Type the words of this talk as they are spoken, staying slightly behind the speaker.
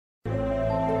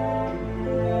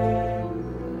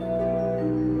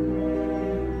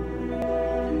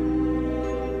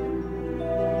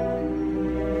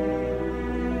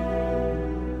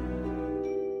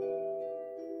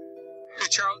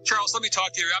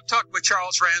talk to you. I'm talking with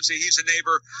Charles Ramsey. He's a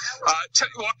neighbor.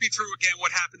 Walk me through again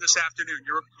what happened this afternoon.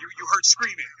 You heard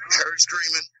screaming. Heard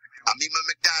screaming. I meet my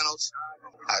McDonald's.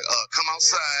 I come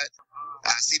outside.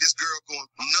 I see this girl going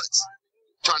nuts,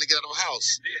 trying to get out of the house.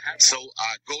 So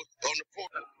I go on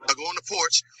the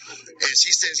porch, and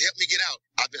she says, "Help me get out.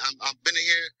 I've been in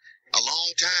here a long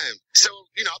time." So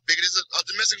I figured it's a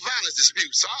domestic violence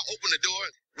dispute. So I open the door.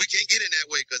 We can't get in that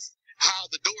way because how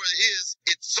the door is,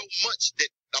 it's so much that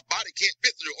a body can't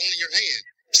fit through, only your hand.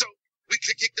 So we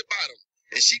kick the bottom,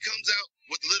 and she comes out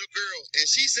with the little girl, and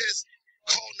she says,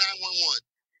 "Call 911."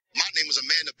 My name was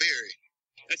Amanda Berry.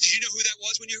 Did you know who that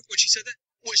was when she said that?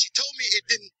 When she told me, it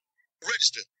didn't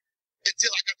register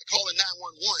until I got the call at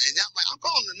 911, and I'm like, I'm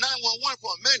calling the 911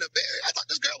 for Amanda Berry. I thought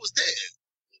this girl was dead.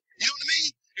 You know what I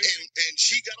mean? And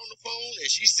she got on the phone, and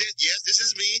she said, "Yes, this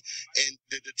is me." And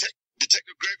the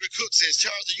Detective Gregory Cook says,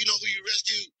 "Charles, do you know who you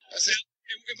rescued?" I said,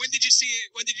 and when did you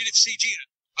see Gina?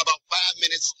 About 5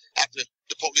 minutes after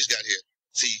the police got here.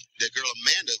 See, the girl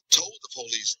Amanda told the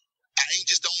police, "I ain't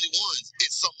just the only ones.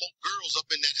 It's some more girls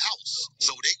up in that house."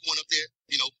 So they went up there,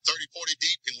 30, 40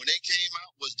 deep, and when they came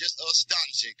out, was just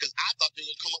astonishing because I thought they were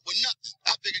going to come up with nothing.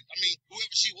 I figured,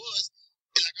 whoever she was,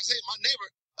 and like I said, my neighbor,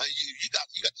 you got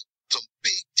some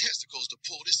big testicles to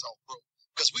pull this off, bro,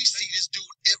 because we see this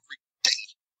dude every day.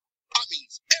 I mean,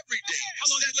 every day. How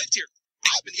long have you lived here?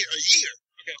 I've been here a year.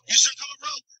 Okay. You sure coming,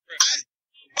 bro? Right. I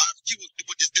barbecue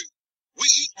with this dude. We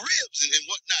eat ribs and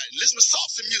whatnot and listen to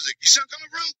salsa music. You sure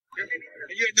coming, bro?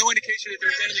 And you had no indication that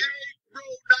there was anything. Bro,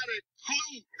 not a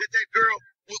clue that girl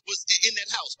was in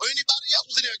that house or anybody else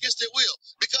was in there against their will,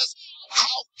 because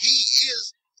how he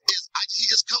is he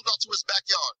just comes out to his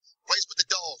backyard, plays with the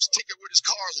dogs, tinker with his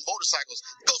cars and motorcycles,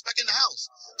 goes back in the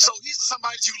house. So he's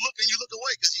somebody that you look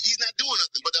away because he's not doing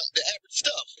nothing but the average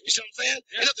stuff. You see what I'm saying?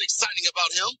 Yeah. There's nothing exciting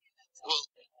about him. Well,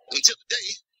 until the day.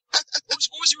 What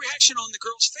was your reaction on the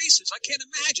girls' faces? I can't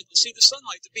imagine to see the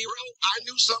sunlight to be around. I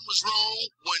knew something was wrong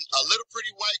when a little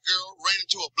pretty white girl ran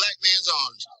into a black man's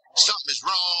arms. Something is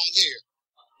wrong here.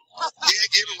 Dead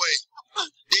giveaway.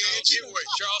 Dead giveaway.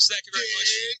 Charles, thank you very much.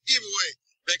 Dead giveaway.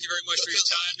 Thank you very much for your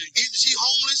time. Either she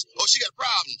homeless or she got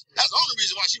problems. That's the only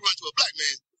reason why she run to a black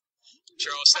man.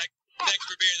 Charles, thank you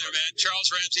for being there, man.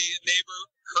 Charles Ramsey, neighbor,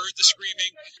 heard the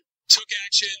screaming, took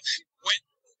action, went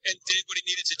and did what he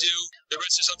needed to do. The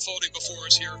rest is unfolding before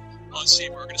us here on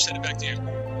scene. We're going to send it back to you.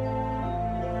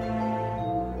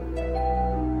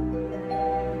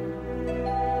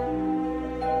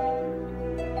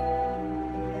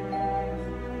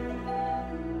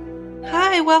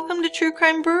 Hi, welcome to True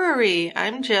Crime Brewery.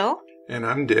 I'm Jill. And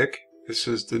I'm Dick. This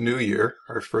is the new year,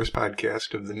 our first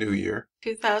podcast of the new year.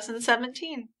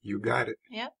 2017. You got it.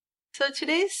 Yep. So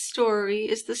today's story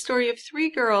is the story of 3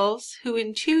 girls who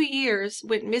in 2 years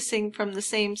went missing from the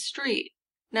same street.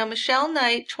 Now, Michelle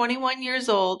Knight, 21 years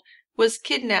old, was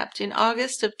kidnapped in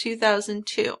August of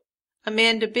 2002.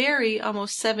 Amanda Berry,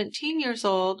 almost 17 years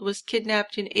old, was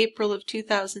kidnapped in April of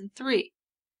 2003.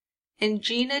 And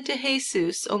Gina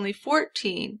DeJesus, only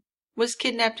 14, was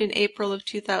kidnapped in April of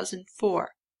 2004.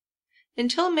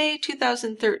 Until May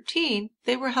 2013,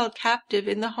 they were held captive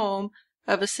in the home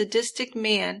of a sadistic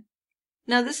man.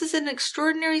 Now, this is an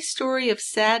extraordinary story of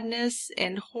sadness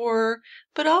and horror,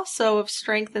 but also of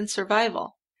strength and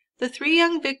survival. The 3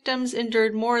 young victims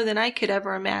endured more than I could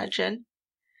ever imagine.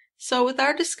 So with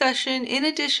our discussion, in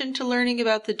addition to learning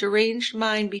about the deranged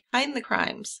mind behind the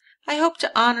crimes, I hope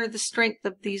to honor the strength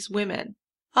of these women.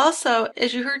 Also,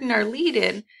 as you heard in our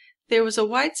lead-in, there was a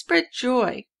widespread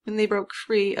joy when they broke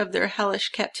free of their hellish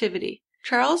captivity.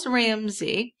 Charles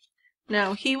Ramsey,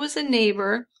 now he was a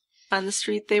neighbor on the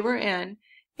street they were in,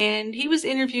 and he was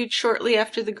interviewed shortly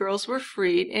after the girls were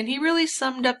freed, and he really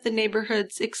summed up the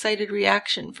neighborhood's excited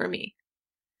reaction for me.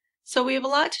 So we have a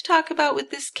lot to talk about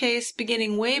with this case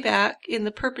beginning way back in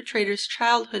the perpetrator's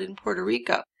childhood in Puerto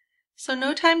Rico. So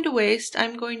no time to waste,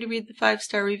 I'm going to read the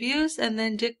 5-star reviews, and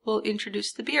then Dick will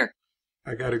introduce the beer.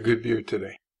 I got a good beer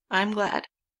today. I'm glad.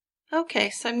 Okay,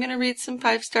 so I'm going to read some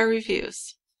 5-star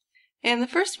reviews. And the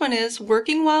first one is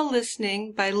Working While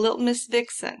Listening by Little Miss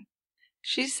Vixen.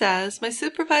 She says, my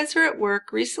supervisor at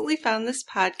work recently found this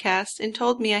podcast and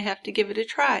told me I have to give it a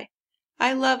try.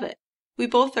 I love it. We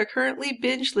both are currently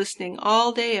binge listening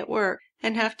all day at work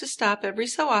and have to stop every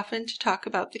so often to talk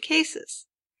about the cases.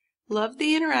 Love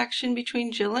the interaction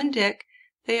between Jill and Dick.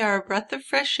 They are a breath of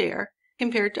fresh air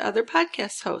compared to other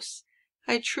podcast hosts.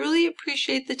 I truly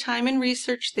appreciate the time and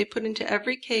research they put into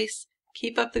every case.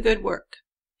 Keep up the good work.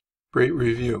 Great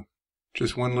review.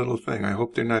 Just one little thing. I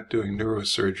hope they're not doing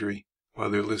neurosurgery while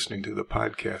they're listening to the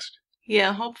podcast.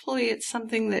 Yeah, hopefully it's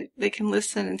something that they can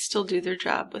listen and still do their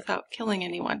job without killing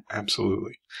anyone.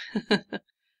 Absolutely.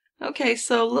 Okay,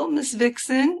 so Little Miss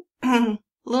Vixen,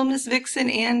 Little Miss Vixen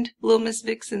and Little Miss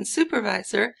Vixen's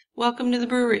supervisor, welcome to the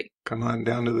brewery. Come on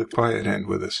down to the quiet end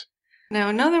with us. Now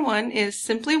another one is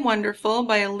Simply Wonderful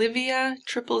by Olivia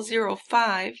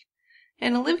 0005,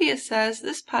 and Olivia says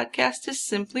this podcast is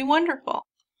simply wonderful.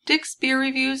 Dick's beer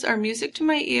reviews are music to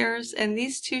my ears, and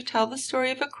these two tell the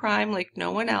story of a crime like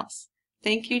no one else.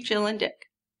 Thank you, Jill and Dick.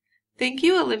 Thank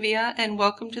you, Olivia, and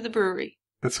welcome to the brewery.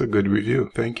 That's a good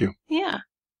review. Thank you. Yeah.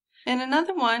 And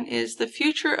another one is The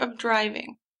Future of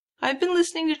Driving. I've been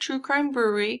listening to True Crime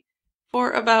Brewery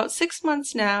for about 6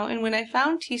 months now, and when I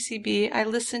found TCB, I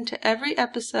listened to every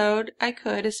episode I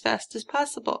could as fast as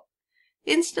possible.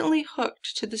 Instantly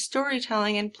hooked to the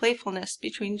storytelling and playfulness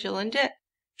between Jill and Dick.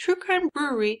 True Crime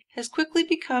Brewery has quickly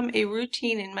become a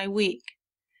routine in my week.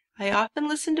 I often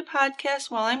listen to podcasts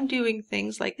while I'm doing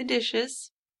things like the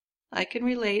dishes. I can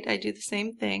relate, I do the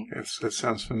same thing. Yes, that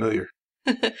sounds familiar.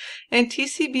 And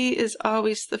TCB is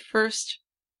always the first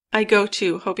I go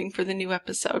to, hoping for the new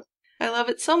episode. I love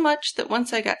it so much that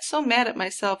once I got so mad at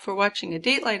myself for watching a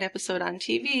Dateline episode on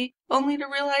TV, only to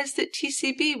realize that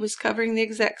TCB was covering the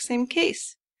exact same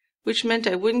case, which meant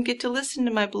I wouldn't get to listen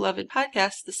to my beloved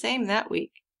podcast the same that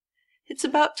week. It's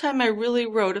about time I really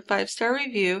wrote a 5-star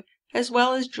review, as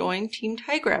well as joined Team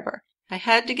Tie Grabber. I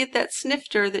had to get that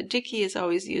snifter that Dickie is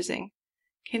always using.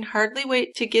 Can hardly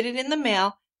wait to get it in the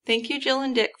mail. Thank you, Jill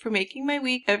and Dick, for making my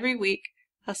week every week.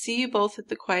 I'll see you both at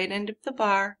the quiet end of the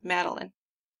bar, Madeline.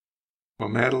 Well,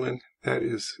 Madeline, that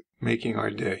is making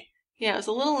our day. Yeah, it was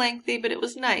a little lengthy, but it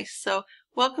was nice. So,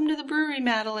 welcome to the brewery,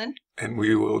 Madeline. And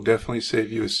we will definitely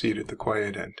save you a seat at the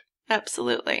quiet end.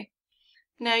 Absolutely.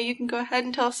 Now you can go ahead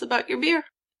and tell us about your beer.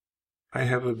 I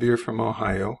have a beer from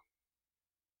Ohio.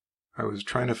 I was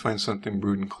trying to find something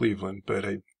brewed in Cleveland, but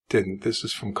I didn't. This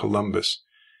is from Columbus.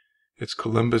 It's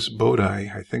Columbus Bodhi.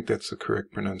 I think that's the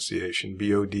correct pronunciation.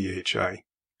 Bodhi.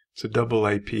 It's a double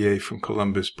IPA from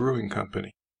Columbus Brewing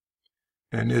Company.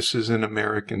 And this is an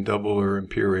American double or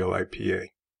imperial IPA,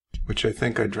 which I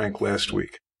think I drank last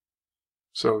week.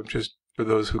 So just for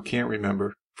those who can't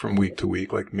remember from week to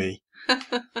week, like me.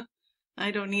 I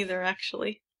don't either,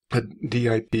 actually. A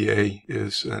DIPA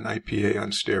is an IPA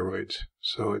on steroids.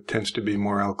 So it tends to be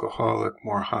more alcoholic,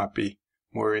 more hoppy,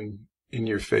 more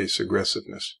in-your-face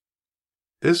aggressiveness.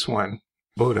 This one,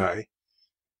 Bodhi,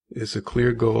 is a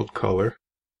clear gold color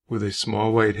with a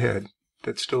small white head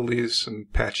that still leaves some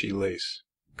patchy lace.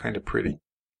 Kind of pretty.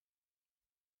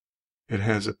 It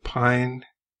has a pine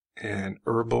and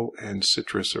herbal and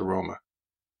citrus aroma.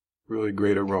 Really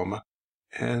great aroma.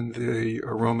 And the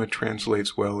aroma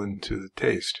translates well into the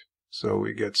taste. So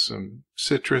we get some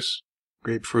citrus,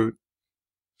 grapefruit,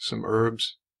 some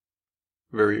herbs,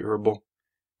 very herbal,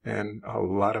 and a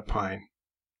lot of pine.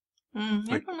 I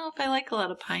don't know if I like a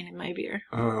lot of pine in my beer.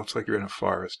 Oh, it's like you're in a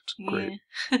forest. It's great.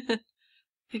 Yeah.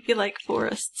 If you like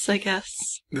forests, I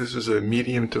guess. This is a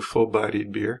medium to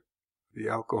full-bodied beer. The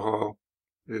alcohol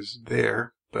is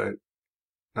there, but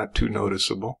not too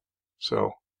noticeable.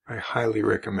 So I highly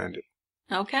recommend it.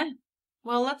 Okay.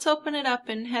 Well, let's open it up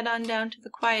and head on down to the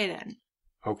quiet end.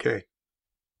 Okay.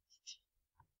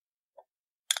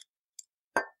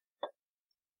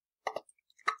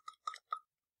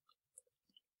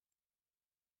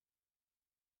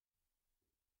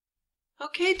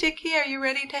 Okay, Dickie, are you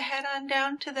ready to head on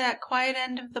down to that quiet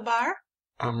end of the bar?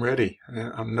 I'm ready.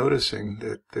 I'm noticing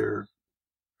that there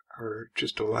are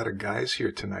just a lot of guys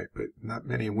here tonight, but not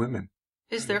many women.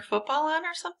 Is there football on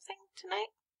or something tonight?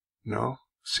 No.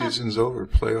 Season's over.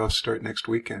 Playoffs start next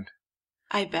weekend.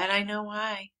 I bet I know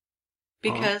why.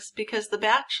 Because The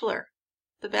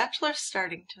Bachelor's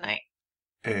starting tonight.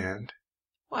 And?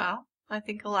 Well, I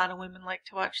think a lot of women like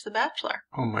to watch The Bachelor.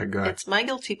 Oh my God. It's my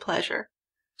guilty pleasure.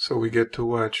 So we get to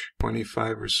watch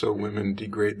 25 or so women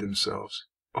degrade themselves,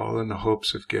 all in the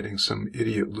hopes of getting some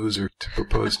idiot loser to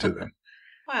propose to them.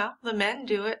 Well, the men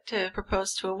do it to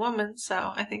propose to a woman,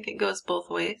 so I think it goes both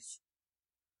ways.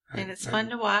 And it's fun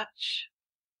to watch.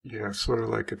 Yeah, sort of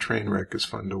like a train wreck is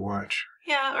fun to watch.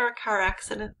 Yeah, or a car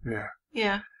accident. Yeah.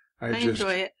 Yeah, I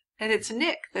enjoy it. And it's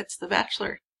Nick that's the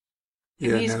Bachelor.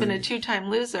 And he's been a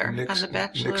 2-time loser on The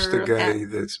Bachelor. Nick's the guy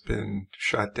that's been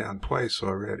shot down twice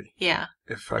already. Yeah.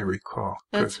 If I recall.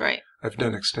 That's right. I've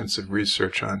done extensive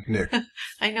research on Nick.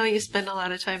 I know you spend a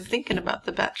lot of time thinking about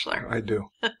The Bachelor. I do.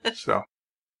 So,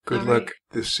 good luck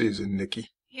this season, Nikki.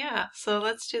 Yeah, so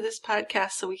let's do this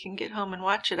podcast so we can get home and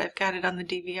watch it. I've got it on the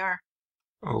DVR.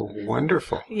 Oh,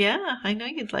 wonderful. Yeah, I know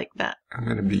you'd like that. I'm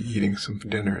going to be eating some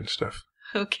dinner and stuff.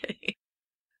 Okay.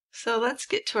 So let's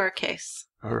get to our case.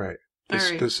 All right.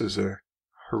 This is a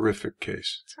horrific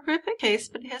case. It's a horrific case,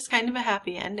 but it has kind of a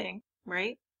happy ending,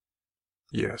 right?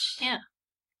 Yes. Yeah.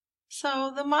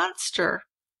 So the monster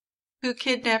who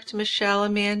kidnapped Michelle,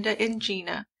 Amanda, and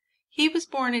Gina, he was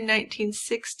born in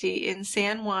 1960 in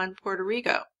San Juan, Puerto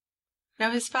Rico.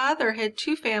 Now his father had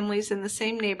 2 families in the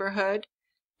same neighborhood,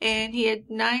 and he had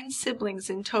 9 siblings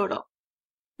in total.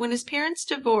 When his parents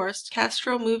divorced,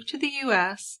 Castro moved to the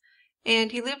U.S.,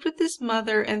 and he lived with his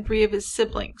mother and 3 of his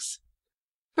siblings.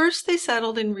 First they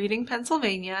settled in Reading,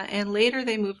 Pennsylvania, and later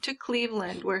they moved to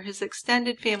Cleveland, where his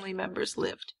extended family members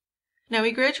lived. Now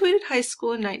he graduated high school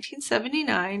in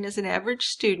 1979 as an average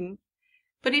student,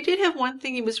 but he did have one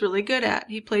thing he was really good at.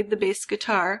 He played the bass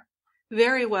guitar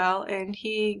very well, and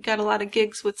he got a lot of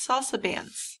gigs with salsa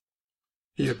bands.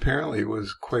 He apparently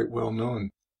was quite well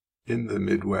known in the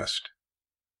Midwest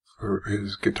for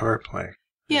his guitar playing.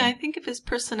 Yeah, I think if his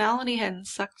personality hadn't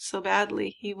sucked so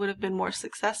badly, he would have been more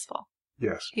successful.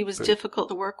 Yes. He was difficult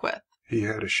to work with. He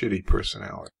had a shitty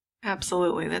personality.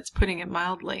 Absolutely, that's putting it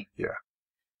mildly. Yeah.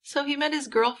 So he met his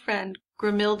girlfriend,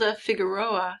 Grimilda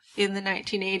Figueroa, in the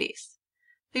 1980s.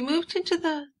 They moved into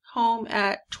the home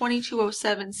at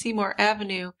 2207 Seymour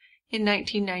Avenue in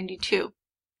 1992.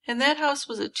 And that house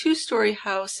was a 2-story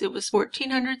house. It was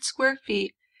 1,400 square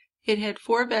feet. It had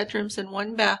 4 bedrooms and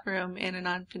 1 bathroom and an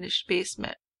unfinished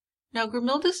basement. Now,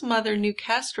 Grimilda's mother knew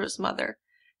Castro's mother,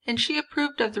 and she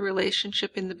approved of the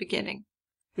relationship in the beginning.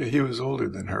 Yeah, he was older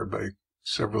than her by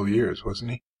several years,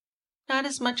 wasn't he? Not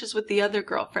as much as with the other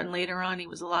girlfriend. Later on, he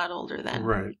was a lot older then.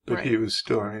 Right, but right. He was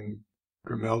still,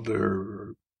 Grimilda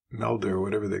or Melda or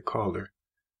whatever they called her.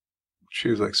 She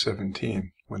was like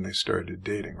 17 when they started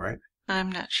dating, right?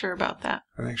 I'm not sure about that.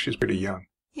 I think she's pretty young.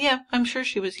 Yeah, I'm sure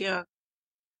she was young.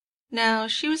 Now,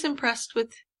 she was impressed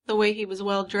with the way he was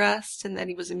well dressed and that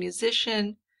he was a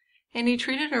musician, and he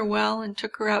treated her well and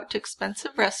took her out to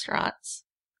expensive restaurants.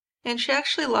 And she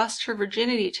actually lost her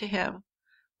virginity to him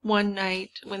one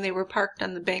night when they were parked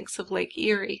on the banks of Lake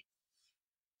Erie.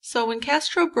 So when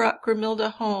Castro brought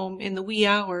Grimilda home in the wee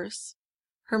hours,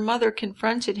 her mother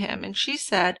confronted him, and she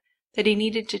said that he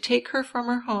needed to take her from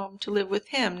her home to live with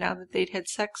him now that they'd had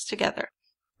sex together.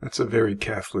 That's a very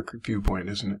Catholic viewpoint,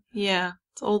 isn't it? Yeah,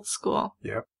 it's old school.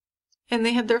 Yep. And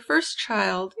they had their first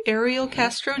child, Ariel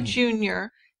Castro Jr.,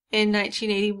 in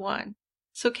 1981.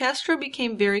 So Castro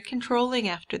became very controlling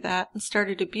after that and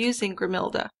started abusing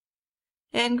Grimilda.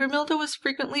 And Grimilda was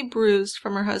frequently bruised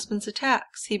from her husband's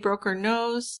attacks. He broke her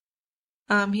nose.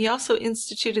 He also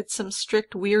instituted some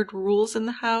strict, weird rules in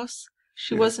the house.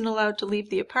 She wasn't allowed to leave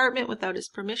the apartment without his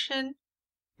permission.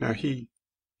 Now, he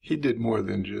did more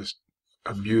than just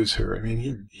abuse her. I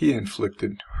mean, he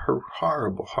inflicted her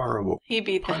horrible He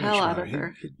beat the hell out of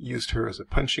her. He used her as a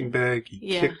punching bag.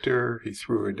 He kicked her. He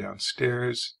threw her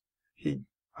downstairs.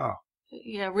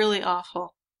 Yeah, really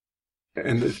awful.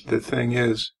 And the thing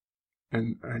is,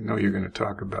 and I know you're going to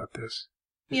talk about this.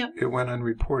 Yeah. It went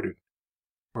unreported.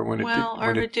 Or when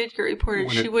it did get reported,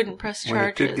 she wouldn't press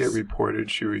charges. When it did get reported,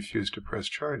 she refused to press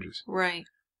charges. Right.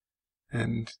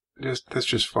 And that's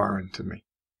just foreign to me.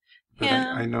 But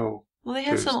yeah. I know. Well, they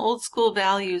had some old school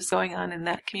values going on in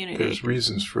that community. There's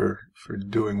reasons for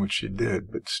doing what she did,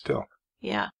 but still.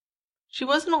 Yeah. She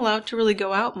wasn't allowed to really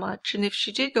go out much, and if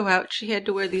she did go out, she had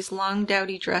to wear these long,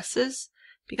 dowdy dresses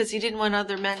because he didn't want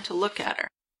other men to look at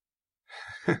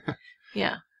her.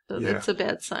 Yeah. So that's a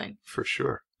bad sign. For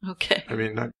sure. Okay. I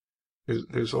mean,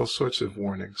 there's all sorts of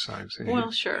warning signs.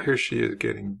 Well, sure. Here she is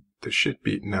getting the shit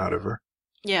beaten out of her.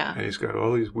 Yeah. And he's got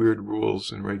all these weird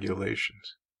rules and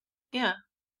regulations. Yeah.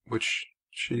 Which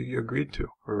she agreed to,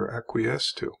 or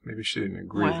acquiesced to. Maybe she didn't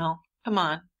agree. Well, come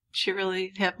on. She really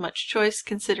didn't have much choice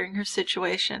considering her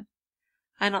situation.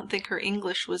 I don't think her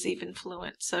English was even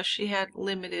fluent, so she had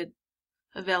limited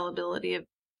availability of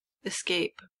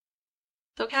escape.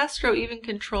 So Castro even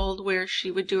controlled where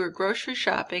she would do her grocery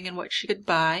shopping and what she could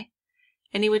buy,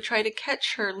 and he would try to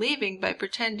catch her leaving by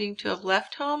pretending to have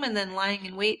left home and then lying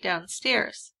in wait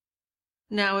downstairs.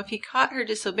 Now, if he caught her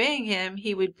disobeying him,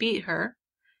 he would beat her,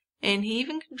 and he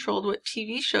even controlled what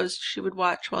TV shows she would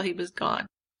watch while he was gone.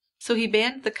 So he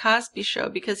banned The Cosby Show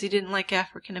because he didn't like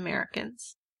African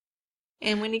Americans.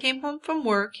 And when he came home from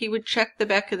work, he would check the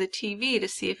back of the TV to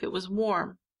see if it was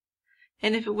warm.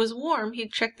 And if it was warm,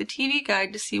 he'd check the TV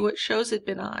guide to see what shows had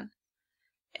been on.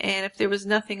 And if there was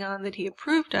nothing on that he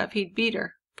approved of, he'd beat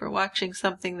her for watching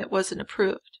something that wasn't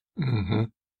approved. Mm-hmm.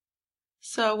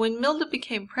 So when Milda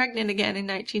became pregnant again in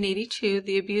 1982,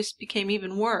 the abuse became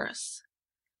even worse.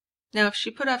 Now, if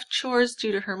she put off chores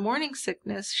due to her morning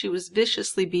sickness, she was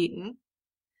viciously beaten.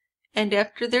 And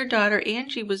after their daughter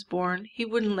Angie was born, he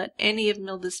wouldn't let any of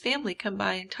Milda's family come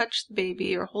by and touch the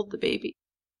baby or hold the baby.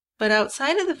 But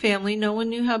outside of the family, no one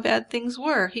knew how bad things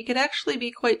were. He could actually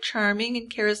be quite charming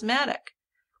and charismatic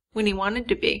when he wanted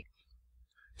to be.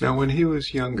 Now, when he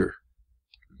was younger,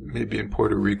 maybe in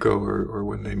Puerto Rico or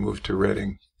when they moved to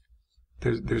Redding,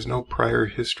 there's no prior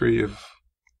history of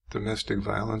domestic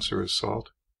violence or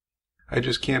assault. I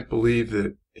just can't believe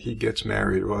that he gets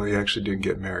married. Well, he actually didn't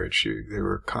get married. They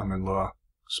were common law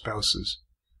spouses.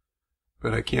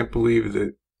 But I can't believe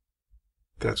that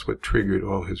that's what triggered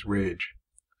all his rage.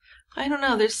 I don't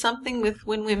know. There's something with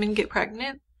when women get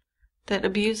pregnant that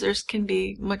abusers can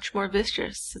be much more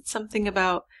vicious. It's something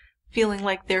about feeling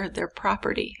like they're their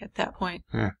property at that point.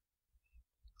 Yeah.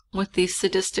 With these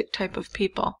sadistic type of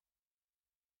people.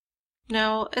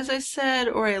 Now, as I said,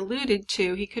 or I alluded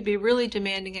to, he could be really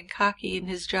demanding and cocky in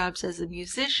his jobs as a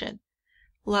musician.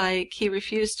 Like, he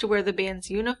refused to wear the band's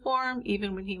uniform,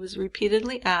 even when he was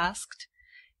repeatedly asked.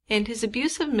 And his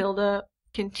abuse of Milda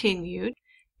continued,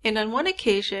 and on one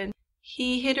occasion,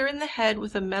 he hit her in the head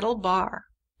with a metal bar,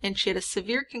 and she had a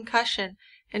severe concussion,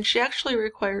 and she actually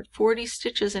required 40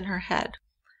 stitches in her head.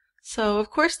 So,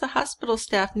 of course, the hospital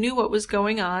staff knew what was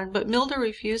going on, but Milda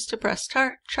refused to press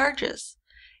charges.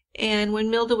 And when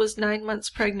Milda was 9 months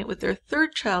pregnant with their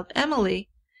third child, Emily,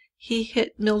 he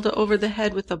hit Milda over the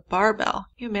head with a barbell.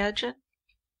 Can you imagine?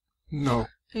 No.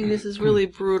 I mean, this is really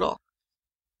brutal.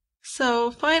 So,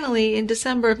 finally, in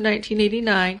December of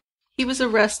 1989, he was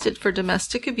arrested for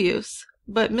domestic abuse,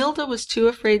 but Milda was too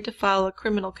afraid to file a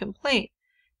criminal complaint,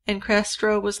 and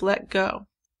Castro was let go.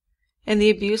 And the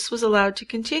abuse was allowed to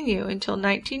continue until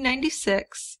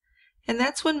 1996, and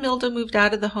that's when Milda moved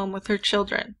out of the home with her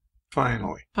children.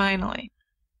 Finally.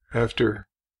 After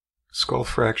skull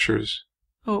fractures.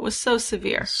 Oh, it was so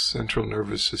severe. Central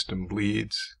nervous system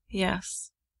bleeds.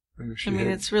 Yes.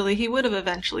 It's really, he would have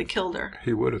eventually killed her.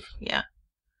 He would have. Yeah.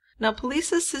 Now,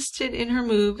 police assisted in her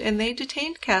move, and they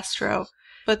detained Castro,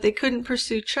 but they couldn't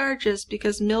pursue charges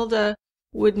because Milda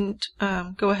wouldn't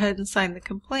go ahead and sign the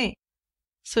complaint.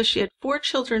 So she had 4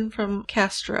 children from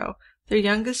Castro. Their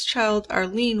youngest child,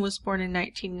 Arlene, was born in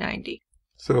 1990.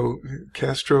 So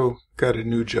Castro got a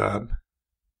new job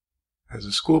as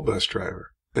a school bus driver.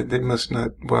 They must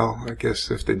not, well, I guess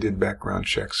if they did background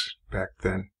checks back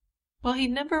then. Well,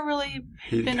 he'd never really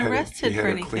been arrested for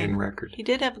anything. He had a clean record. He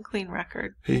did have a clean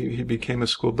record. He became a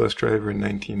school bus driver in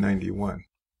 1991.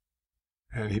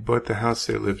 And he bought the house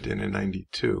they lived in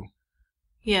 92.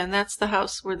 Yeah, and that's the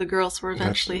house where the girls were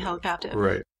eventually held captive.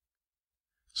 Right.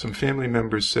 Some family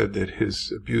members said that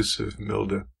his abuse of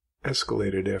Milda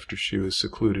escalated after she was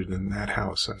secluded in that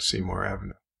house on Seymour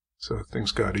Avenue. So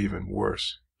things got even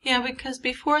worse. Yeah, because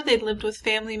before they'd lived with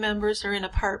family members or in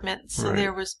apartments, so right.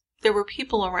 there were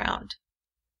people around.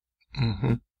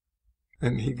 Mm-hmm.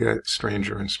 And he got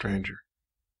stranger and stranger.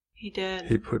 He did.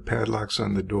 He put padlocks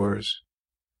on the doors.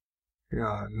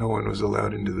 No one was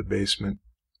allowed into the basement.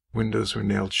 Windows were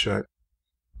nailed shut,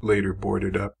 later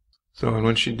boarded up. So, and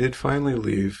when she did finally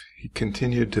leave, he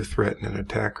continued to threaten and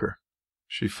attack her.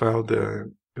 She filed a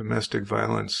domestic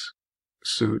violence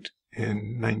suit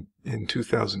in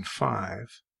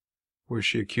 2005, where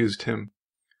she accused him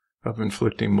of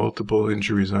inflicting multiple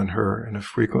injuries on her and of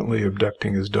frequently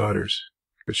abducting his daughters,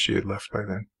 because she had left by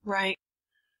then. Right.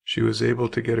 She was able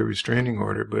to get a restraining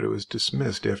order, but it was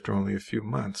dismissed after only a few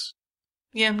months.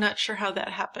 Yeah, I'm not sure how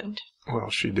that happened. Well,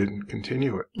 she didn't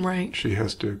continue it. Right. She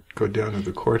has to go down to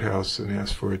the courthouse and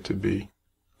ask for it to be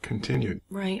continued.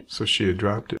 Right. So she had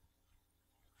dropped it.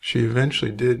 She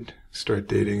eventually did start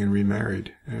dating and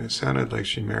remarried, and it sounded like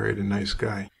she married a nice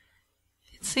guy.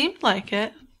 It seemed like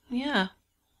it, yeah.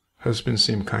 Husband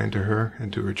seemed kind to her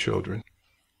and to her children.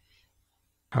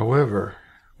 However,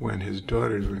 when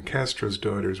Castro's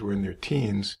daughters were in their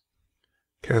teens,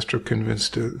 Castro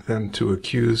convinced them to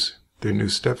accuse their new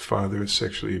stepfather of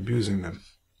sexually abusing them.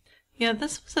 Yeah,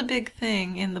 this was a big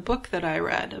thing in the book that I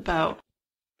read about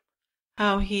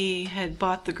how he had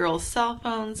bought the girls' cell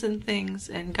phones and things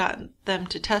and gotten them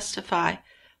to testify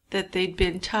that they'd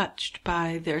been touched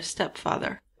by their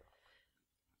stepfather.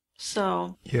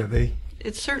 So, yeah,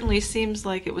 it certainly seems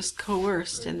like it was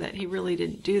coerced and that he really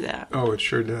didn't do that. Oh, it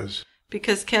sure does.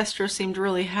 Because Castro seemed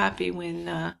really happy when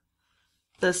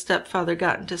the stepfather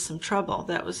got into some trouble.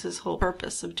 That was his whole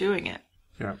purpose of doing it.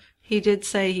 Yeah. He did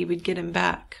say he would get him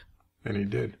back. And he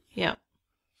did. Yeah.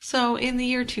 So in the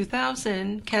year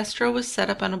 2000, Castro was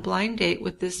set up on a blind date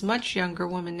with this much younger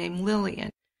woman named Lillian.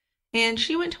 And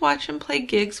she went to watch him play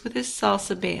gigs with his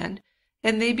salsa band,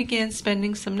 and they began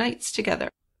spending some nights together.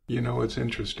 You know, it's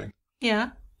interesting.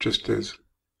 Yeah? Just as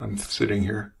I'm sitting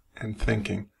here and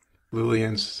thinking,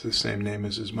 Lillian's the same name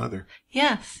as his mother.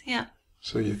 Yes, yeah.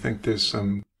 So you think there's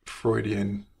some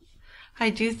Freudian I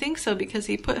do think so, because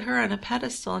he put her on a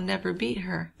pedestal and never beat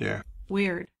her. Yeah.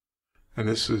 Weird. And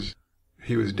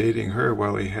he was dating her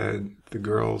while he had the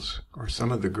girls, or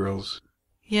some of the girls,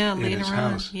 Yeah, in later his on.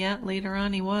 house. Yeah, later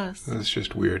on he was. That's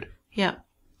just weird. Yeah.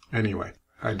 Anyway,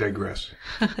 I digress.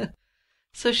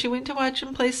 So she went to watch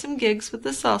him play some gigs with the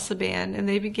salsa band, and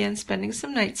they began spending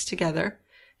some nights together.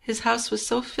 His house was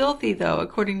so filthy, though,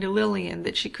 according to Lillian,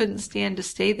 that she couldn't stand to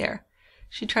stay there.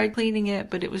 She tried cleaning it,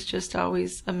 but it was just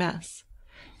always a mess.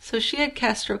 So she had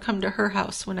Castro come to her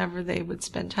house whenever they would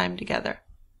spend time together.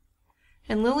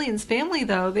 And Lillian's family,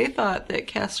 though, they thought that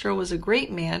Castro was a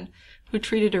great man who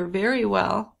treated her very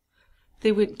well.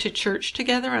 They went to church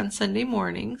together on Sunday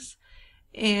mornings.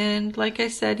 And like I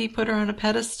said, he put her on a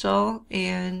pedestal,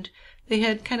 and they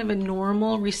had kind of a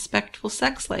normal, respectful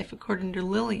sex life, according to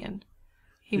Lillian.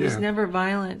 He was never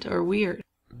violent or weird.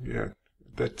 Yeah,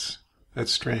 that's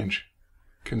strange,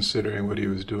 considering what he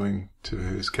was doing to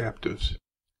his captives.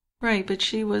 Right, but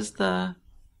she was the...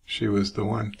 She was the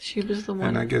one. She was the one.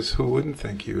 And I guess who wouldn't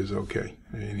think he was okay?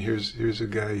 I mean, here's a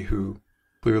guy who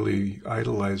clearly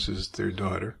idolizes their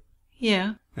daughter.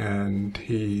 Yeah. And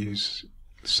he's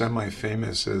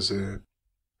semi-famous as a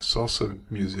salsa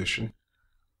musician.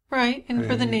 Right, and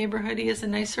for the neighborhood, he has a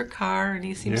nicer car, and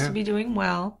he seems to be doing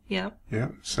well. Yep. Yeah,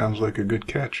 sounds like a good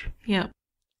catch. Yep.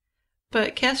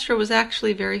 But Castro was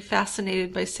actually very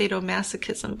fascinated by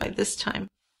sadomasochism by this time.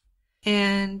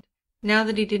 And now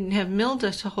that he didn't have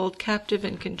Milda to hold captive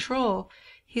and control,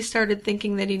 he started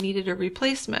thinking that he needed a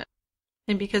replacement.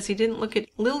 And because he didn't look at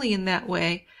Lillian that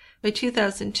way, by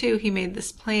 2002 he made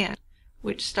this plan,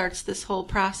 which starts this whole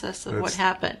process of what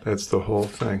happened. That's the whole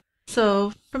thing.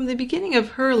 So, from the beginning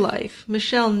of her life,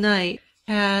 Michelle Knight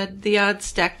had the odds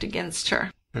stacked against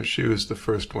her. And she was the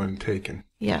first one taken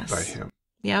by him.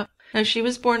 Yep. Now, she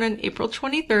was born on April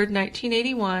 23rd,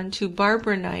 1981, to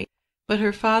Barbara Knight, but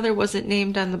her father wasn't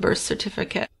named on the birth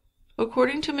certificate.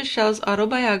 According to Michelle's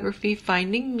autobiography,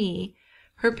 Finding Me,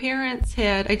 her parents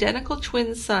had identical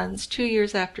twin sons 2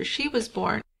 years after she was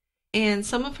born, and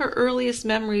some of her earliest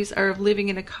memories are of living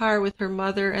in a car with her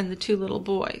mother and the 2 little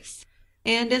boys.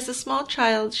 And as a small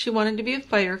child, she wanted to be a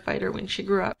firefighter when she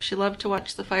grew up. She loved to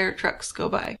watch the fire trucks go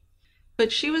by.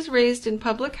 But she was raised in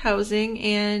public housing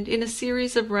and in a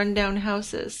series of rundown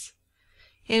houses.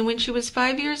 And when she was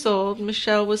 5 years old,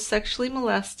 Michelle was sexually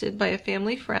molested by a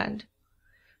family friend.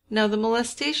 Now, the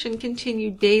molestation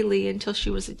continued daily until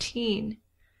she was a teen.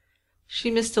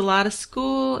 She missed a lot of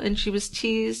school, and she was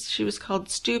teased. She was called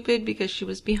stupid because she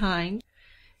was behind.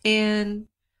 And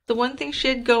the one thing she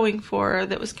had going for her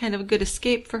that was kind of a good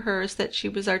escape for her is that she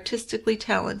was artistically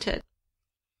talented.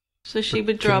 So she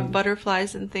would draw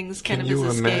butterflies and things kind of as escape.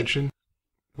 Can you imagine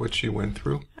what she went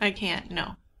through? I can't,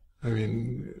 no. I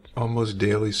mean, almost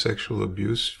daily sexual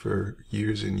abuse for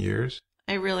years and years.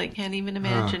 I really can't even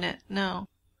imagine it, no.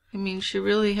 I mean, she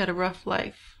really had a rough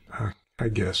life. I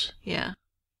guess. Yeah.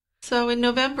 So in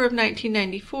November of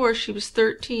 1994, she was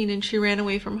 13 and she ran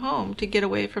away from home to get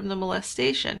away from the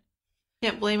molestation.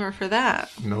 Can't blame her for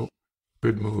that. Nope.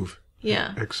 Good move.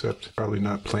 Yeah. Except probably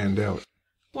not planned out.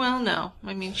 Well, no.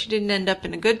 I mean, she didn't end up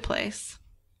in a good place.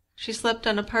 She slept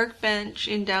on a park bench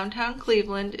in downtown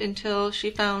Cleveland until she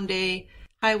found a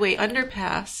highway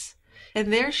underpass,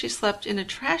 and there she slept in a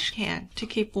trash can to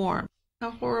keep warm.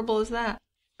 How horrible is that?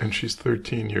 And she's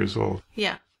 13 years old.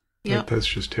 Yeah. Yep. That's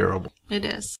just terrible. It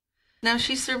is. Now,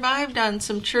 she survived on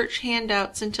some church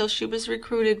handouts until she was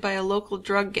recruited by a local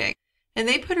drug gang, and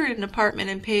they put her in an apartment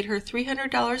and paid her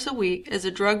 $300 a week as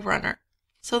a drug runner.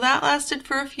 So that lasted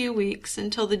for a few weeks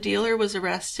until the dealer was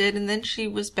arrested, and then she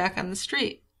was back on the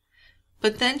street.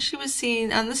 But then she was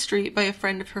seen on the street by a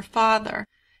friend of her father,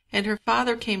 and her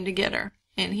father came to get her,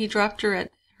 and he dropped her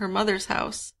at her mother's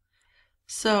house.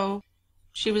 So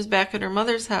she was back at her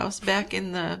mother's house, back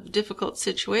in the difficult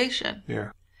situation.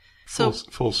 Yeah. So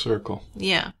full circle.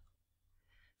 Yeah.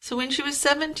 So when she was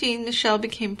 17, Michelle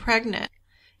became pregnant,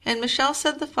 and Michelle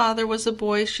said the father was a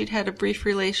boy she'd had a brief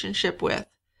relationship with.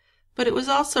 But it was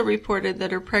also reported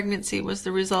that her pregnancy was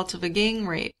the result of a gang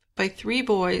rape by 3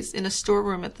 boys in a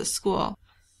storeroom at the school.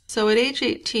 So at age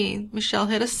 18, Michelle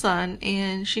had a son,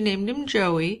 and she named him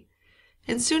Joey.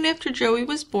 And soon after Joey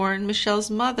was born, Michelle's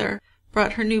mother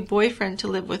brought her new boyfriend to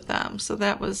live with them, so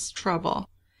that was trouble.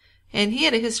 And he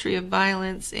had a history of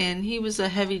violence, and he was a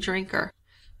heavy drinker.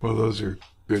 Well, those are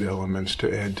good elements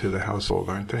to add to the household,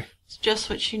 aren't they? It's just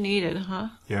what she needed, huh?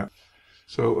 Yeah.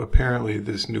 So apparently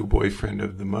this new boyfriend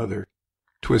of the mother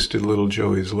twisted little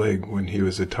Joey's leg when he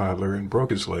was a toddler and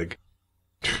broke his leg.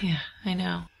 Yeah, I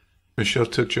know. Michelle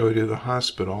took Joey to the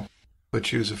hospital, but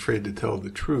she was afraid to tell the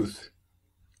truth.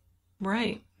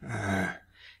 Right.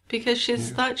 Because she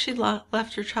thought she'd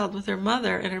left her child with her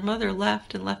mother, and her mother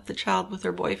left and left the child with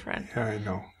her boyfriend. Yeah, I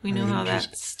know. We know how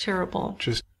that's terrible.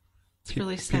 It's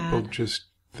really sad. People just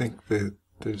think that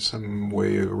there's some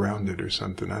way around it or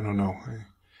something. I don't know.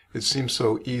 It seems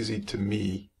so easy to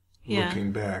me,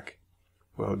 looking back.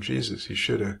 Well, Jesus, he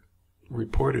should have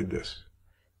reported this.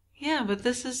 Yeah, but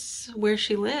this is where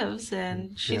she lives,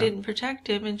 and she didn't protect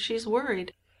him, and she's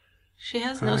worried. She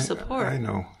has no support. I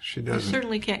know. She doesn't. You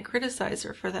certainly can't criticize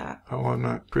her for that. Oh, I'm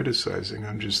not criticizing.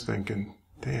 I'm just thinking,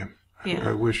 damn,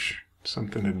 I wish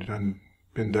something had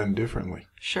been done differently.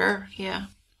 Sure, yeah.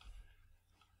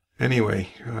 Anyway,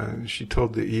 she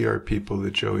told the ER people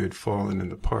that Joey had fallen in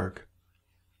the park.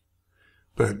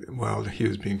 But while he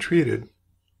was being treated,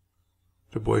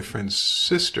 the boyfriend's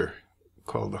sister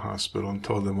called the hospital and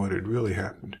told them what had really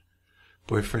happened.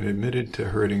 Boyfriend admitted to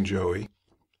hurting Joey,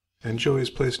 and Joey is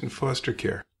placed in foster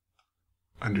care,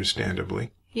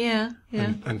 understandably. Yeah.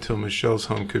 Until Michelle's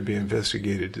home could be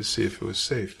investigated to see if it was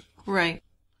safe. Right.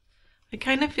 I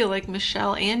kind of feel like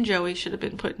Michelle and Joey should have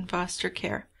been put in foster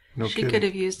care. No she kidding. could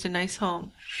have used a nice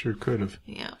home. Sure could have.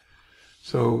 Yeah.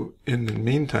 So, in the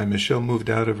meantime, Michelle moved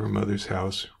out of her mother's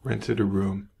house, rented a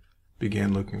room,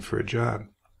 began looking for a job.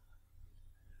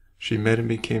 She met and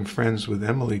became friends with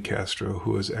Emily Castro,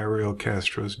 who was Ariel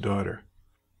Castro's daughter.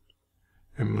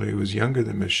 Emily was younger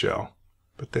than Michelle,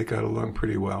 but they got along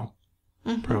pretty well,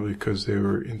 probably because they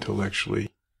were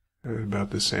intellectually at about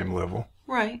the same level.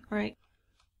 Right.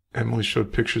 Emily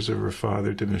showed pictures of her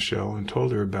father to Michelle and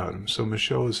told her about him, so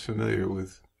Michelle was familiar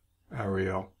with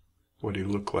Ariel, what he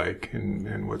looked like,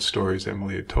 and what stories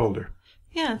Emily had told her.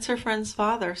 Yeah, it's her friend's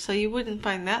father, so you wouldn't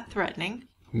find that threatening.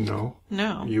 No.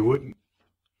 No. You wouldn't.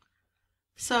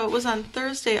 So it was on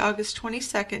Thursday, August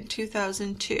 22nd,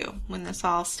 2002, when this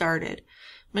all started.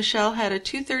 Michelle had a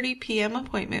 2:30 p.m.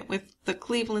 appointment with the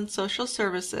Cleveland Social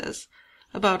Services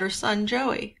about her son,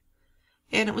 Joey.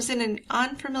 And it was in an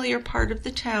unfamiliar part of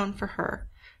the town for her.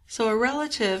 So a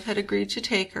relative had agreed to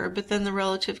take her, but then the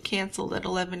relative canceled at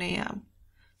 11 a.m.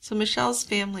 So Michelle's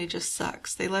family just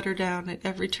sucks. They let her down at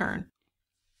every turn.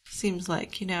 Seems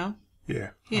like, Yeah.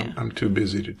 I'm too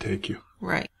busy to take you.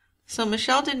 Right. So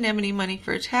Michelle didn't have any money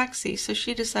for a taxi, so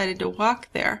she decided to walk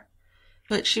there.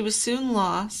 But she was soon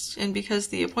lost, and because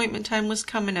the appointment time was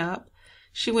coming up,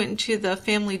 she went into the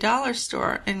Family Dollar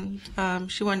store, and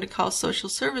she wanted to call the social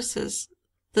services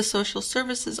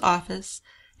office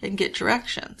and get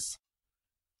directions.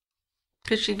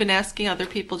 Because she'd been asking other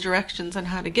people directions on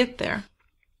how to get there.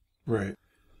 Right.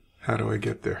 How do I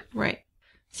get there? Right.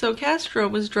 So Castro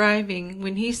was driving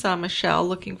when he saw Michelle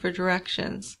looking for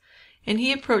directions. And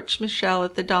he approached Michelle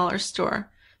at the dollar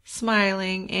store,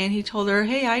 smiling, and he told her,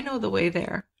 "Hey, I know the way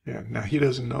there." Yeah, now he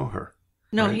doesn't know her.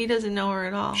 No, right? He doesn't know her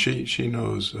at all. She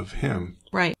knows of him.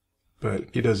 Right. But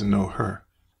he doesn't know her.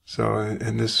 So,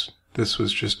 and this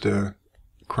was just a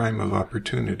crime of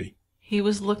opportunity. He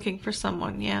was looking for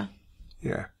someone, yeah.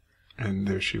 Yeah, and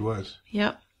there she was.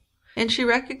 Yep. And she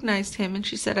recognized him, and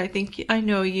she said, "I think I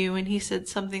know you," and he said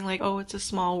something like, "Oh, it's a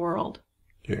small world."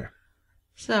 Yeah.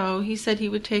 So he said he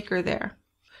would take her there.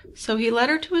 So he led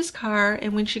her to his car,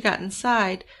 and when she got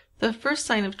inside, the first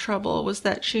sign of trouble was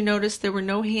that she noticed there were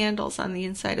no handles on the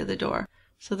inside of the door.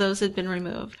 So those had been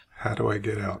removed. How do I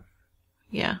get out?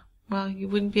 Yeah. Well, you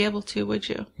wouldn't be able to, would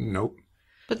you? Nope.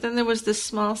 But then there was this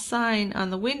small sign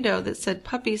on the window that said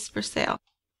 "Puppies for Sale."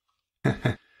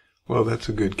 Well, that's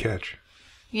a good catch.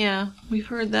 Yeah, we've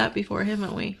heard that before,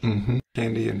 haven't we? Mm-hmm.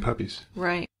 Candy and puppies.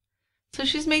 Right. So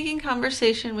she's making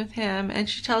conversation with him, and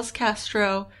she tells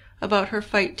Castro about her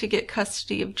fight to get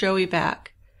custody of Joey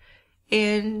back.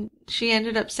 And she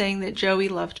ended up saying that Joey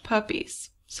loved puppies.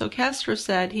 So Castro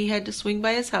said he had to swing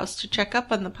by his house to check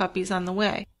up on the puppies on the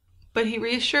way. But he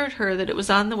reassured her that it was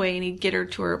on the way and he'd get her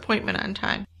to her appointment on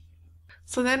time.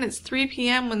 So then it's 3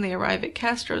 p.m. when they arrive at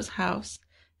Castro's house,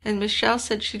 and Michelle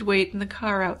said she'd wait in the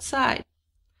car outside.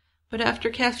 But after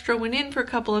Castro went in for a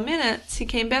couple of minutes, he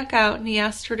came back out and he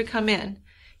asked her to come in.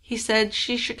 He said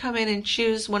she should come in and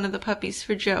choose one of the puppies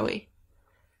for Joey.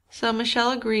 So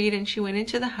Michelle agreed, and she went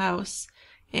into the house,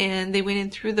 and they went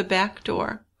in through the back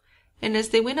door. And as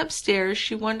they went upstairs,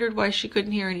 she wondered why she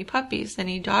couldn't hear any puppies,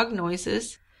 any dog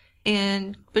noises,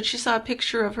 but she saw a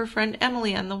picture of her friend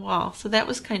Emily on the wall, so that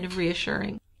was kind of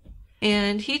reassuring.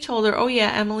 And he told her, "Oh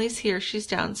yeah, Emily's here, she's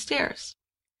downstairs."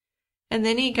 And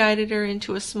then he guided her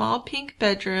into a small pink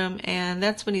bedroom, and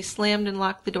that's when he slammed and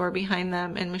locked the door behind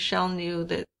them, and Michelle knew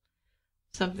that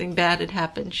something bad had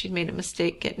happened. She'd made a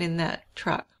mistake getting in that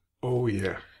truck. Oh,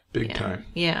 yeah. Big time.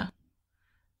 Yeah.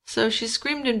 So she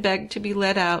screamed and begged to be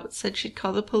let out, said she'd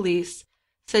call the police,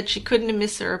 said she couldn't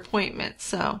miss her appointment,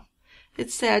 so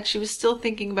It's sad, she was still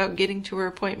thinking about getting to her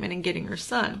appointment and getting her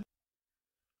son.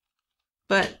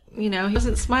 But, he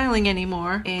wasn't smiling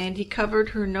anymore, and he covered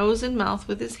her nose and mouth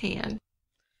with his hand.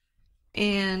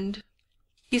 And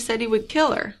he said he would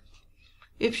kill her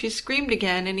if she screamed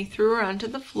again, and he threw her onto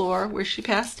the floor where she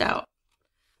passed out.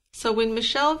 So when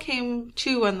Michelle came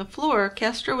to on the floor,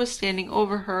 Castro was standing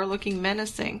over her looking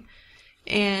menacing.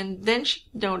 And then she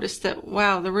noticed that,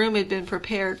 wow, the room had been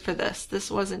prepared for this. This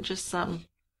wasn't just some,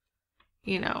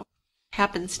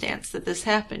 happenstance that this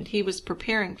happened. He was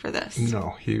preparing for this.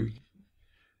 No,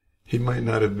 he might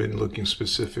not have been looking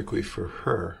specifically for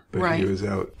her, but right. He was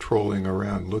out trolling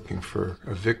around looking for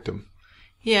a victim.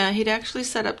 Yeah, he'd actually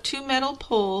set up 2 metal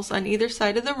poles on either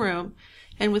side of the room,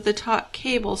 and with a taut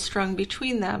cable strung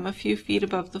between them a few feet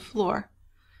above the floor.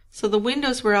 So the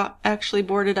windows were actually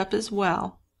boarded up as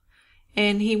well.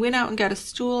 And he went out and got a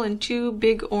stool and 2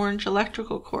 big orange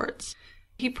electrical cords.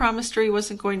 He promised her he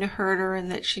wasn't going to hurt her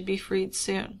and that she'd be freed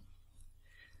soon.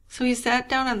 So he sat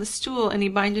down on the stool and he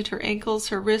binded her ankles,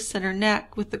 her wrists, and her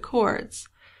neck with the cords.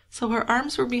 So her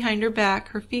arms were behind her back,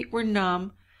 her feet were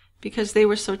numb because they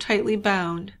were so tightly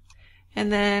bound.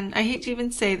 And then, I hate to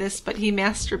even say this, but he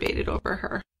masturbated over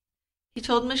her. He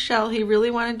told Michelle he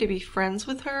really wanted to be friends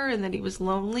with her and that he was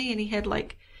lonely, and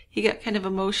he got kind of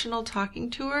emotional talking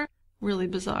to her. Really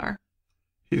bizarre.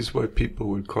 He's what people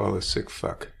would call a sick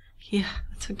fuck. Yeah,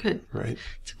 it's a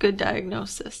good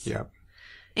diagnosis. Yeah.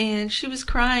 And she was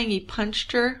crying. He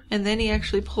punched her, and then he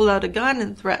actually pulled out a gun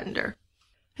and threatened her.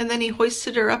 And then he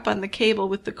hoisted her up on the cable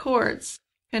with the cords,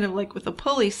 kind of like with a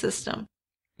pulley system.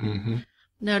 Mm-hmm.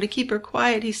 Now, to keep her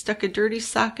quiet, he stuck a dirty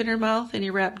sock in her mouth and he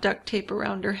wrapped duct tape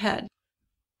around her head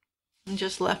and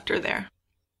just left her there.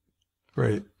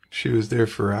 Right. She was there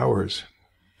for hours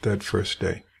that first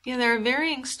day. Yeah, there are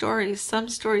varying stories. Some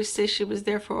stories say she was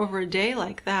there for over a day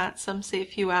like that. Some say a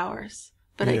few hours.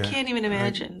 But yeah, I can't even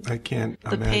imagine I can't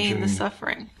the imagine pain, the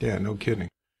suffering. Yeah, no kidding.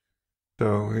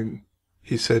 So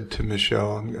he said to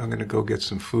Michelle, I'm going to go get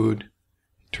some food.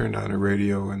 He turned on a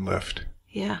radio and left.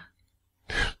 Yeah.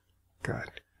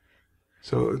 God.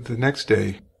 So the next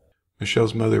day,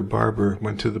 Michelle's mother, Barbara,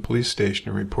 went to the police station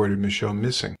and reported Michelle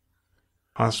missing.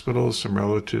 Hospitals, some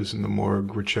relatives in the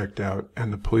morgue were checked out,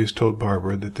 and the police told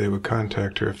Barbara that they would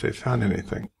contact her if they found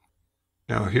anything.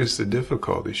 Now, here's the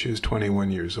difficulty. She was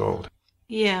 21 years old.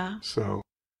 Yeah. So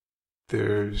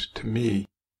there's, to me,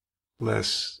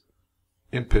 less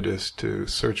impetus to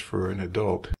search for an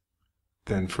adult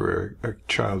than for a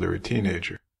child or a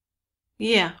teenager.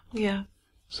 Yeah, yeah.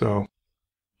 So.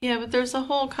 Yeah, but there's a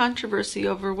whole controversy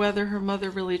over whether her mother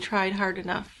really tried hard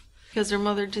enough, because her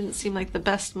mother didn't seem like the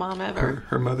best mom ever.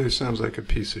 Her mother sounds like a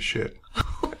piece of shit.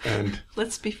 And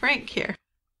let's be frank here.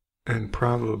 And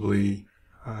probably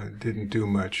didn't do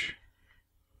much.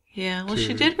 Yeah, well,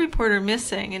 she did report her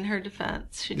missing in her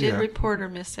defense. She did report her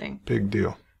missing. Big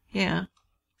deal. Yeah.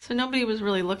 So nobody was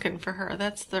really looking for her.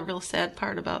 That's the real sad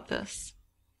part about this.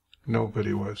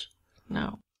 Nobody was.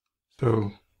 No.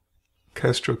 So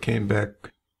Castro came back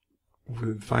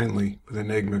finally with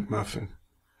an Egg McMuffin.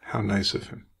 How nice of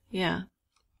him. Yeah.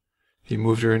 He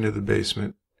moved her into the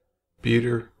basement, beat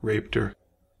her, raped her,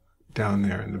 down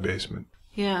there in the basement.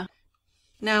 Yeah.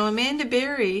 Now, Amanda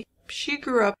Berry, she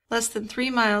grew up less than 3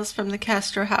 miles from the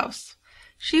Castro house.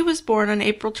 She was born on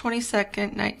April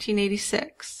 22nd,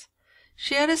 1986.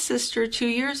 She had a sister 2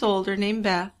 years older named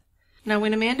Beth. Now,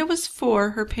 when Amanda was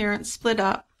 4, her parents split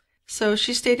up, so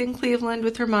she stayed in Cleveland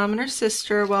with her mom and her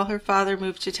sister while her father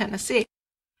moved to Tennessee.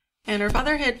 And her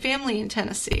father had family in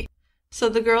Tennessee, so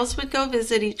the girls would go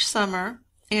visit each summer,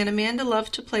 and Amanda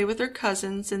loved to play with her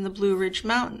cousins in the Blue Ridge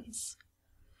Mountains.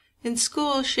 In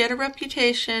school, she had a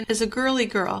reputation as a girly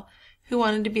girl who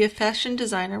wanted to be a fashion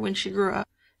designer when she grew up.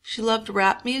 She loved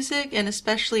rap music and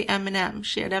especially Eminem.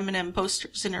 She had Eminem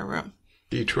posters in her room.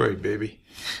 Detroit, baby.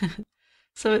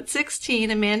 So at 16,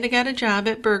 Amanda got a job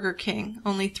at Burger King,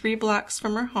 only 3 blocks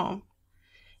from her home.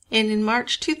 And in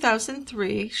March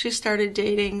 2003, she started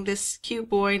dating this cute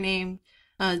boy named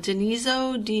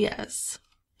Denizo Diaz.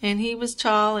 And he was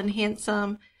tall and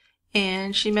handsome,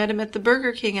 and she met him at the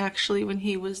Burger King actually when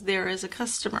he was there as a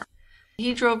customer.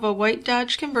 He drove a white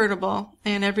Dodge convertible,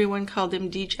 and everyone called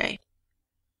him DJ.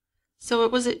 So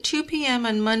it was at 2 p.m.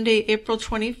 on Monday, April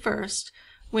 21st,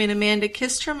 when Amanda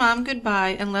kissed her mom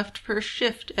goodbye and left for her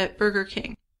shift at Burger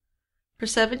King. Her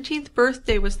 17th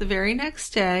birthday was the very next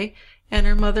day, and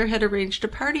her mother had arranged a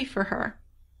party for her.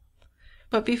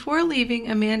 But before leaving,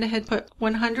 Amanda had put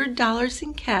 $100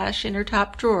 in cash in her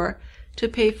top drawer to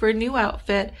pay for a new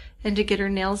outfit and to get her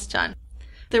nails done.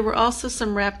 There were also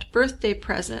some wrapped birthday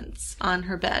presents on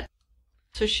her bed.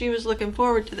 So she was looking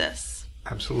forward to this.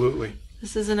 Absolutely.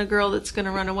 This isn't a girl that's going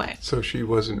to run away. So she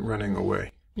wasn't running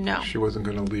away. No. She wasn't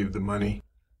going to leave the money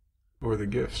or the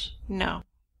gifts. No.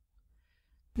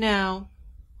 Now,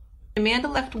 Amanda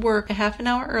left work a half an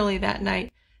hour early that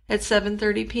night at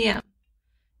 7:30 p.m.,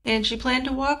 and she planned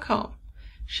to walk home.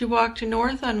 She walked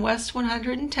north on West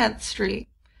 110th Street,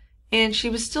 and she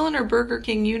was still in her Burger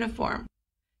King uniform,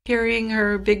 carrying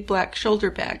her big black shoulder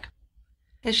bag.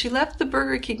 As she left the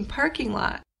Burger King parking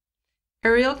lot,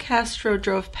 Ariel Castro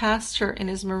drove past her in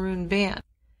his maroon van,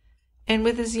 and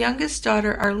with his youngest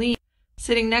daughter, Arlene,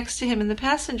 sitting next to him in the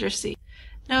passenger seat.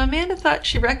 Now, Amanda thought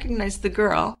she recognized the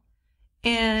girl,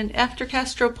 and after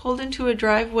Castro pulled into a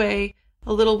driveway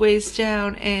a little ways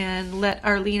down and let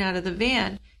Arlene out of the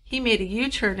van, he made a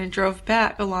U-turn and drove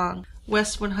back along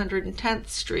West 110th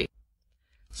Street.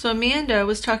 So Amanda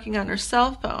was talking on her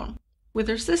cell phone with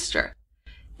her sister,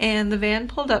 and the van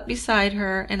pulled up beside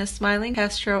her, and a smiling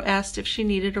Castro asked if she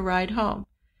needed a ride home,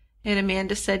 and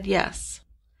Amanda said yes.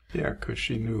 Yeah, because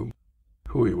she knew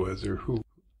who he was, or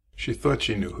she thought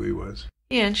she knew who he was.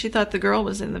 Yeah, and she thought the girl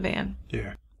was in the van.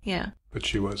 Yeah. Yeah. But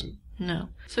she wasn't. No.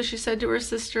 So she said to her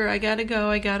sister, I gotta go,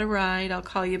 I got a ride, I'll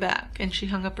call you back. And she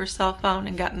hung up her cell phone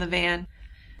and got in the van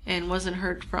and wasn't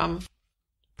heard from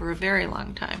for a very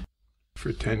long time.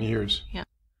 For 10 years. Yeah.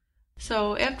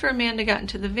 So after Amanda got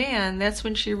into the van, that's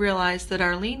when she realized that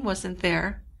Arlene wasn't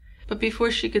there. But before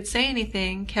she could say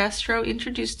anything, Castro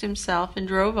introduced himself and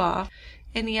drove off,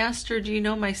 and he asked her, do you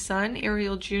know my son,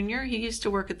 Ariel Jr.? He used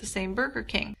to work at the same Burger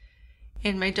King.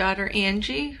 And my daughter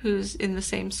Angie, who's in the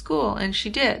same school, and she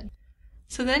did.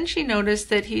 So then she noticed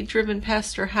that he'd driven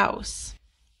past her house,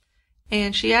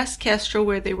 and she asked Castro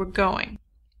where they were going.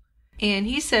 And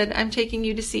he said, I'm taking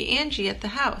you to see Angie at the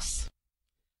house.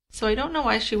 So I don't know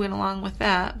why she went along with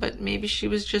that, but maybe she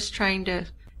was just trying to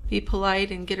be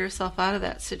polite and get herself out of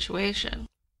that situation.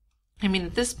 I mean,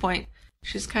 at this point,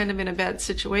 she's kind of in a bad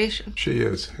situation. She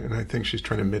is, and I think she's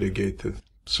trying to mitigate the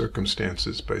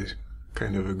circumstances by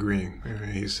kind of agreeing. I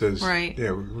mean, he says, right.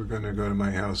 Yeah, we're going to go to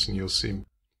my house and you'll see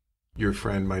your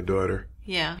friend, my daughter.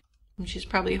 Yeah, and she's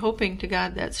probably hoping to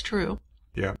God that's true.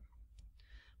 Yeah.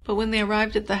 But when they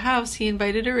arrived at the house, he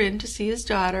invited her in to see his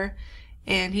daughter,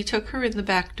 and he took her in the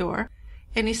back door,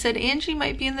 and he said Angie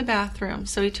might be in the bathroom,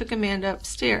 so he took Amanda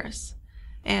upstairs.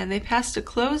 And they passed a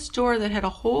closed door that had a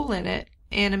hole in it,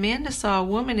 and Amanda saw a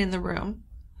woman in the room,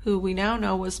 who we now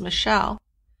know was Michelle.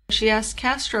 She asked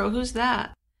Castro, who's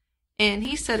that? And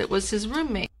he said it was his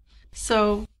roommate.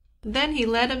 So then he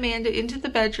led Amanda into the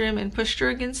bedroom and pushed her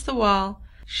against the wall.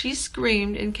 She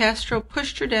screamed, and Castro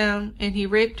pushed her down, and he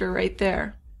raped her right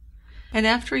there. And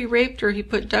after he raped her, he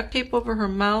put duct tape over her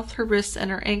mouth, her wrists,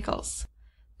 and her ankles.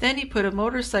 Then he put a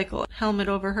motorcycle helmet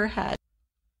over her head.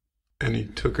 And he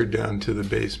took her down to the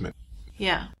basement.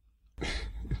 Yeah.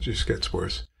 It just gets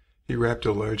worse. He wrapped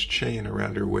a large chain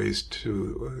around her waist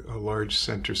to a large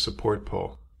center support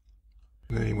pole.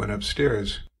 And then he went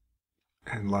upstairs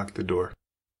and locked the door.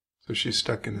 So she's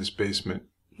stuck in this basement.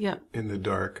 Yep. In the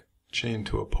dark, chained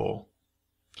to a pole.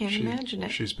 Can't imagine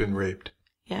it. She's been raped.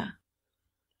 Yeah.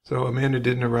 So Amanda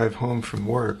didn't arrive home from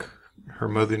work. Her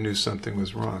mother knew something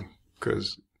was wrong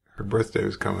because her birthday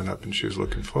was coming up and she was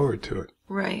looking forward to it.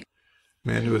 Right.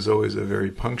 Amanda was always a very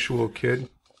punctual kid,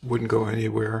 wouldn't go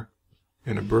anywhere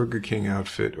in a Burger King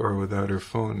outfit or without her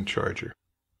phone charger.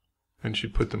 And she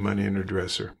put the money in her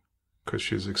dresser because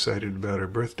she was excited about her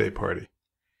birthday party.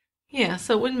 Yeah,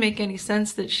 so it wouldn't make any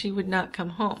sense that she would not come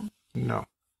home. No.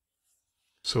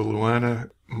 So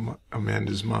Luana,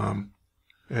 Amanda's mom,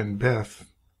 and Beth,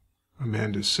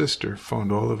 Amanda's sister,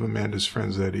 phoned all of Amanda's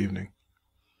friends that evening.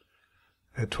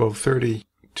 At 12:30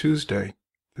 Tuesday,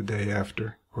 the day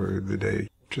after,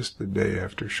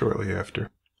 shortly after.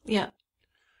 Yeah.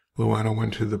 Luana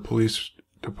went to the police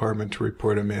department to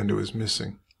report Amanda was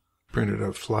missing. Printed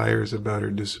up flyers about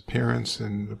her disappearance,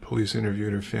 and the police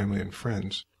interviewed her family and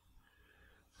friends.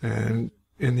 And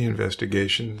in the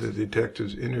investigation, the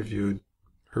detectives interviewed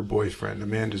her boyfriend,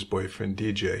 Amanda's boyfriend,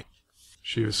 DJ.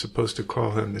 She was supposed to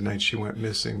call him the night she went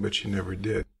missing, but she never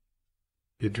did.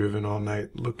 He'd driven all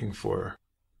night looking for her.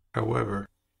 However,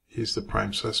 he's the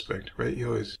prime suspect, right? You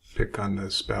always pick on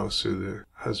the spouse or the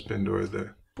husband or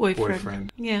the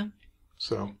boyfriend. Yeah.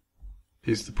 So,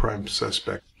 he's the prime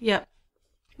suspect. Yep.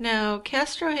 Now,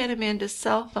 Castro had Amanda's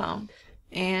cell phone,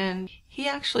 and he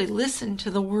actually listened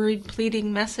to the worried,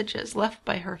 pleading messages left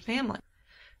by her family.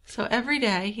 So every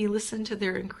day, he listened to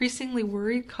their increasingly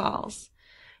worried calls,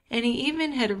 and he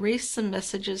even had erased some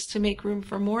messages to make room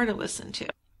for more to listen to.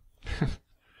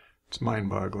 It's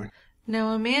mind-boggling. Now,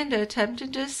 Amanda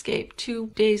attempted to escape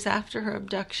 2 days after her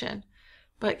abduction,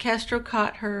 but Castro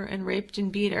caught her and raped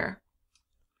and beat her.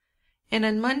 And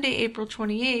on Monday, April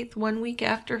 28th, 1 week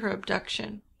after her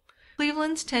abduction,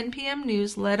 Cleveland's 10 p.m.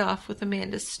 news led off with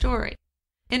Amanda's story.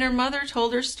 And her mother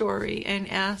told her story and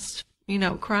asked,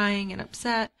 crying and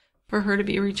upset, for her to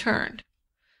be returned.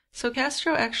 So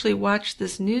Castro actually watched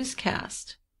this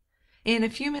newscast. And a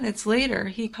few minutes later,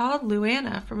 he called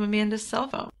Luana from Amanda's cell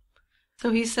phone.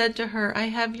 So he said to her, "I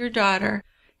have your daughter,"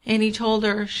 and he told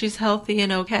her she's healthy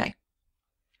and okay.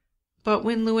 But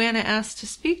when Luana asked to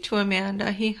speak to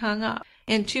Amanda, he hung up.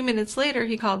 And 2 minutes later,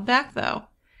 he called back, though.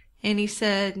 And he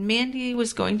said Mandy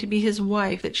was going to be his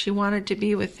wife, that she wanted to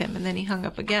be with him, and then he hung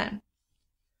up again.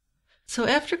 So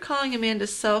after calling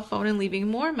Amanda's cell phone and leaving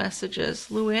more messages,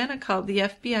 Luana called the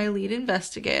FBI lead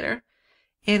investigator,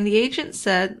 and the agent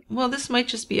said, well, this might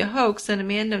just be a hoax, and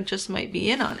Amanda just might be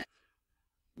in on it.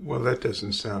 Well, that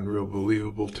doesn't sound real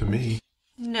believable to me.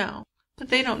 No, but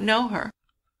they don't know her.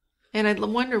 And I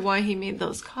wonder why he made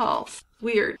those calls.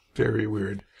 Weird. Very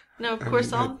weird. Now, of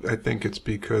course, I think it's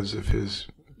because of his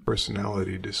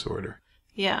personality disorder.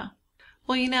 Yeah.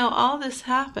 Well, all this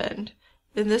happened,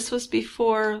 and this was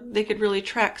before they could really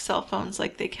track cell phones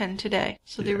like they can today.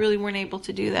 So they really weren't able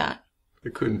to do that.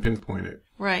 They couldn't pinpoint it.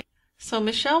 Right. So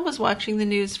Michelle was watching the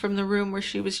news from the room where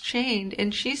she was chained,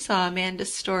 and she saw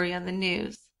Amanda's story on the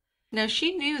news. Now,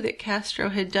 she knew that Castro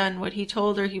had done what he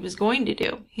told her he was going to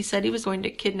do. He said he was going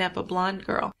to kidnap a blonde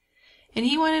girl. And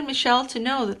he wanted Michelle to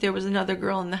know that there was another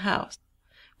girl in the house.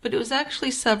 But it was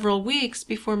actually several weeks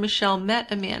before Michelle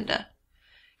met Amanda.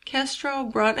 Castro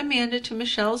brought Amanda to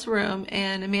Michelle's room,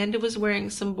 and Amanda was wearing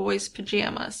some boys'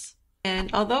 pajamas. And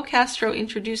although Castro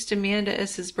introduced Amanda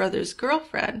as his brother's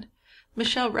girlfriend,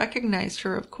 Michelle recognized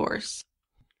her, of course.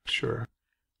 Sure.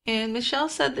 And Michelle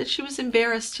said that she was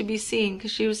embarrassed to be seen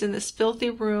because she was in this filthy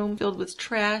room filled with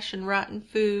trash and rotten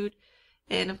food.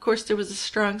 And, of course, there was a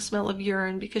strong smell of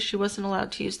urine because she wasn't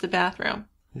allowed to use the bathroom.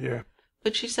 Yeah.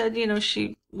 But she said,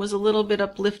 she was a little bit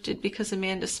uplifted because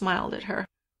Amanda smiled at her.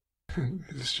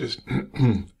 It's just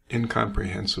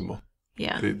incomprehensible.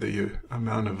 Yeah. The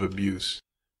amount of abuse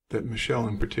that Michelle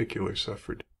in particular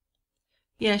suffered.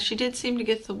 Yeah, she did seem to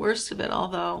get the worst of it,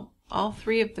 although all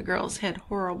three of the girls had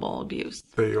horrible abuse.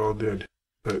 They all did,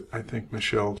 but I think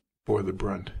Michelle bore the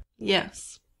brunt.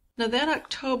 Yes. Now, that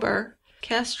October,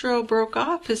 Castro broke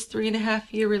off his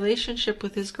 3.5-year relationship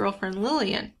with his girlfriend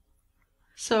Lillian.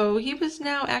 So he was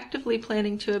now actively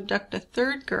planning to abduct a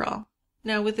third girl.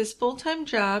 Now, with his full-time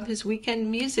job, his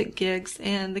weekend music gigs,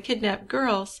 and the kidnapped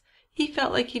girls, he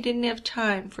felt like he didn't have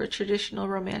time for a traditional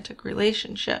romantic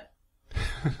relationship.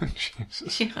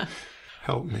 Jesus. Yeah.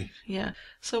 Help me. Yeah.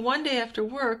 So one day after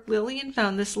work, Lillian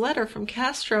found this letter from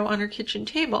Castro on her kitchen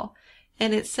table,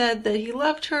 and it said that he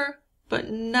loved her, but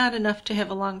not enough to have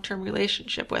a long-term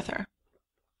relationship with her.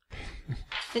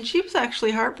 And she was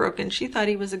actually heartbroken. She thought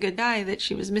he was a good guy that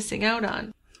she was missing out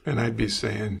on. And I'd be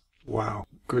saying, wow,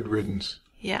 good riddance.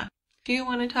 Yeah. Do you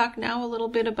want to talk now a little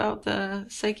bit about the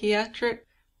psychiatric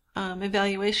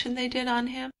evaluation they did on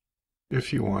him?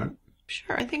 If you want.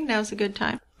 Sure, I think now's a good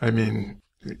time. I mean,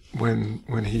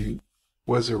 when he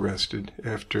was arrested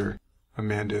after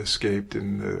Amanda escaped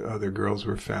and the other girls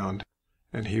were found,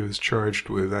 and he was charged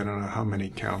with I don't know how many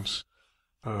counts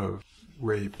of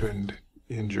rape and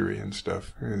injury and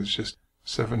stuff. It was just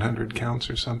 700 counts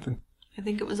or something. I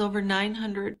think it was over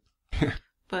 900.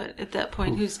 But at that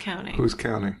point, who's counting? Who's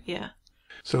counting? Yeah.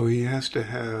 So he has to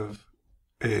have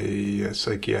a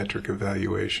psychiatric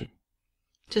evaluation.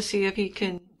 To see if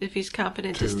he's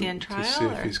competent to stand trial? To see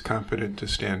if he's competent to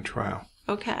stand trial.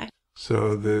 Okay.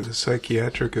 So the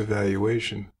psychiatric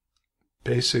evaluation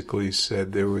basically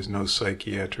said there was no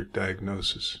psychiatric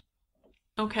diagnosis.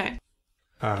 Okay.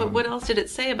 But what else did it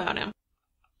say about him?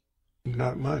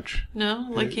 Not much. No?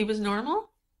 Like he was normal?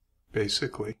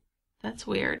 Basically. That's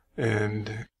weird.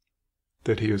 And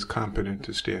that he was competent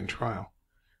to stand trial.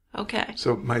 Okay.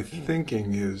 So my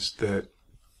thinking is that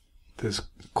this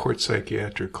court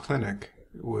psychiatric clinic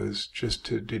was just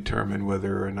to determine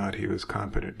whether or not he was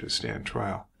competent to stand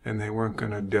trial. And they weren't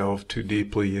going to delve too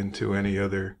deeply into any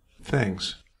other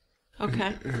things.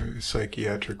 Okay.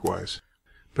 Psychiatric-wise.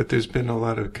 But there's been a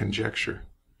lot of conjecture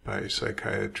by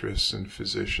psychiatrists and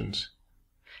physicians.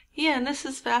 Yeah, and this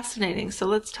is fascinating, so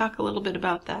let's talk a little bit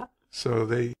about that. So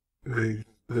the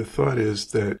thought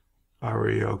is that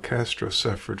Ariel Castro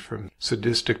suffered from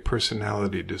sadistic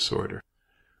personality disorder,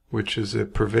 which is a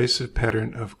pervasive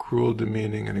pattern of cruel,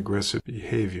 demeaning, and aggressive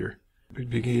behavior,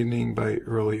 beginning by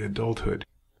early adulthood,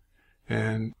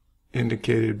 and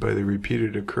indicated by the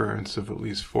repeated occurrence of at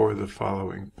least 4 of the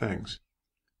following things.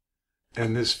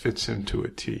 And this fits him to a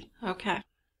T. Okay.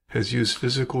 Has used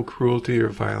physical cruelty or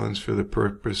violence for the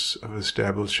purpose of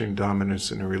establishing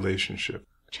dominance in a relationship.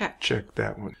 Check. Check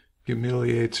that one.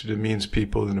 Humiliates or demeans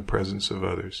people in the presence of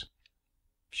others.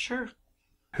 Sure.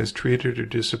 Has treated or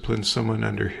disciplined someone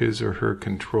under his or her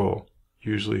control,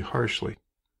 usually harshly.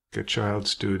 Like a child,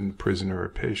 student, prisoner, or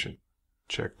patient.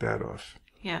 Check that off.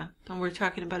 Yeah, and we're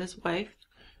talking about his wife.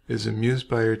 Is amused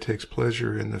by or takes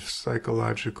pleasure in the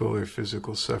psychological or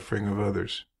physical suffering of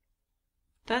others.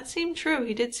 That seemed true.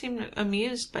 He did seem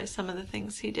amused by some of the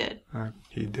things he did.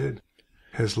 He did.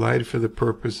 Has lied for the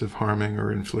purpose of harming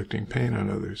or inflicting pain on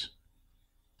others.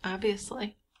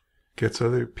 Obviously. Gets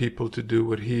other people to do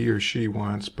what he or she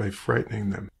wants by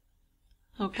frightening them.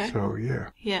 Okay. So, yeah.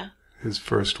 Yeah. His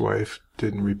first wife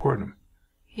didn't report him.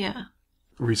 Yeah.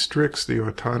 Restricts the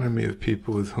autonomy of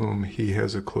people with whom he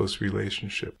has a close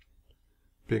relationship.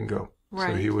 Bingo.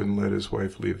 Right. So he wouldn't let his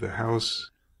wife leave the house.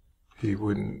 He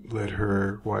wouldn't let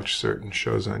her watch certain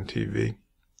shows on TV.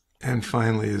 And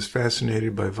finally, is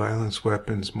fascinated by violence,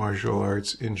 weapons, martial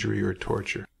arts, injury, or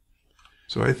torture.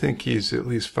 So I think he's at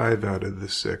least 5 out of the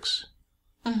 6.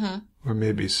 Mm-hmm. Or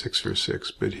maybe 6 or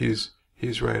 6, but he's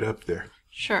right up there.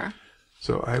 Sure.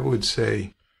 So I would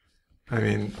say, I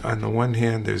mean, on the one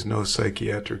hand, there's no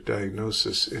psychiatric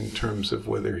diagnosis in terms of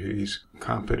whether he's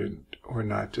competent or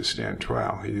not to stand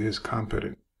trial. He is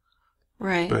competent.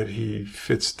 Right. But he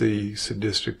fits the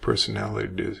sadistic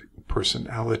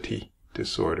personality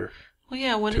disorder. Well,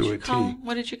 yeah, what did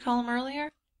you call him earlier?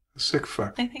 A sick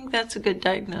fuck. I think that's a good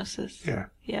diagnosis. Yeah.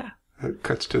 Yeah. It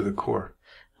cuts to the core.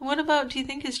 What about, do you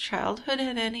think his childhood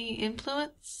had any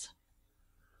influence?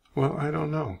 Well, I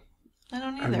don't know. I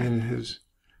don't either. I mean,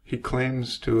 he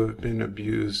claims to have been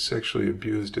abused, sexually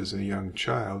abused as a young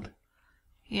child.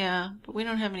 Yeah, but we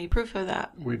don't have any proof of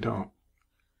that. We don't.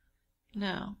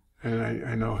 No. And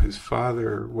I know his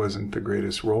father wasn't the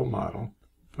greatest role model,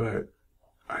 but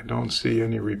I don't see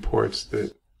any reports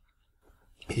that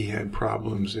he had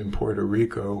problems in Puerto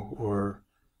Rico or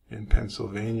in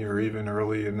Pennsylvania or even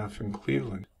early enough in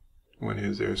Cleveland when he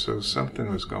was there. So something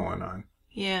was going on.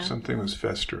 Yeah. Something was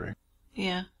festering.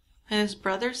 Yeah. And his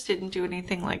brothers didn't do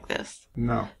anything like this.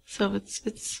 No. So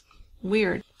it's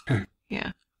weird.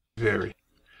 Yeah. Very.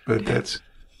 But Okay.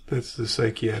 that's the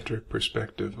psychiatric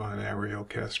perspective on Ariel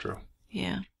Castro.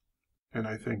 Yeah. And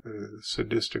I think the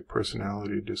sadistic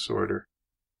personality disorder,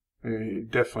 he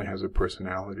definitely has a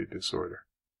personality disorder,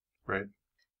 right?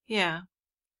 Yeah.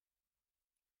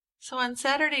 So on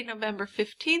Saturday, November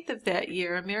 15th of that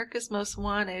year, America's Most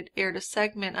Wanted aired a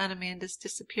segment on Amanda's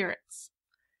disappearance.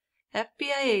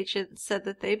 FBI agents said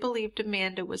that they believed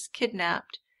Amanda was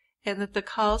kidnapped and that the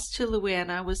calls to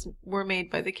Luana were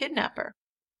made by the kidnapper.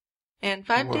 And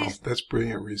 5 days... That's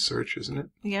brilliant research, isn't it?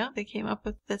 Yeah, they came up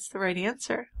with that's the right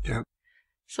answer. Yeah.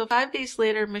 So 5 days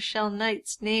later, Michelle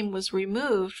Knight's name was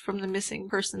removed from the missing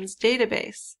persons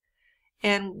database.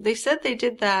 And they said they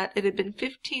did that. It had been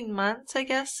 15 months, I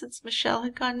guess, since Michelle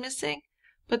had gone missing.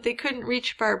 But they couldn't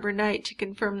reach Barbara Knight to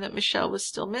confirm that Michelle was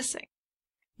still missing.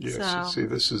 Yes, So, see,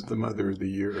 this is the mother of the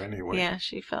year anyway. yeah,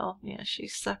 she fell. Yeah, she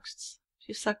sucked.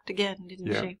 She sucked again, didn't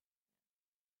Yeah. she?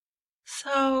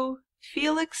 So,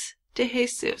 Felix de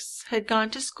Jesus had gone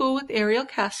to school with Ariel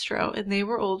Castro, and they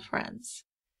were old friends.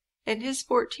 And his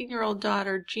 14-year-old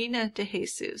daughter, Gina de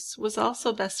Jesus, was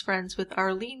also best friends with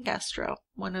Arlene Castro,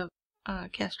 one of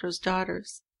Castro's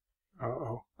daughters.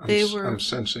 Uh-oh. I'm I'm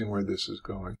sensing where this is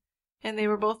going. And they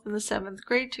were both in the 7th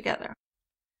grade together.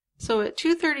 So at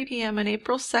 2:30 p.m. on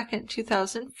April 2nd,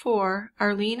 2004,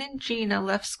 Arlene and Gina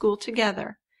left school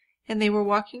together, and they were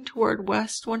walking toward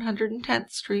West 110th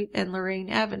Street and Lorraine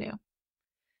Avenue.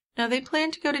 Now they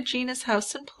planned to go to Gina's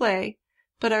house and play,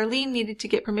 but Arlene needed to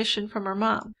get permission from her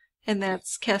mom, and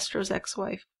that's Castro's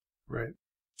ex-wife. Right.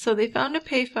 So they found a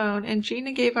payphone, and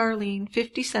Gina gave Arlene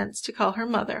 50 cents to call her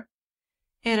mother.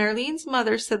 And Arlene's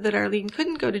mother said that Arlene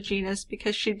couldn't go to Gina's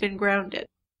because she'd been grounded.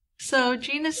 So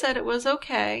Gina said it was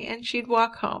okay, and she'd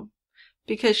walk home,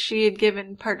 because she had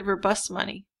given part of her bus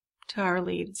money to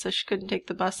Arlene, so she couldn't take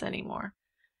the bus anymore.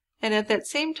 And at that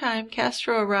same time,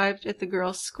 Castro arrived at the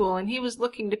girls' school, and he was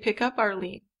looking to pick up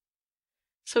Arlene.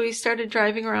 So he started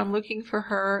driving around looking for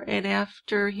her, and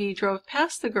after he drove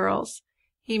past the girls,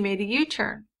 he made a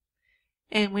U-turn.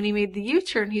 And when he made the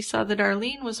U-turn, he saw that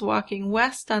Arlene was walking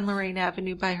west on Lorraine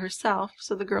Avenue by herself,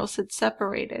 so the girls had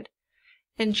separated.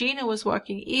 And Gina was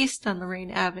walking east on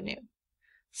Lorraine Avenue.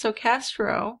 So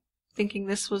Castro, thinking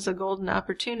this was a golden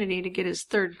opportunity to get his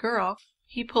third girl,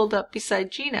 he pulled up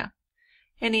beside Gina.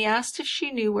 And he asked if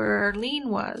she knew where Arlene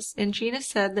was, and Gina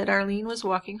said that Arlene was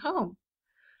walking home.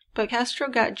 But Castro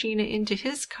got Gina into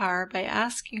his car by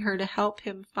asking her to help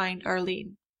him find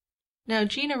Arlene. Now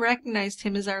Gina recognized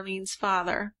him as Arlene's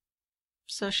father,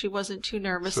 so she wasn't too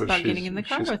nervous about getting in the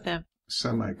car with him.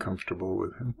 Semi-comfortable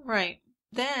with him. Right.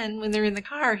 Then, when they're in the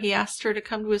car, he asked her to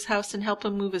come to his house and help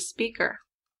him move a speaker.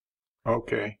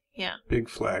 Okay. Yeah. Big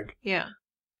flag. Yeah.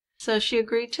 So she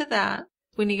agreed to that.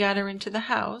 When he got her into the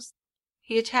house,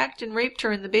 he attacked and raped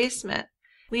her in the basement,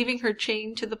 leaving her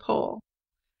chained to the pole.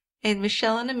 And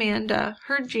Michelle and Amanda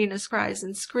heard Gina's cries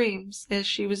and screams as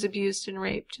she was abused and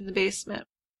raped in the basement.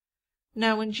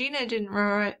 Now, when Gina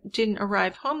didn't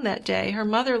arrive home that day, her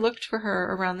mother looked for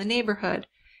her around the neighborhood,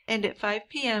 and at 5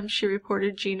 p.m. she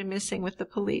reported Gina missing with the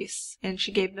police, and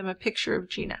she gave them a picture of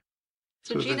Gina.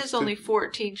 So Gina's only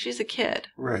 14. She's a kid.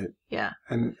 Right. Yeah.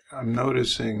 And I'm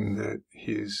noticing that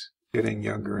he's getting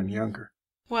younger and younger.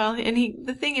 Well, and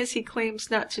the thing is, he claims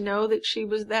not to know that she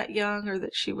was that young or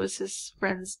that she was his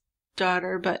friend's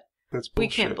daughter, but that's bullshit.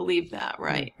 We can't believe that,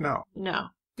 right? No. No,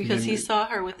 because he saw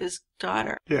her with his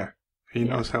daughter. Yeah, he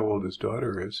knows how old his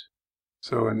daughter is.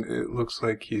 So, and it looks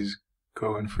like he's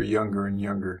going for younger and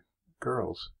younger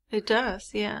girls. It does,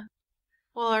 yeah.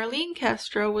 Well, Arlene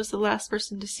Castro was the last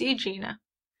person to see Gina,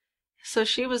 so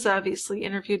she was obviously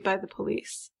interviewed by the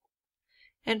police.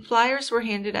 And flyers were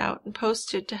handed out and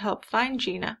posted to help find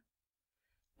Gina.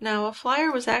 Now, a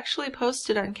flyer was actually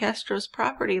posted on Castro's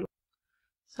property,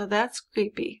 so that's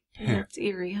creepy. Yeah. That's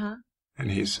eerie, huh?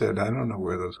 And he said, I don't know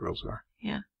where those girls are.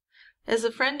 Yeah. As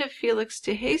a friend of Felix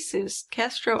de Jesus,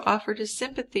 Castro offered his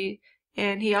sympathy,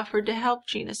 and he offered to help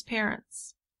Gina's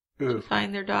parents to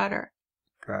find their daughter.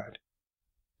 God.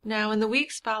 Now, in the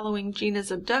weeks following Gina's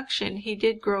abduction, he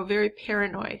did grow very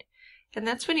paranoid, and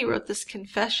that's when he wrote this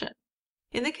confession.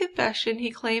 In the confession, he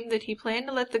claimed that he planned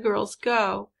to let the girls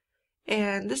go,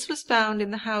 and this was found in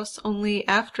the house only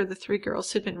after the 3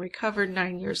 girls had been recovered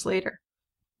 9 years later.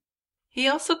 He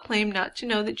also claimed not to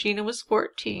know that Gina was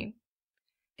 14,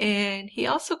 and he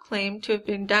also claimed to have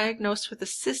been diagnosed with a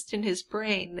cyst in his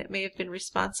brain that may have been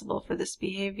responsible for this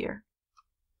behavior.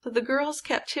 So the girls'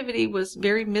 captivity was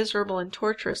very miserable and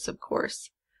torturous, of course.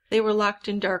 They were locked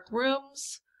in dark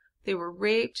rooms, they were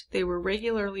raped, they were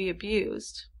regularly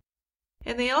abused.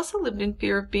 And they also lived in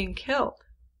fear of being killed,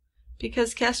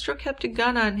 because Castro kept a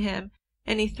gun on him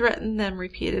and he threatened them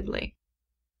repeatedly.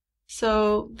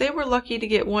 So they were lucky to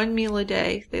get 1 meal a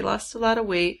day, they lost a lot of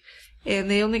weight, and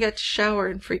they only got to shower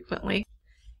infrequently.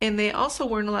 And they also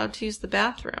weren't allowed to use the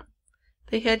bathroom.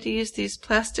 They had to use these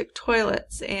plastic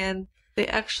toilets, and they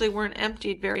actually weren't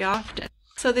emptied very often.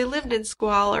 So they lived in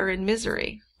squalor and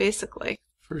misery, basically.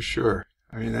 For sure.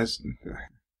 I mean, that's,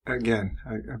 again,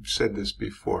 I've said this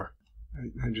before.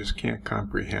 I just can't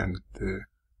comprehend the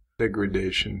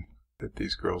degradation that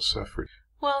these girls suffered.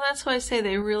 Well, that's why I say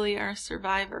they really are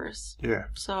survivors. Yeah.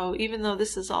 So even though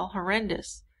this is all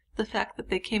horrendous, the fact that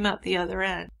they came out the other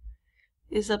end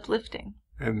is uplifting.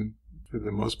 And for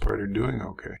the most part are doing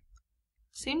okay.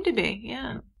 Seem to be,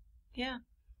 yeah. Yeah.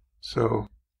 So,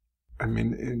 I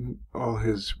mean, in all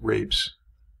his rapes,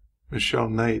 Michelle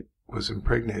Knight was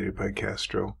impregnated by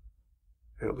Castro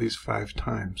at least 5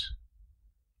 times.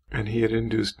 And he had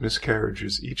induced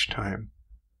miscarriages each time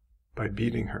by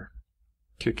beating her,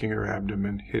 kicking her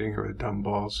abdomen, hitting her with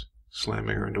dumbbells,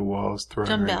 slamming her into walls, throwing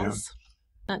her down. Dumbbells.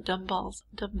 Not dumbbells,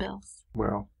 dumbbells.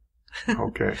 Well,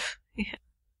 okay. Yeah.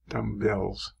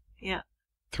 Dumbbells. Yeah.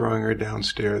 Throwing her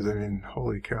downstairs, I mean,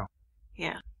 holy cow.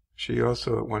 Yeah. She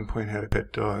also at one point had a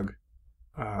pet dog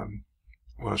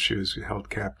while she was held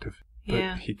captive. But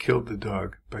Yeah. he killed the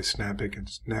dog by snapping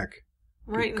its neck.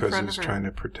 Right in because front he of was her. trying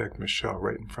to protect Michelle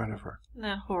right in front of her. Isn't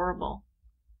that horrible?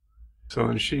 So,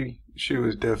 and she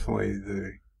was definitely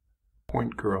the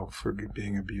point girl for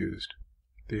being abused.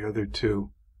 The other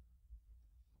 2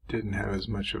 didn't have as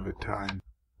much of a time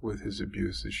with his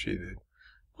abuse as she did.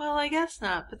 Well, I guess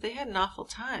not, but they had an awful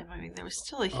time. I mean, there was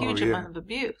still a huge yeah. amount of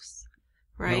abuse,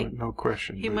 right? No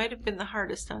question. He might have been the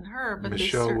hardest on her, but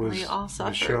Michelle they certainly all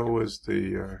suffered. Michelle was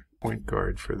the point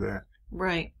guard for that.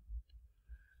 Right.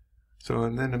 So,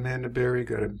 and then Amanda Berry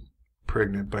got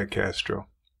pregnant by Castro,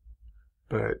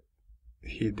 but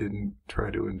he didn't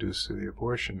try to induce the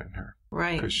abortion in her.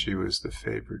 Right. Because she was the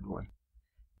favored one.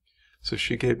 So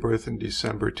she gave birth in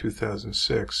December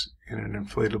 2006 in an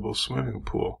inflatable swimming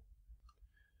pool.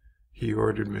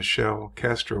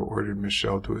 Castro ordered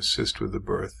Michelle to assist with the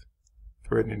birth,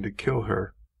 threatening to kill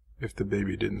her if the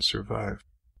baby didn't survive.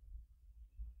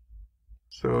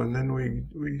 So, and then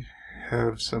we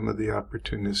have some of the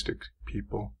opportunistic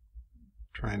people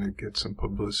trying to get some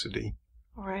publicity.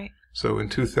 Right. So in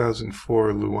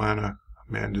 2004, Luana,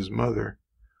 Amanda's mother,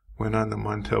 went on the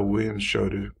Montel Williams show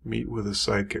to meet with a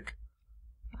psychic.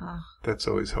 Oh, That's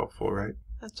always helpful, right?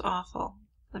 that's awful.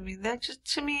 I mean,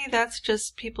 to me, that's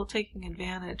just people taking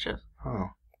advantage of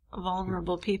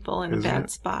vulnerable people in a bad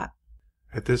spot.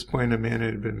 At this point, Amanda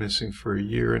had been missing for 1.5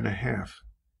 years.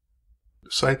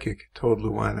 The psychic told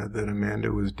Luana that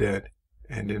Amanda was dead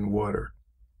and in water.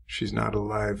 "She's not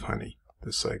alive, honey,"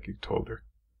 the psychic told her.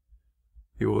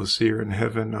 "You will see her in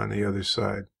heaven on the other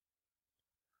side."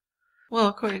 Well,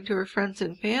 according to her friends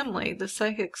and family, the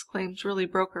psychic's claims really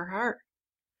broke her heart.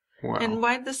 Wow. And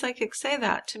why'd the psychic say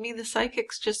that? To me, the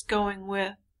psychic's just going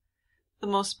with the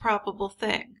most probable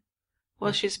thing.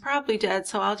 Well, she's probably dead,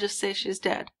 so I'll just say she's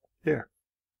dead. Yeah.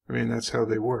 I mean, that's how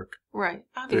they work. Right,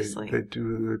 obviously. They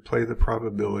play the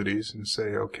probabilities and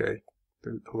say, okay,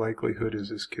 the likelihood is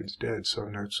this kid's dead, so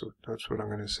that's what I'm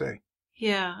going to say.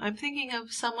 Yeah, I'm thinking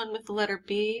of someone with the letter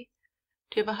B.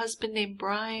 Do you have a husband named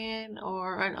Brian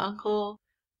or an uncle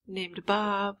named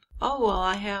Bob? Oh, well,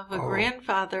 I have a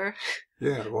grandfather.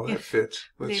 Yeah, well, that fits.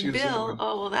 Let's named use Bill. that one.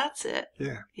 Oh, well, that's it.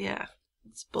 Yeah. Yeah,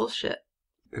 it's bullshit.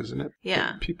 Isn't it?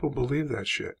 Yeah. But people believe that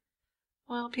shit.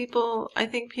 Well, I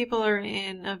think people are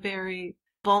in a very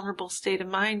vulnerable state of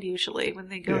mind usually when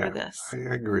they go to this. I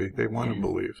agree. They want to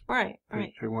believe. Right.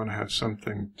 They want to have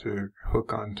something to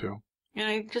hook onto. And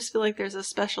I just feel like there's a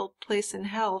special place in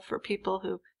hell for people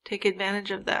who take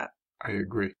advantage of that. I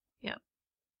agree. Yeah.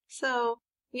 So,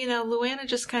 Luana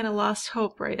just kind of lost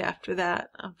hope right after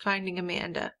that of finding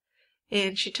Amanda.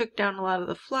 And she took down a lot of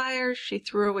the flyers. She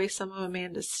threw away some of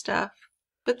Amanda's stuff.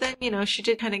 But then, she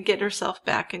did kind of get herself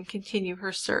back and continue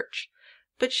her search.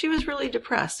 But she was really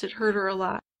depressed. It hurt her a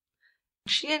lot.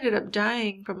 She ended up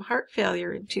dying from heart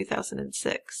failure in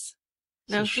 2006.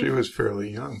 So she was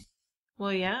fairly young.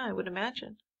 Well, yeah, I would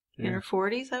imagine. Yeah. In her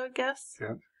 40s, I would guess.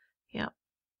 Yeah. Yeah.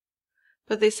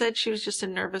 But they said she was just a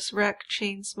nervous wreck,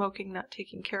 chain smoking, not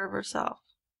taking care of herself.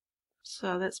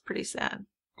 So that's pretty sad.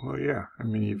 Well, yeah. I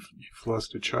mean, you've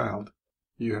lost a child.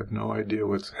 You have no idea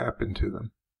what's happened to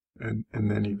them. And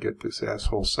then you get this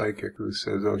asshole psychic who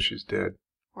says, oh, she's dead.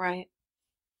 Right.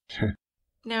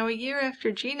 Now, a year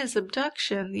after Gina's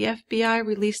abduction, the FBI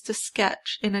released a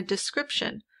sketch and a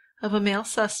description of a male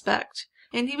suspect,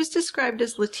 and he was described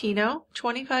as Latino,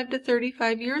 25 to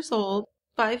 35 years old,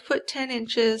 5 foot 10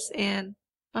 inches, and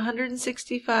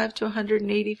 165 to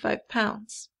 185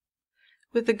 pounds,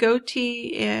 with a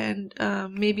goatee and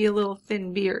maybe a little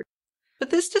thin beard. But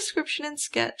this description and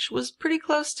sketch was pretty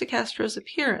close to Castro's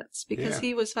appearance, because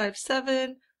he was 5'7",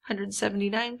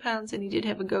 179 pounds, and he did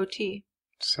have a goatee.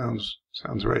 Sounds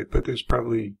right, but there's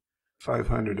probably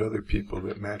 500 other people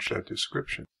that match that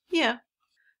description. Yeah.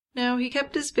 Now, he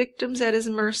kept his victims at his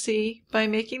mercy by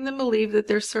making them believe that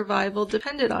their survival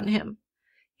depended on him.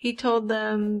 He told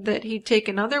them that he'd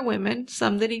taken other women,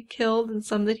 some that he'd killed and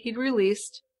some that he'd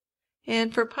released,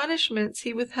 and for punishments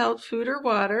he withheld food or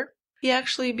water. He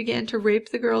actually began to rape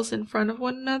the girls in front of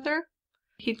one another.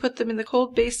 He'd put them in the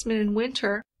cold basement in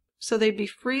winter, so they'd be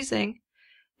freezing,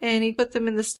 and he put them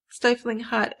in the stifling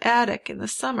hot attic in the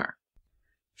summer.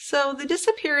 So the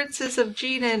disappearances of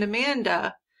Gina and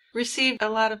Amanda received a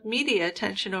lot of media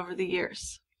attention over the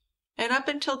years. And up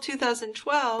until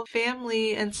 2012,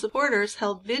 family and supporters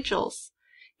held vigils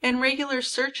and regular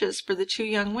searches for the two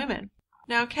young women.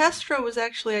 Now, Castro was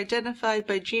actually identified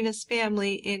by Gina's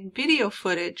family in video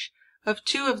footage of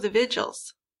 2 of the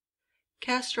vigils.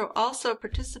 Castro also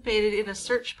participated in a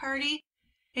search party,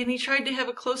 and he tried to have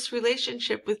a close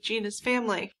relationship with Gina's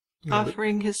family,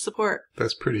 offering his support.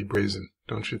 That's pretty brazen,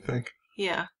 don't you think?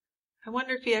 Yeah. I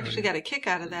wonder if he actually got a kick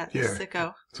out of that, this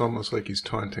sicko. It's almost like he's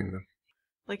taunting them.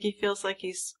 Like he feels like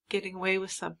he's getting away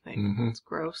with something. Mm-hmm. It's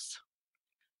gross.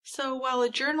 So while a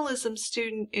journalism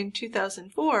student in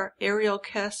 2004, Ariel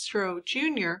Castro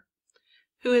Jr.,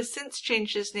 who has since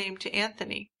changed his name to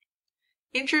Anthony,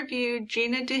 interviewed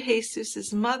Gina de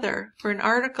Jesus' mother for an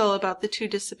article about the 2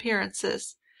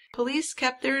 disappearances, police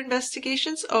kept their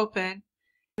investigations open.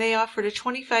 They offered a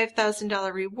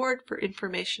 $25,000 reward for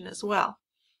information as well.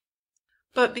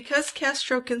 But because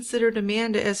Castro considered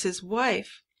Amanda as his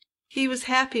wife, he was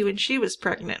happy when she was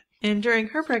pregnant, and during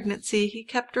her pregnancy he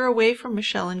kept her away from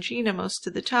Michelle and Gina most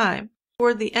of the time.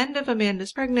 Toward the end of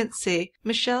Amanda's pregnancy,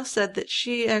 Michelle said that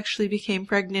she actually became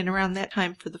pregnant around that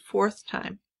time for the 4th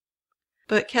time.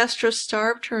 But Castro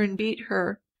starved her and beat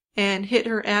her and hit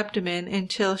her abdomen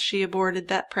until she aborted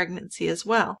that pregnancy as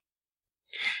well.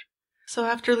 So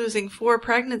after losing 4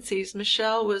 pregnancies,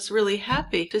 Michelle was really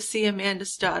happy to see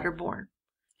Amanda's daughter born.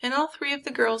 And all 3 of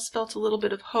the girls felt a little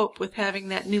bit of hope with having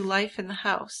that new life in the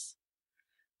house.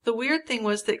 The weird thing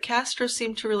was that Castro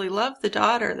seemed to really love the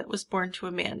daughter that was born to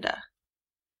Amanda.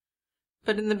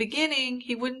 But in the beginning,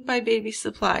 he wouldn't buy baby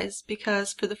supplies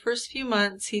because for the first few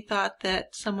months he thought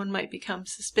that someone might become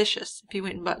suspicious if he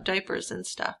went and bought diapers and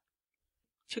stuff.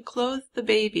 To clothe the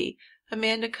baby,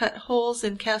 Amanda cut holes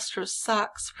in Castro's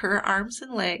socks for her arms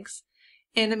and legs,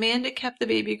 and Amanda kept the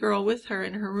baby girl with her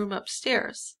in her room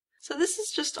upstairs. So this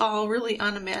is just all really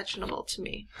unimaginable to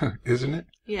me. Isn't it?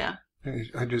 Yeah.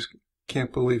 I just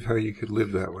can't believe how you could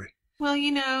live that way. Well,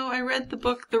 I read the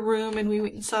book The Room and we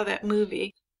went and saw that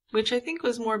movie, which I think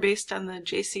was more based on the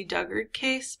J.C. Duggard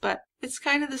case, but it's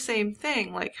kind of the same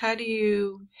thing. Like, how do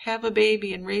you have a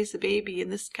baby and raise a baby in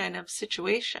this kind of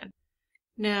situation?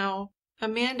 Now,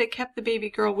 Amanda kept the baby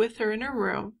girl with her in her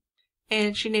room,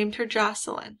 and she named her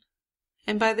Jocelyn.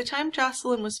 And by the time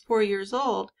Jocelyn was 4 years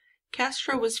old,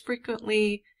 Castro was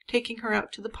frequently taking her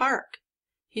out to the park.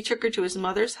 He took her to his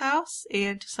mother's house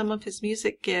and to some of his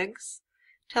music gigs,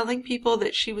 telling people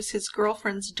that she was his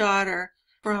girlfriend's daughter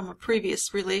from a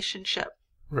previous relationship.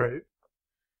 Right.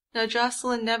 Now,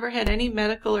 Jocelyn never had any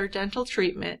medical or dental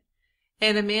treatment,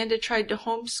 and Amanda tried to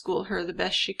homeschool her the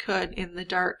best she could in the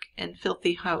dark and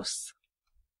filthy house.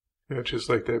 Yeah, just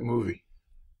like that movie,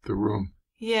 The Room.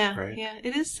 Yeah, right? Yeah,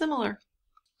 it is similar.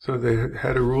 So they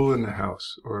had a rule in the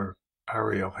house, or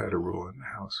Ariel had a rule in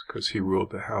the house, because he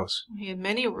ruled the house. He had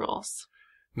many rules.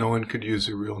 No one could use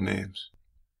their real names.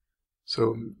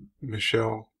 So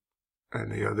Michelle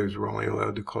and the others were only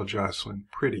allowed to call Jocelyn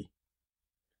Pretty,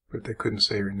 but they couldn't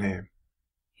say her name.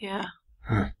 Yeah.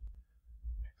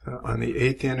 So on the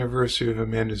 8th anniversary of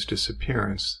Amanda's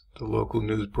disappearance, the local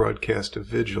news broadcast a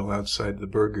vigil outside the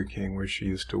Burger King where she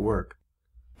used to work.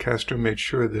 Castro made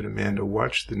sure that Amanda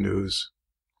watched the news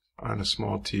on a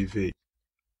small TV.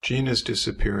 Gina's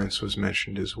disappearance was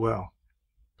mentioned as well.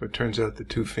 It turns out the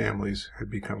two families had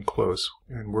become close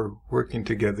and were working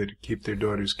together to keep their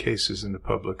daughter's cases in the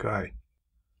public eye.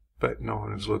 But no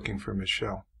one was looking for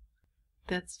Michelle.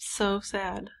 That's so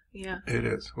sad. Yeah. It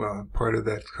is. Well, part of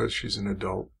that's because she's an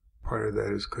adult. Part of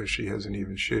that is because she has an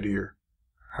even shittier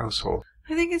household.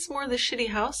 I think it's more the shitty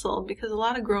household because a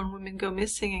lot of grown women go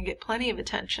missing and get plenty of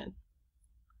attention.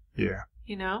 Yeah.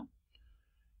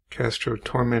 Castro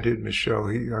tormented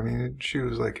Michelle. She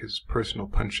was like his personal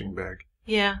punching bag.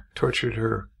 Yeah. Tortured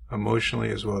her emotionally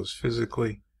as well as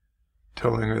physically,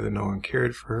 telling her that no one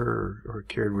cared for her or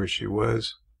cared where she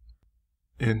was.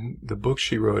 In the book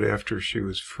she wrote after she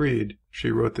was freed,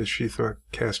 she wrote that she thought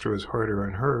Castro was harder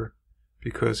on her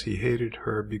because he hated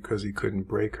her because he couldn't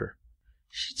break her.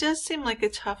 She does seem like a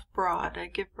tough broad. I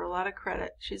give her a lot of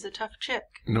credit. She's a tough chick.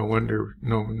 No wonder,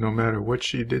 no matter what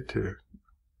she did to her,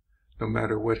 no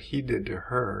matter what he did to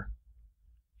her,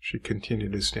 she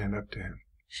continued to stand up to him.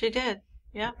 She did,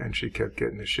 yeah. And she kept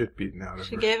getting the shit beaten out of her.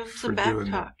 She gave him some back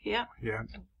talk, yeah. Yeah.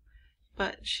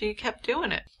 But she kept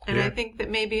doing it. And Yeah. I think that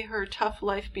maybe her tough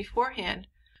life beforehand,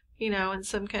 in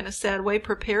some kind of sad way,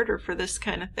 prepared her for this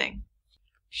kind of thing.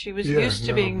 She was used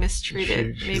to being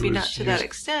mistreated. She maybe was not to that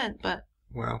extent, but...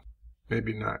 Well,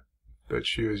 maybe not. But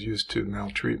she was used to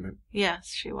maltreatment.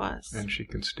 Yes, she was. And she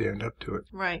can stand up to it.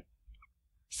 Right.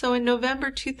 So in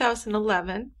November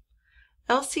 2011,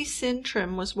 Elsie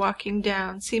Sintrim was walking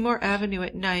down Seymour Avenue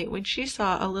at night when she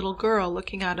saw a little girl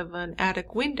looking out of an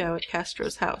attic window at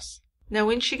Castro's house. Now,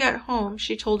 when she got home,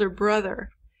 she told her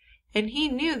brother, and he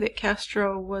knew that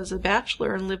Castro was a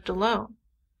bachelor and lived alone.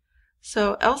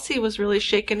 So Elsie was really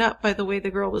shaken up by the way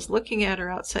the girl was looking at her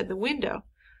outside the window.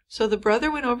 So the brother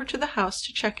went over to the house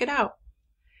to check it out.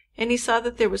 And he saw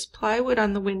that there was plywood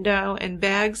on the window and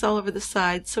bags all over the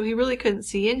sides, so he really couldn't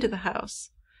see into the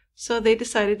house. So they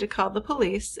decided to call the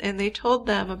police, and they told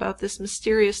them about this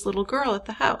mysterious little girl at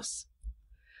the house.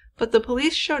 But the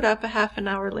police showed up a half an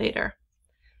hour later.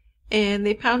 And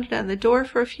they pounded on the door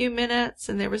for a few minutes,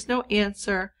 and there was no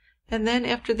answer. And then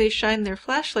after they shined their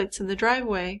flashlights in the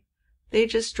driveway, they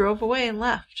just drove away and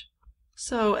left.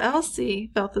 So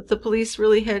Elsie felt that the police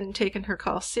really hadn't taken her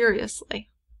call seriously.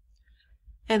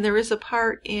 And there is a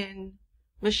part in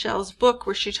Michelle's book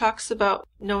where she talks about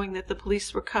knowing that the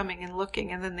police were coming and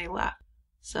looking, and then they left.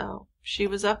 So she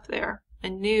was up there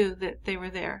and knew that they were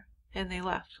there, and they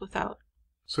left without.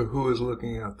 So who was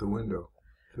looking out the window?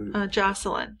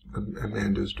 Jocelyn.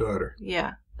 Amanda's daughter.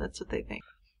 Yeah, that's what they think.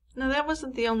 Now, that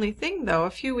wasn't the only thing, though. A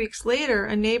few weeks later,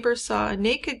 a neighbor saw a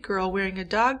naked girl wearing a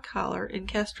dog collar in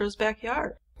Castro's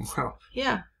backyard. Wow.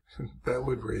 Yeah. That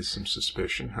would raise some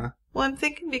suspicion, huh? Well, I'm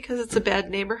thinking because it's a bad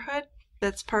neighborhood,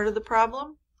 that's part of the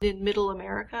problem. In middle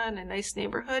America, in a nice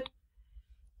neighborhood,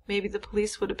 maybe the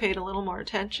police would have paid a little more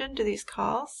attention to these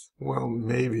calls. Well,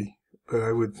 maybe. But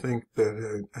I would think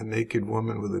that a naked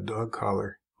woman with a dog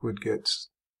collar would get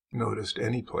noticed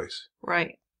any place.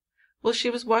 Right. Well, she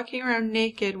was walking around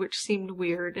naked, which seemed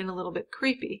weird and a little bit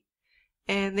creepy.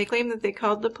 And they claimed that they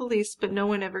called the police, but no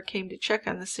one ever came to check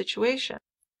on the situation.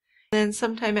 Then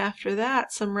sometime after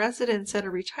that, some residents at a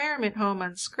retirement home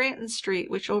on Scranton Street,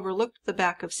 which overlooked the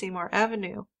back of Seymour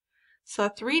Avenue, saw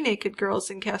 3 naked girls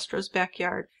in Castro's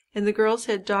backyard, and the girls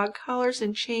had dog collars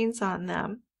and chains on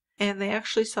them, and they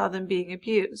actually saw them being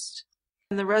abused.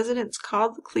 And the residents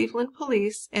called the Cleveland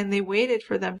police, and they waited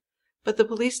for them, but the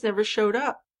police never showed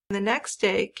up. And the next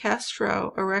day,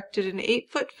 Castro erected an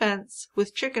 8-foot fence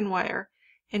with chicken wire,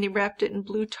 and he wrapped it in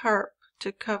blue tarp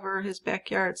to cover his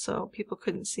backyard so people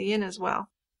couldn't see in as well.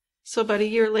 So about a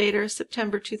year later,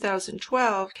 September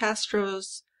 2012,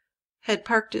 Castro's had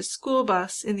parked his school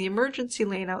bus in the emergency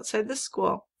lane outside the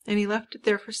school, and he left it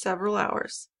there for several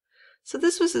hours. So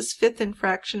this was his 5th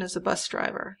infraction as a bus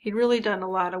driver. He'd really done a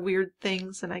lot of weird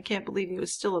things, and I can't believe he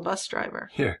was still a bus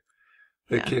driver. Yeah.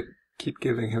 They keep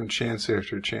giving him chance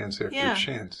after chance after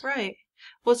chance. Right.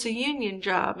 Well, it's a union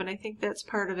job, and I think that's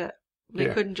part of it. They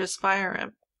couldn't just fire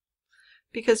him.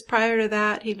 Because prior to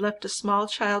that, he'd left a small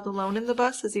child alone in the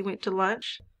bus as he went to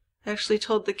lunch. Actually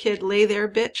told the kid, "Lay there,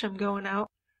 bitch, I'm going out."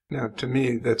 Now, to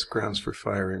me, that's grounds for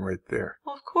firing right there.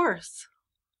 Well, of course.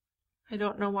 I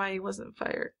don't know why he wasn't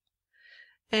fired.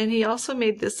 And he also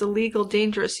made this illegal,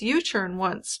 dangerous U-turn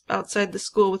once outside the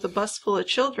school with a bus full of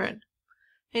children.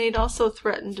 And he'd also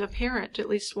threatened a parent at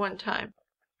least one time.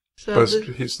 So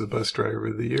he's the bus driver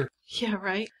of the year. Yeah,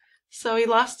 right. So he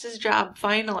lost his job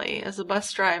finally as a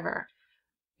bus driver.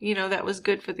 You know, that was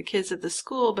good for the kids at the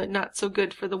school, but not so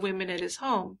good for the women at his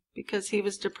home, because he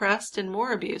was depressed and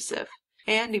more abusive.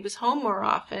 And he was home more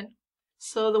often.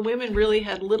 So the women really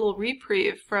had little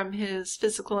reprieve from his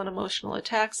physical and emotional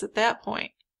attacks at that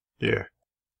point. Yeah.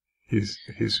 He's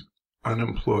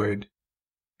unemployed.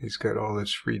 He's got all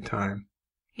this free time.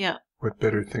 Yeah. What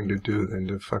better thing to do than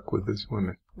to fuck with his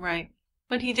women? Right.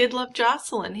 But he did love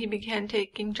Jocelyn. He began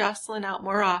taking Jocelyn out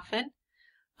more often.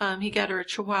 He got her a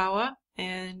Chihuahua,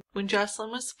 and when Jocelyn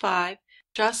was 5,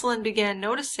 Jocelyn began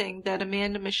noticing that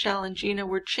Amanda, Michelle, and Gina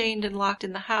were chained and locked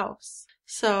in the house.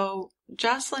 So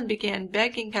Jocelyn began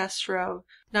begging Castro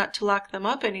not to lock them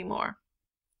up anymore.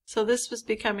 So this was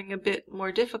becoming a bit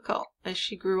more difficult as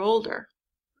she grew older.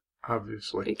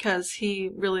 Obviously. Because he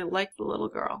really liked the little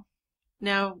girl.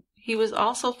 Now, he was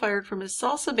also fired from his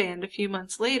salsa band a few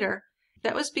months later.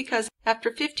 That was because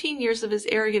after 15 years of his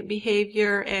arrogant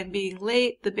behavior and being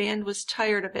late, the band was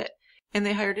tired of it, and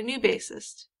they hired a new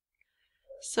bassist.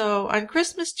 So on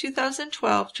Christmas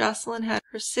 2012, Jocelyn had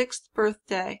her 6th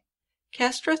birthday.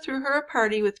 Castro threw her a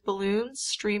party with balloons,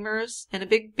 streamers, and a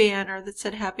big banner that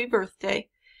said happy birthday,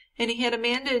 and he had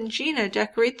Amanda and Gina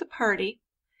decorate the party,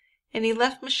 and he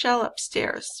left Michelle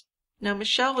upstairs. Now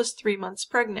Michelle was 3 months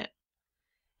pregnant.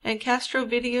 And Castro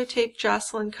videotaped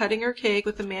Jocelyn cutting her cake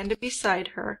with Amanda beside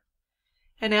her.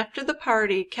 And after the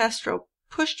party, Castro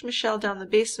pushed Michelle down the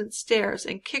basement stairs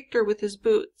and kicked her with his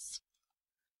boots,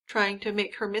 trying to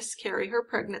make her miscarry her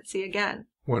pregnancy again.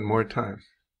 One more time.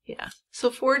 Yeah. So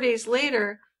 4 days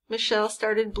later, Michelle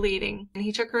started bleeding, and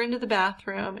he took her into the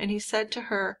bathroom, and he said to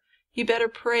her, "You better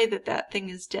pray that that thing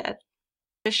is dead."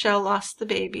 Michelle lost the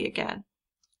baby again.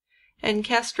 And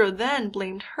Castro then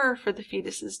blamed her for the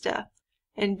fetus's death,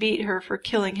 and beat her for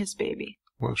killing his baby.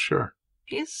 Well, sure.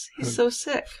 He's so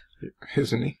sick.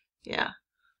 Isn't he? Yeah.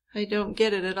 I don't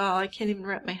get it at all. I can't even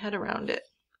wrap my head around it.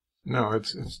 No,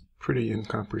 it's pretty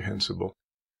incomprehensible.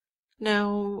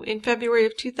 Now, in February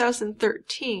of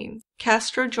 2013,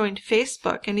 Castro joined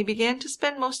Facebook, and he began to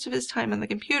spend most of his time on the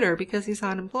computer because he's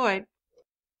unemployed.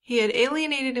 He had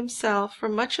alienated himself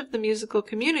from much of the musical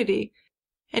community,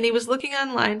 and he was looking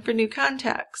online for new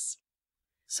contacts.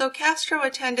 So Castro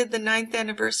attended the 9th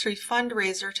anniversary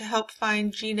fundraiser to help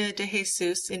find Gina de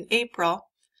Jesus in April,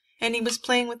 and he was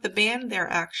playing with the band there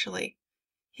actually.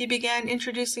 He began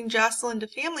introducing Jocelyn to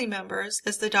family members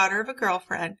as the daughter of a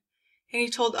girlfriend, and he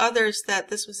told others that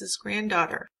this was his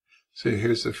granddaughter. See,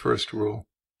 here's the first rule.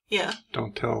 Yeah.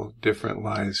 Don't tell different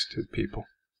lies to people.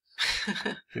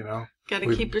 You know?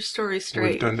 Gotta keep your story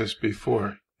straight. We've done this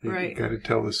before. You gotta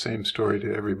tell the same story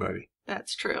to everybody.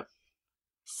 That's true.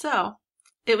 So,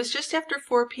 it was just after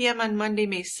 4 p.m. on Monday,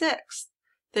 May 6th,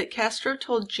 that Castro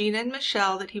told Gina and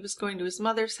Michelle that he was going to his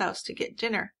mother's house to get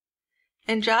dinner.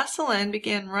 And Jocelyn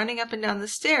began running up and down the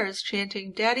stairs,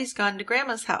 chanting, "Daddy's gone to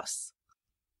Grandma's house."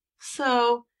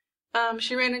 So,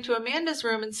 she ran into Amanda's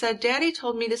room and said, "Daddy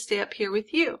told me to stay up here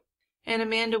with you." And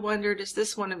Amanda wondered, is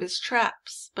this one of his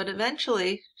traps? But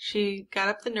eventually, she got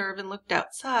up the nerve and looked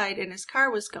outside, and his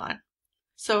car was gone.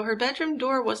 So her bedroom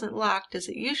door wasn't locked as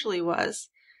it usually was,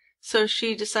 so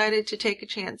she decided to take a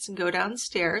chance and go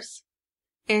downstairs.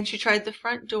 And she tried the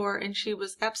front door, and she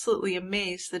was absolutely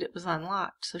amazed that it was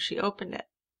unlocked, so she opened it.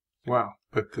 Wow,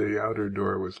 but the outer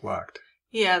door was locked.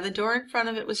 Yeah, the door in front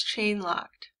of it was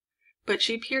chain-locked. But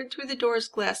she peered through the door's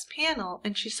glass panel,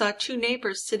 and she saw 2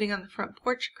 neighbors sitting on the front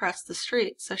porch across the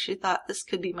street, so she thought this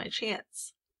could be my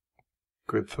chance.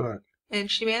 Good thought. and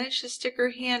she managed to stick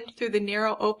her hand through the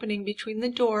narrow opening between the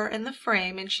door and the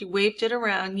frame, and she waved it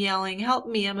around, yelling, "Help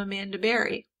me, I'm Amanda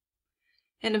Berry."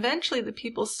 And eventually the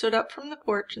people stood up from the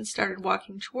porch and started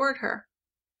walking toward her.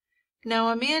 Now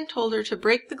a man told her to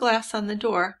break the glass on the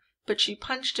door, but she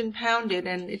punched and pounded,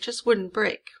 and it just wouldn't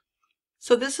break.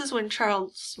 So this is when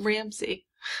Charles Ramsey,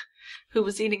 who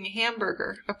was eating a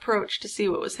hamburger, approached to see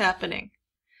what was happening.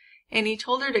 And he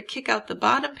told her to kick out the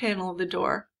bottom panel of the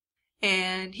door,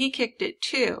 and he kicked it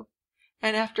too.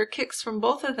 And after kicks from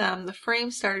both of them, the frame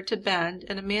started to bend,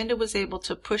 and Amanda was able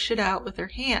to push it out with her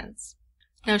hands.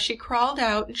 Now she crawled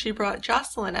out, and she brought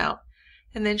Jocelyn out,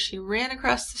 and then she ran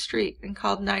across the street and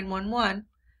called 911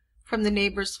 from the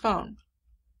neighbor's phone.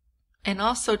 And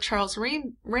also Charles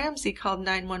Ramsey called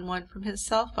 911 from his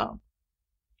cell phone.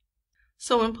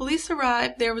 So when police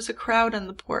arrived, there was a crowd on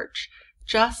the porch.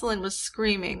 Jocelyn was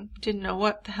screaming, didn't know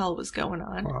what the hell was going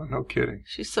on. Oh, no kidding.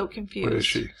 She's so confused. What is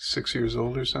she, 6 years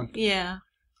old or something? Yeah.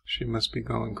 She must be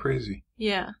going crazy.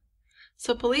 Yeah.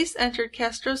 So police entered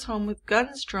Castro's home with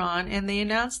guns drawn, and they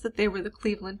announced that they were the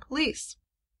Cleveland police.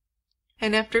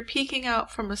 And after peeking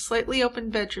out from a slightly open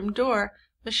bedroom door,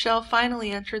 Michelle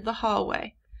finally entered the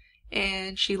hallway,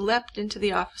 and she leapt into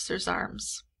the officer's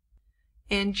arms.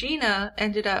 And Gina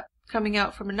ended up coming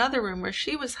out from another room where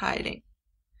she was hiding.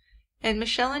 And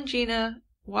Michelle and Gina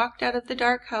walked out of the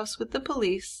dark house with the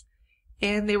police,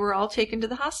 and they were all taken to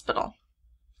the hospital.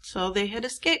 So they had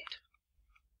escaped.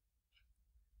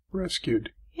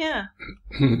 Rescued. Yeah.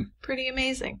 Pretty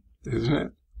amazing. Isn't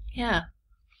it? Yeah.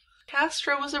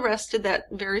 Castro was arrested that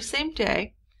very same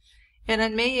day, and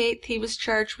on May 8th he was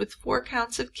charged with 4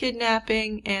 counts of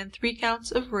kidnapping and 3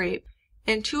 counts of rape,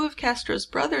 and 2 of Castro's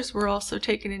brothers were also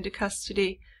taken into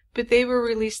custody, but they were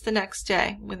released the next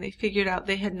day when they figured out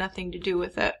they had nothing to do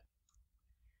with it.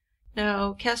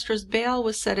 Now, Castro's bail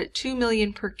was set at $2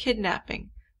 million per kidnapping,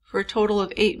 for a total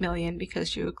of $8 million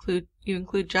because you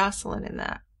include Jocelyn in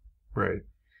that. Right.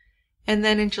 And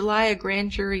then in July a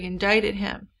grand jury indicted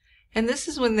him, and this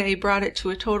is when they brought it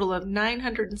to a total of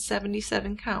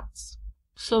 977 counts.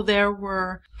 So there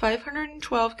were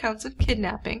 512 counts of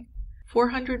kidnapping,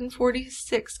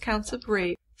 446 counts of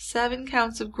rape, 7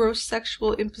 counts of gross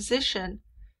sexual imposition,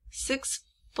 6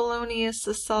 felonious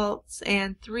assaults,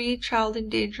 and 3 child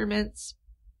endangerments,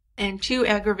 and 2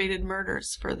 aggravated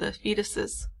murders for the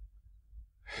fetuses.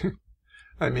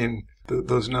 I mean,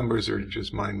 those numbers are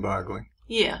just mind-boggling.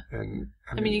 Yeah. And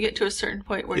I mean, you get to a certain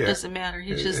point where it doesn't matter.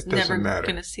 He's just never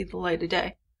going to see the light of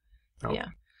day. Nope. Yeah.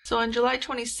 So on July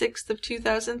 26th of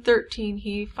 2013,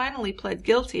 he finally pled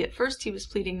guilty. At first he was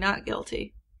pleading not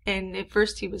guilty. And at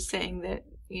first he was saying that,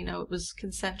 it was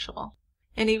consensual.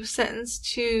 And he was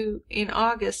sentenced in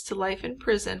August to life in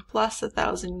prison plus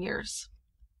 1,000 years.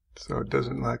 So it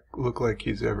doesn't look like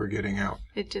he's ever getting out.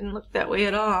 It didn't look that way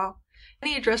at all. And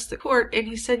he addressed the court and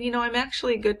he said, I'm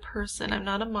actually a good person. I'm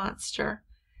not a monster.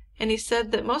 And he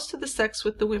said that most of the sex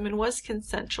with the women was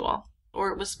consensual.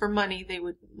 Or it was for money. They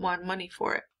would want money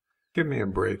for it. Give me a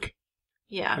break.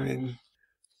 Yeah. I mean,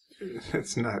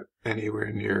 it's not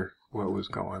anywhere near what was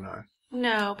going on.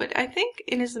 No, but I think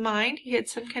in his mind he had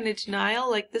some kind of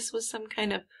denial, like this was some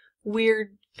kind of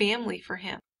weird family for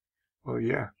him. Well,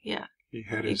 yeah. Yeah.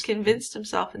 He convinced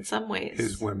himself in some ways.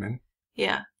 His women.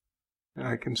 Yeah.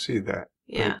 I can see that.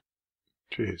 Yeah.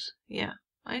 Jeez. Yeah,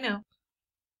 I know.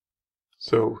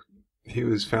 So he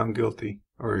was found guilty,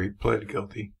 or he pled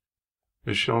guilty.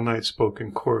 Michelle Knight spoke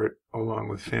in court along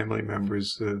with family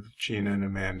members of Gina and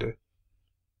Amanda.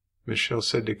 Michelle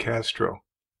said to Castro,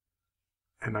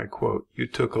 and I quote, "You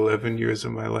took 11 years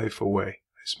of my life away.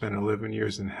 I spent 11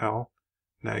 years in hell.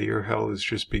 Now your hell is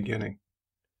just beginning.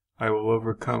 I will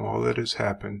overcome all that has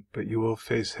happened, but you will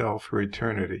face hell for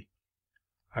eternity.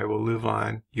 I will live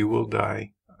on, you will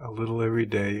die, a little every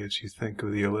day as you think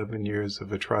of the 11 years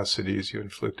of atrocities you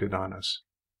inflicted on us."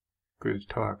 Good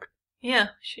talk. Yeah,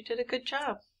 she did a good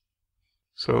job.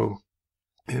 So,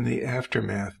 in the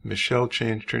aftermath, Michelle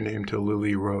changed her name to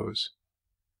Lily Rose.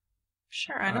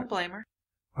 Sure, I don't blame her.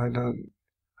 I don't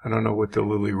know what the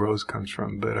Lily Rose comes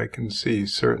from, but I can see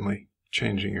certainly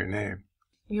changing your name.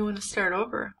 You want to start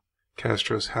over?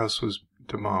 Castro's house was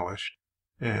demolished,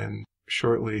 and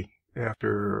shortly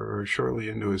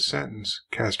into his sentence,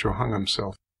 Castro hung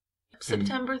himself.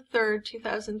 September 3rd,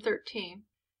 2013,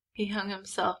 he hung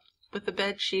himself with a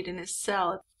bed sheet in his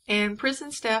cell, and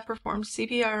prison staff performed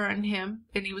CPR on him,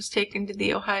 and he was taken to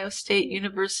the Ohio State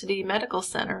University Medical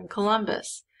Center in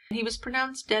Columbus. He was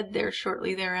pronounced dead there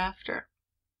shortly thereafter.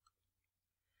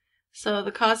 So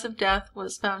the cause of death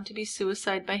was found to be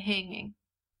suicide by hanging.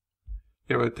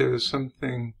 Yeah, but there was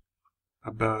something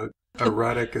about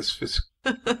erotic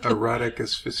Erotic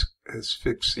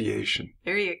asphyxiation.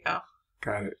 There you go.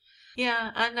 Got it.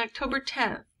 Yeah, on October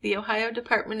 10th, the Ohio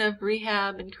Department of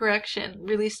Rehab and Correction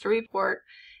released a report,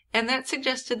 and that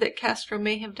suggested that Castro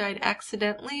may have died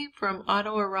accidentally from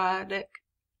autoerotic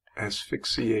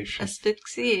Asphyxiation.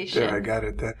 asphyxiation. Yeah, I got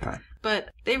it that time. But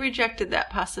they rejected that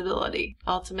possibility,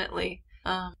 ultimately,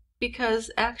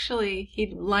 because actually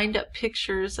he'd lined up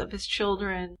pictures of his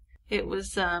children. It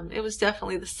was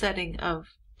definitely the setting of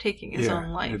taking his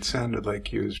own life. It sounded like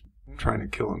he was trying to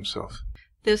kill himself.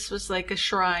 This was like a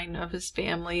shrine of his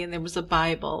family, and there was a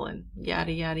Bible, and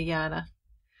yada, yada, yada.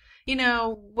 You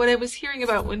know, what I was hearing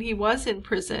about when he was in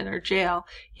prison or jail,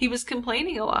 he was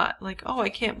complaining a lot, like, oh, I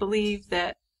can't believe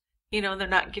that, you know, they're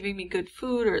not giving me good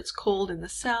food, or it's cold in the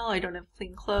cell, I don't have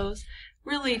clean clothes.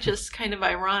 Really just kind of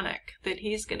ironic that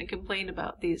he's going to complain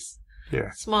about these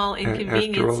small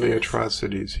inconveniences. After all the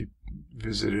atrocities he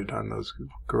visited on those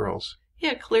girls.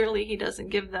 Yeah, clearly he doesn't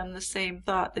give them the same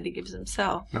thought that he gives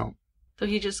himself. No. So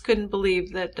he just couldn't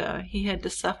believe that he had to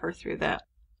suffer through that.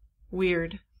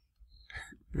 Weird.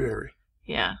 Very.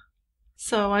 Yeah.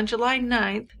 So on July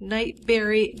 9th, Knight,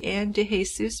 Berry, and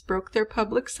DeJesus broke their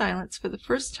public silence for the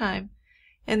first time,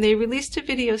 and they released a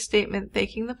video statement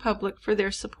thanking the public for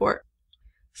their support.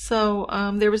 So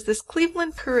there was this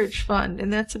Cleveland Courage Fund,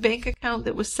 and that's a bank account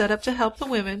that was set up to help the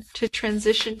women to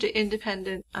transition to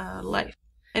independent life.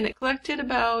 And it collected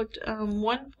about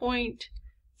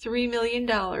 $1.3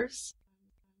 million.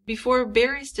 Before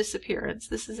Berry's disappearance,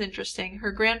 this is interesting,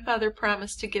 her grandfather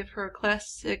promised to give her a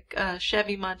classic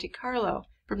Chevy Monte Carlo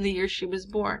from the year she was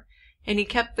born, and he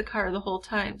kept the car the whole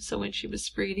time, so when she was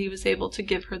freed, he was able to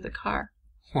give her the car.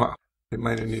 Wow. It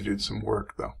might have needed some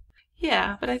work, though.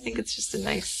 Yeah, but I think it's just a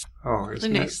nice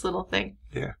little thing.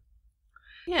 Yeah.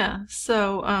 Yeah,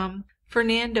 so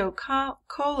Fernando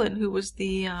Colon, who was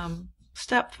the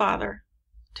stepfather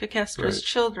to Castro's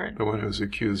children. The one who was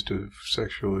accused of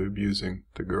sexually abusing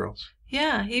the girls.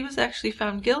 Yeah, he was actually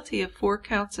found guilty of 4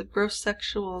 counts of gross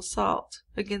sexual assault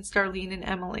against Arlene and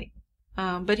Emily.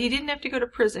 But he didn't have to go to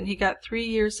prison. He got 3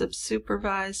 years of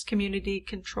supervised community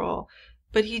control.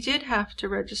 But he did have to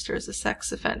register as a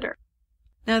sex offender.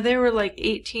 Now, there were like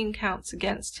 18 counts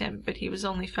against him, but he was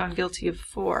only found guilty of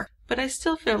 4. But I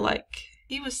still feel like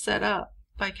he was set up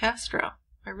by Castro.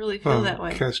 I really feel that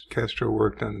way. Castro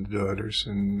worked on the daughters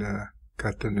and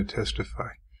got them to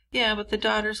testify. Yeah, but the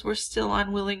daughters were still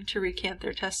unwilling to recant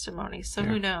their testimony, so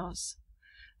who knows?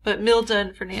 But Milda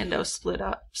and Fernando split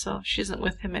up, so she isn't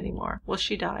with him anymore. Well,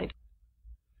 she died.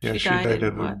 Yeah, she died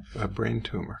of a brain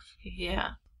tumor. Yeah.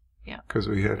 Because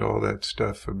we had all that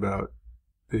stuff about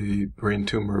the brain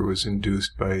tumor was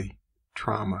induced by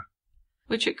trauma.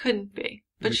 Which it couldn't be.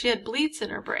 But she had bleeds in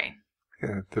her brain.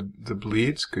 Yeah, the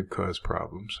bleeds could cause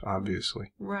problems,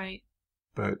 obviously. Right.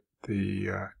 But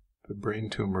the brain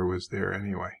tumor was there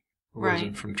anyway. It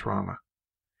wasn't from trauma.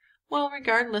 Well,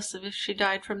 regardless of if she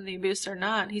died from the abuse or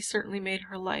not, he certainly made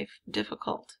her life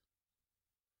difficult.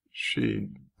 She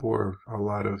bore a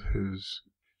lot of his.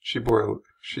 She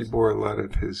bore a lot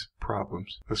of his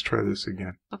problems. Let's try this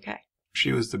again. Okay.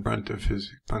 She was the brunt of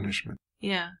his punishment.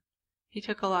 Yeah. He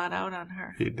took a lot out on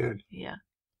her. He did. Yeah.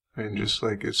 And just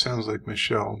like, it sounds like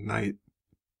Michelle Knight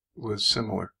was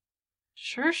similar.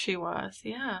 Sure she was,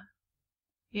 yeah.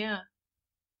 Yeah.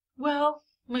 Well,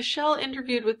 Michelle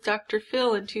interviewed with Dr.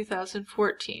 Phil in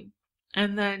 2014.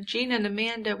 And then Gina and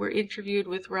Amanda were interviewed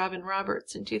with Robin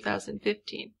Roberts in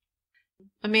 2015.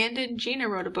 Amanda and Gina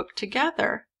wrote a book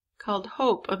together called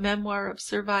Hope, a Memoir of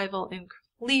Survival in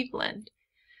Cleveland.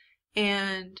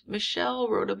 And Michelle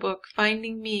wrote a book,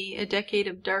 Finding Me, A Decade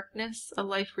of Darkness, A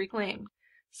Life Reclaimed.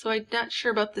 So I'm not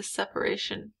sure about this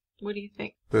separation. What do you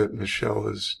think? But Michelle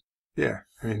is,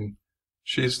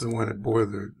 she's the one that bore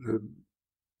the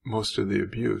most of the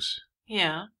abuse.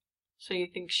 Yeah. So you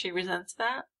think she resents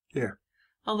that? Yeah.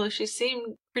 Although she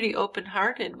seemed pretty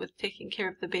open-hearted with taking care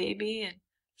of the baby and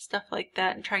stuff like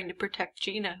that and trying to protect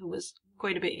Gina, who was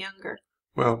quite a bit younger.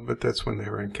 Well, but that's when they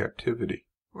were in captivity.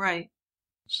 Right.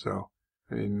 So,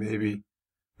 maybe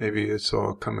it's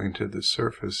all coming to the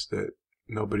surface that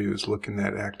nobody was looking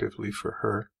that actively for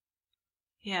her.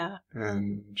 Yeah.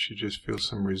 And she just feels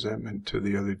some resentment to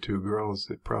the other 2 girls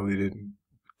that probably didn't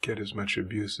get as much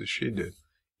abuse as she did.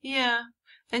 Yeah.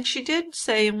 And she did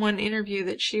say in one interview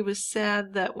that she was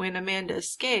sad that when Amanda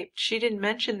escaped, she didn't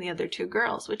mention the other 2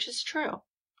 girls, which is true.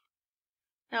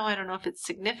 Now, I don't know if it's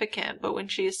significant, but when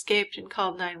she escaped and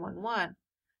called 911,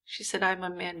 she said, I'm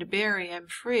Amanda Berry, I'm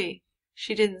free.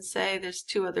 She didn't say there's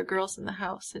 2 other girls in the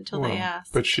house until they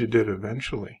asked. But she did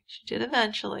eventually. She did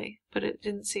eventually, but it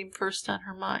didn't seem first on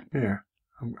her mind. Yeah,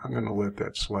 I'm going to let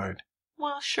that slide.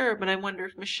 Well, sure, but I wonder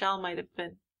if Michelle might have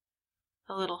been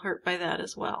a little hurt by that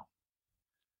as well.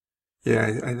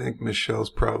 Yeah, I think Michelle's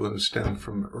problems stem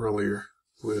from earlier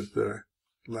with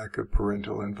lack of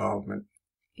parental involvement.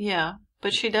 Yeah,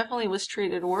 but she definitely was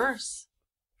treated worse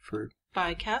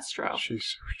by Castro. She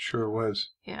sure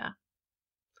was. Yeah.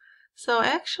 So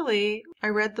actually, I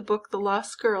read the book The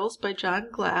Lost Girls by John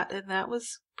Glatt, and that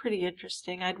was pretty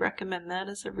interesting. I'd recommend that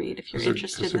as a read if you're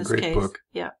interested in this case. It's a great book.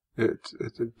 Yeah.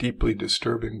 It's a deeply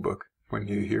disturbing book when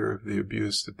you hear of the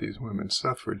abuse that these women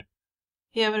suffered.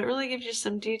 Yeah, but it really gives you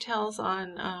some details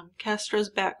on Castro's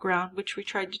background, which we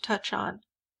tried to touch on.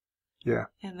 Yeah.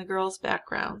 And the girls'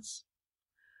 backgrounds.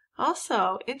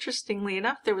 Also, interestingly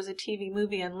enough, there was a TV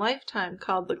movie on Lifetime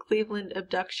called The Cleveland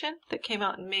Abduction that came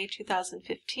out in May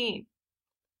 2015.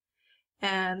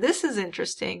 And this is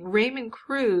interesting. Raymond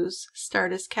Cruz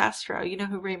starred as Castro. You know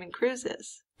who Raymond Cruz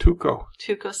is?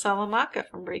 Tuco Salamanca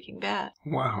from Breaking Bad.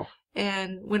 Wow.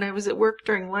 And when I was at work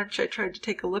during lunch, I tried to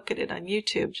take a look at it on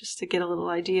YouTube just to get a little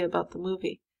idea about the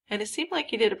movie. And it seemed like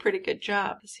he did a pretty good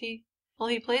job. He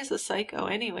plays a psycho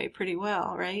anyway pretty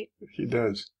well, right? He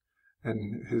does.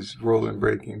 And his role in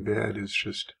Breaking Bad is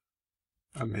just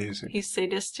amazing. He's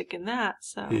sadistic in that,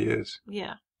 so... He is.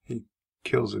 Yeah. He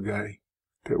kills a guy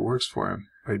that works for him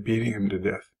by beating him to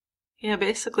death. Yeah,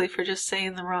 basically for just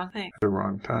saying the wrong thing. At the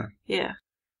wrong time. Yeah.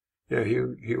 Yeah,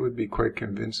 he would be quite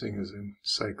convincing as a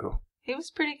psycho. He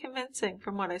was pretty convincing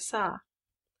from what I saw.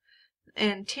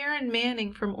 And Taryn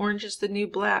Manning from Orange is the New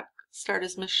Black starred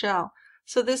as Michelle.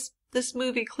 So this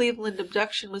movie, Cleveland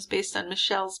Abduction, was based on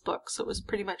Michelle's book, so it was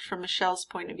pretty much from Michelle's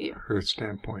point of view. Her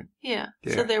standpoint. Yeah.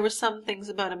 So there were some things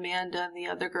about Amanda and the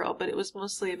other girl, but it was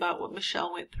mostly about what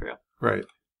Michelle went through. Right.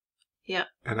 Yeah.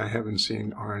 And I haven't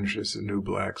seen Orange is the New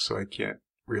Black, so I can't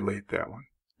relate that one.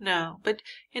 No, but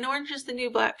in Orange is the New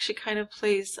Black, she kind of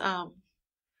plays, a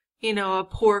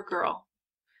poor girl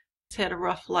who's had a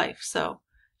rough life, so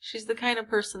she's the kind of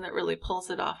person that really pulls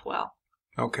it off well.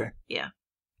 Okay. Yeah.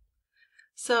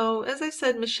 So, as I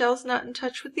said, Michelle's not in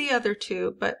touch with the other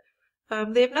two, but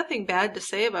they have nothing bad to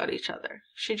say about each other.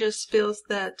 She just feels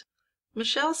that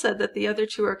Michelle said that the other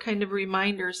two are kind of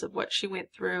reminders of what she went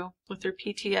through with her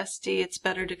PTSD. It's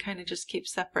better to kind of just keep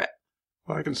separate.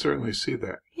 Well, I can certainly see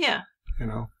that. Yeah. You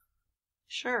know?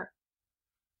 Sure.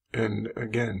 And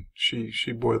again, she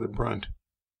bore the brunt.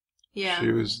 Yeah.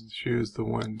 She was the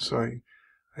one, so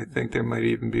I think there might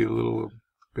even be a little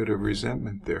bit of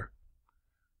resentment there.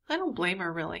 I don't blame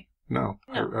her, really. No.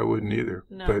 I wouldn't either.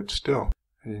 No. But still,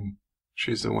 I mean,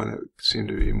 she's the one that seemed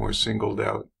to be more singled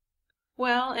out.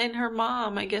 Well, and her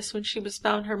mom, I guess when she was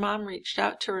found, her mom reached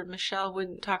out to her and Michelle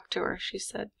wouldn't talk to her. She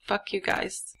said, "Fuck you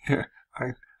guys." Yeah,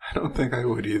 I don't think I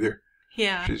would either.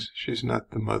 Yeah. She's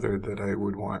not the mother that I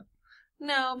would want.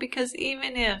 No, because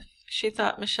even if she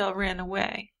thought Michelle ran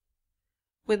away,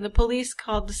 when the police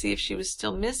called to see if she was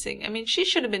still missing, I mean, she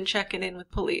should have been checking in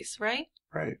with police, right?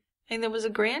 Right. And there was a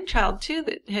grandchild, too,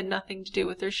 that had nothing to do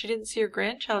with her. She didn't see her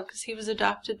grandchild because he was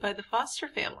adopted by the foster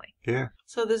family. Yeah.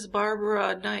 So this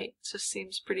Barbara Knight just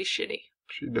seems pretty shitty.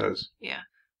 She does. Yeah.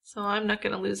 So I'm not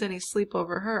going to lose any sleep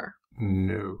over her.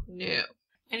 No. No.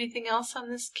 Anything else on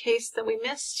this case that we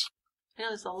missed? I know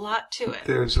there's a lot to it.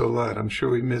 There's a lot. I'm sure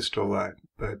we missed a lot,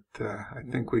 but I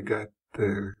think we got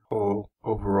the whole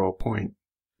overall point.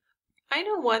 I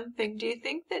know one thing. Do you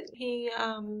think that he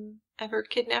ever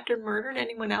kidnapped and murdered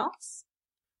anyone else?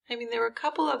 I mean, there were a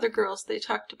couple other girls they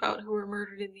talked about who were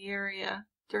murdered in the area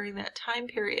during that time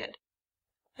period.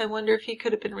 I wonder if he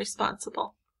could have been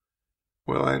responsible.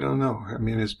 Well, I don't know. I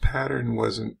mean, his pattern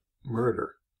wasn't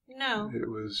murder. No. It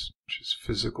was just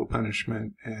physical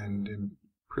punishment and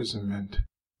imprisonment.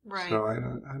 Right. So I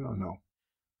don't know.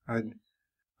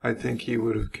 I think he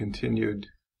would have continued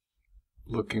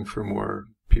looking for more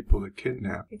people to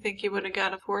kidnap. You think he would have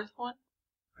got a fourth one?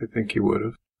 I think he would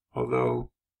have. Although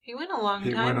he went a long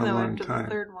time after the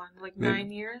third one, like maybe,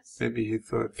 9 years. Maybe he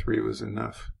thought 3 was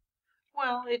enough.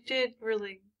 Well, it did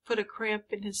really put a cramp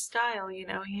in his style, you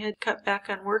know. He had cut back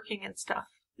on working and stuff.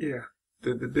 Yeah.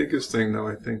 The biggest thing, though,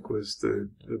 I think, was the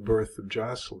birth of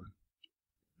Jocelyn.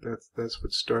 That's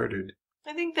what started.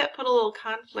 I think that put a little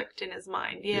conflict in his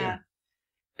mind, yeah.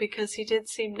 Because he did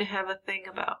seem to have a thing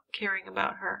about caring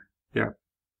about her. Yeah.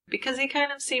 Because he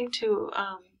kind of seemed to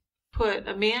put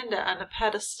Amanda on a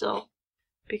pedestal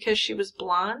because she was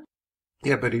blonde.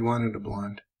 Yeah, but he wanted a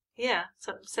blonde. Yeah, that's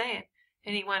what I'm saying.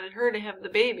 And he wanted her to have the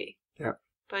baby. Yeah.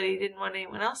 But he didn't want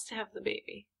anyone else to have the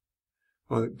baby.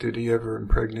 Well, did he ever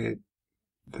impregnate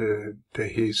the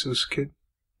Jesus kid?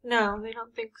 No,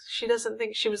 she doesn't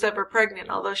think she was ever pregnant,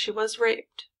 although she was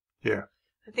raped. Yeah.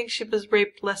 I think she was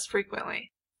raped less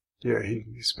frequently. Yeah, he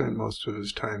spent most of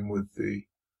his time with the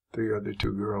other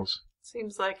 2 girls.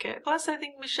 Seems like it. Plus, I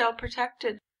think Michelle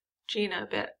protected Gina a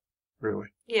bit. Really?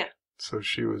 Yeah. So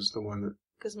she was the one that...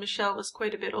 Because Michelle was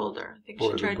quite a bit older. I think Bore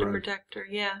she the tried to brunt. protect her.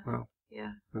 Yeah. Well,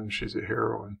 yeah. then she's a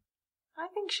heroine. I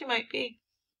think she might be.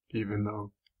 Even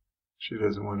though she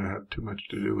doesn't want to have too much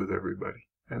to do with everybody.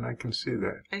 And I can see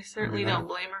that. I certainly don't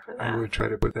blame her for that. I would try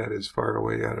to put that as far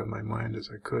away out of my mind as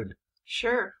I could.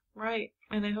 Sure, right.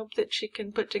 And I hope that she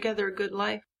can put together a good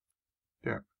life.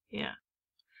 Yeah. Yeah.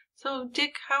 So,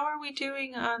 Dick, how are we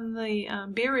doing on the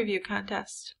beer review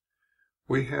contest?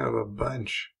 We have a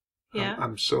bunch. Yeah.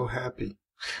 I'm so happy.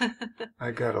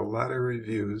 I got a lot of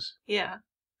reviews. Yeah.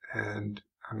 And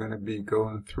I'm going to be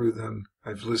going through them.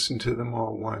 I've listened to them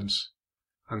all once.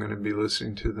 I'm going to be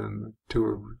listening to them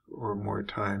 2 or more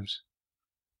times.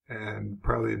 And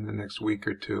probably in the next week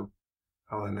or 2,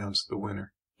 I'll announce the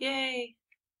winner. Yay.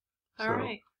 All so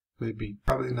right. Maybe,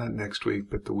 probably not next week,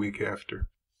 but the week after.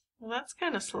 Well, that's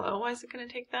kind of slow. Why is it going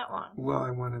to take that long? Well,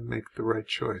 I want to make the right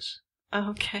choice.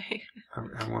 Okay.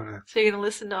 I want to... So you're going to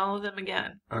listen to all of them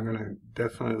again? I'm going to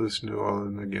definitely listen to all of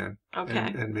them again.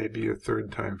 Okay. And maybe a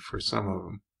 3rd time for some of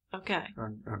them. Okay.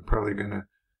 I'm probably going to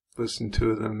listen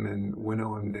to them and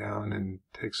winnow them down and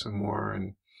take some more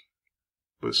and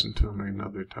listen to them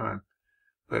another time.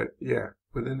 But yeah,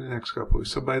 within the next couple of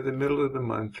weeks. So by the middle of the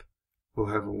month,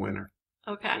 we'll have a winner.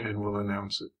 Okay. And we'll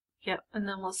announce it. Yep, and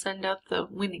then we'll send out the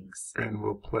winnings. And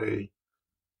we'll play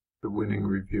the winning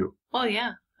review. Oh,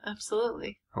 yeah,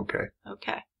 absolutely. Okay.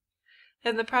 Okay.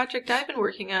 And the project I've been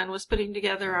working on was putting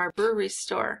together our brewery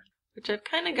store, which I've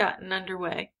kind of gotten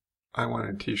underway. I want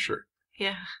a t-shirt.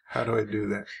 Yeah. How do I do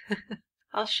that?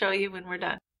 I'll show you when we're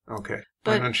done. Okay.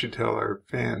 But, why don't you tell our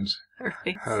fans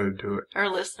how to do it? Our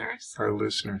listeners. Our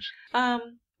listeners.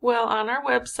 Well, on our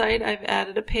website, I've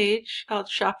added a page called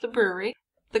Shop the Brewery.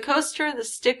 The coaster, the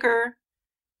sticker,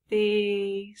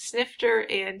 the snifter,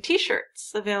 and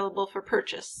t-shirts available for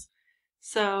purchase.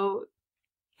 So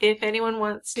if anyone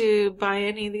wants to buy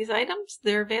any of these items,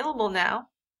 they're available now.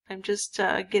 I'm just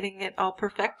getting it all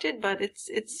perfected, but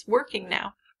it's working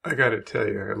now. I got to tell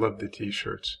you, I love the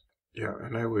t-shirts. Yeah,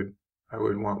 and I would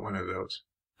want one of those.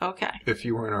 Okay. If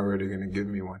you weren't already going to give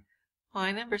me one. Well,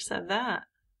 I never said that.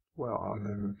 Well, I'm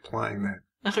implying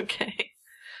that. Okay.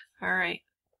 All right.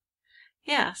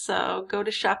 Yeah, so go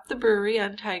to Shop the Brewery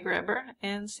on TieGrabber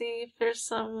and see if there's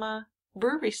some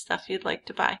brewery stuff you'd like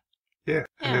to buy. Yeah,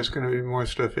 and there's going to be more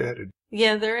stuff added.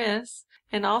 Yeah, there is.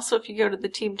 And also, if you go to the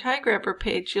Team TieGrabber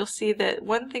page, you'll see that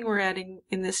one thing we're adding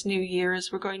in this new year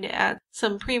is we're going to add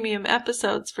some premium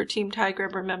episodes for Team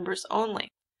TieGrabber members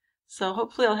only. So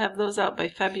hopefully I'll have those out by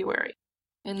February.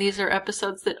 And these are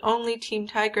episodes that only Team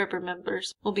TieGrabber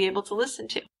members will be able to listen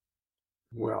to.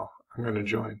 Well, I'm going to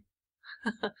join.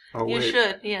 Oh, you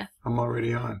should, yeah. I'm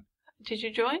already on. Did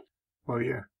you join? Well,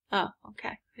 yeah. Oh,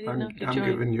 okay. I didn't know if you joined.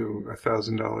 I'm giving you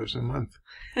 $1,000 a month.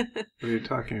 What are you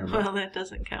talking about? Well, that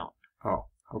doesn't count. Oh,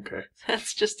 okay.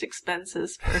 That's just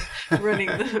expenses for running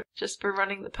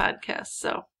the podcast.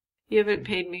 So you haven't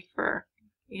paid me for,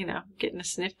 getting a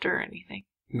snifter or anything.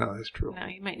 No, that's true. No,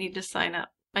 you might need to sign up.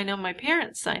 I know my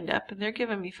parents signed up, and they're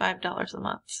giving me $5 a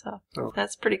month, so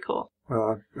that's pretty cool.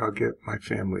 Well, I'll get my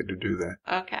family to do that.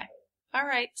 Okay. All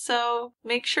right, so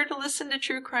make sure to listen to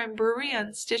True Crime Brewery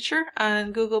on Stitcher,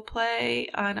 on Google Play,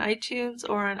 on iTunes,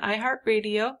 or on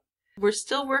iHeartRadio. We're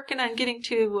still working on getting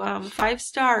to 5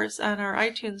 stars on our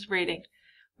iTunes rating.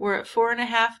 We're at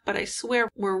 4.5, but I swear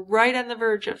we're right on the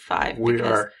verge of 5. We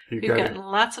are. We've gotten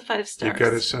lots of 5 stars. You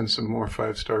got to send some more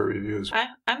 5-star reviews.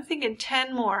 I'm thinking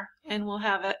 10 more, and we'll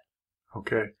have it.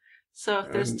 Okay. So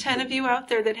if there's 10 of you out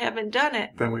there that haven't done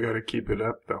it, then we got to keep it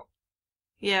up, though.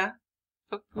 Yeah.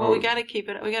 Well, we got to keep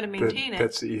it. We got to maintain it.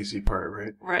 That's the easy part,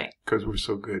 right? Right. Because we're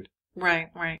so good. Right.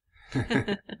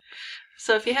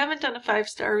 So if you haven't done a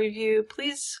 5-star review,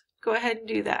 please go ahead and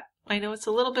do that. I know it's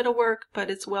a little bit of work, but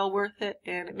it's well worth it,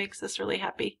 and it makes us really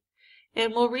happy.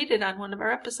 And we'll read it on one of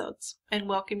our episodes and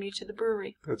welcome you to the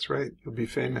brewery. That's right. You'll be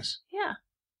famous. Yeah.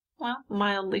 Well,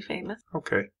 mildly famous.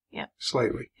 Okay. Yeah.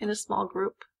 Slightly. In a small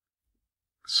group.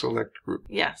 Select group.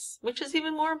 Yes, which is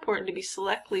even more important, to be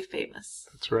selectly famous.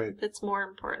 That's right. That's more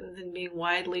important than being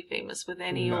widely famous with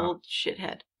any old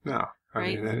shithead. No. I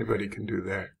mean, anybody can do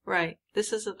that. Right.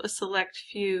 This is a select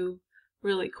few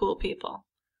really cool people.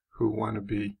 Who want to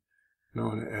be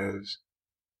known as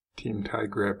Team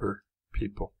TieGrabber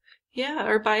people. Yeah,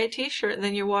 or buy a t-shirt and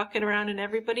then you're walking around and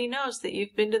everybody knows that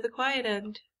you've been to the quiet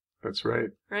end. That's right.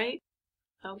 Right?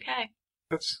 Okay.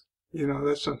 That's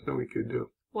something we could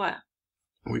do. What?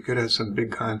 We could have some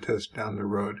big contest down the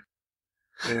road.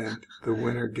 And the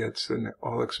winner gets an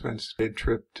all-expense-paid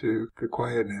trip to the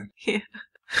quiet end. Yeah.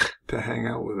 To hang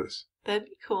out with us. That'd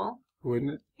be cool.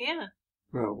 Wouldn't it? Yeah.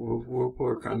 Well, we'll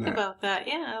work on Think that. about that.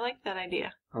 Yeah, I like that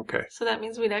idea. Okay. So that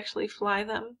means we'd actually fly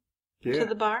them to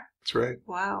the bar? That's right.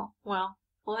 Wow. Well,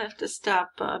 we'll have to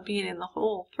stop being in the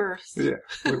hole first. Yeah,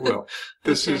 we will.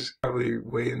 This Okay. is probably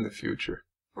way in the future,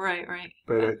 Right.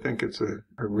 but I think it's a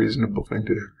reasonable thing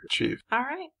to achieve. All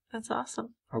right. That's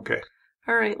awesome. Okay.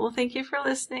 All right. Well, thank you for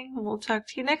listening. We'll talk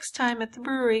to you next time at the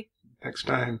brewery. Next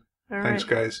time. All Thanks, right.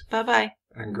 guys Bye-bye.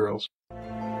 and girls.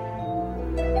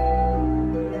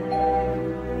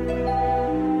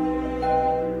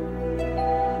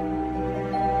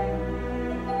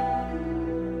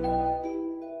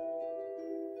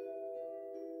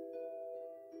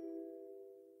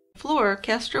 Floor,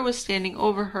 Castro was standing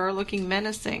over her, looking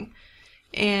menacing.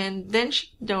 And then she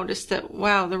noticed that,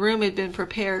 wow, the room had been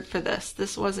prepared for this.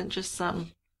 This wasn't just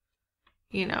some,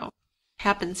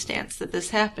 happenstance that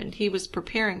this happened. He was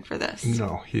preparing for this.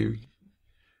 No, he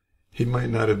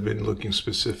might not have been looking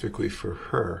specifically for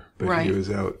her, but Right. he was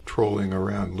out trolling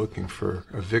around looking for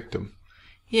a victim.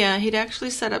 Yeah, he'd actually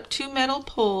set up 2 metal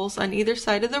poles on either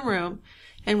side of the room,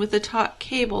 and with a taut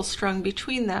cable strung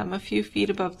between them a few feet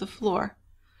above the floor.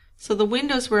 So the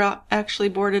windows were actually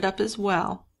boarded up as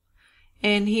well.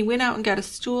 And he went out and got a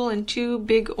stool and 2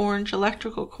 big orange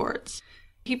electrical cords.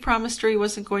 He promised her he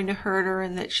wasn't going to hurt her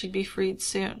and that she'd be freed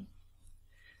soon.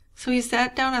 So he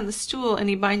sat down on the stool and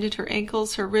he binded her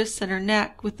ankles, her wrists, and her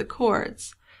neck with the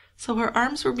cords. So her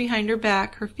arms were behind her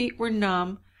back, her feet were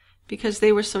numb because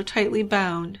they were so tightly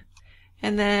bound.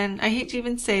 And then, I hate to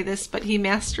even say this, but he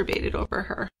masturbated over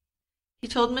her. He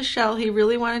told Michelle he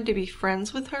really wanted to be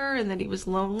friends with her and that he was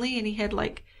lonely, and he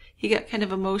got kind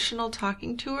of emotional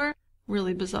talking to her.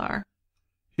 Really bizarre.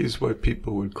 He's what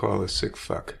people would call a sick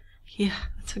fuck, Yeah,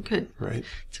 it's a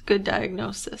good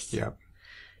diagnosis. Yeah.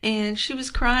 And she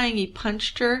was crying. He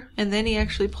punched her, and then he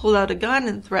actually pulled out a gun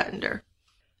and threatened her.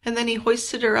 And then he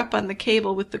hoisted her up on the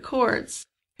cable with the cords,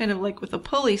 kind of like with a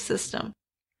pulley system.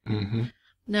 Mm-hmm.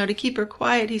 Now, to keep her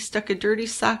quiet, he stuck a dirty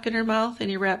sock in her mouth and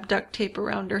he wrapped duct tape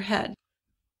around her head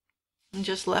and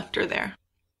just left her there.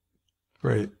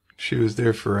 Right. She was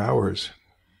there for hours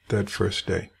that first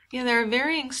day. Yeah, there are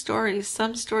varying stories.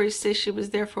 Some stories say she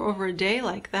was there for over a day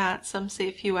like that. Some say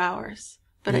a few hours.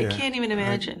 But Yeah, I can't even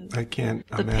imagine I can't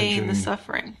the imagine. pain, the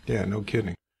suffering. Yeah, no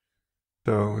kidding.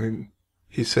 So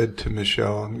he said to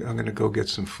Michelle, I'm going to go get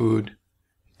some food.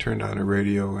 Turned on a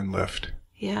radio and left.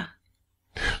 Yeah.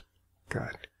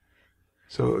 God.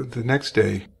 So the next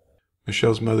day,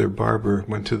 Michelle's mother, Barbara,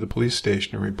 went to the police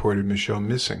station and reported Michelle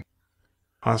missing.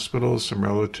 Hospitals, some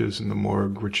relatives in the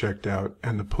morgue were checked out,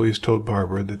 and the police told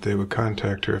Barbara that they would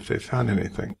contact her if they found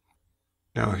anything.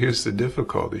 Now, here's the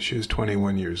difficulty. She was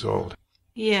 21 years old.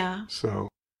 Yeah. So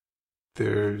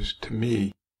there's, to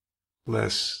me,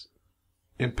 less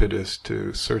impetus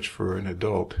to search for an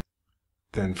adult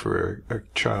than for a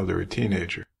child or a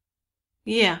teenager.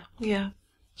 Yeah.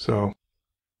 So,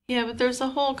 Yeah, but there's a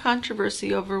whole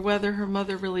controversy over whether her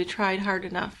mother really tried hard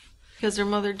enough. Because her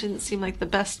mother didn't seem like the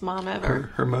best mom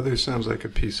ever. her mother sounds like a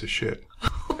piece of shit.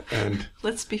 And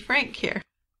Let's be frank here.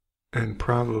 and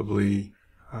probably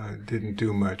didn't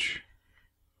do much.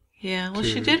 Yeah, well,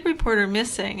 she did report her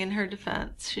missing in her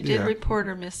defense. She did Yeah. report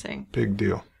her missing. Big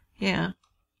deal. Yeah.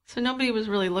 So nobody was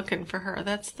really looking for her.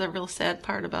 That's the real sad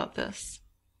part about this.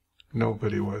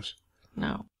 Nobody was.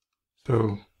 No.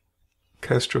 So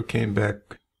Castro came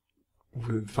back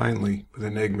finally with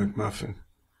an Egg McMuffin.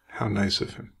 How nice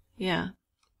of him. Yeah.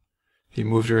 He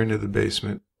moved her into the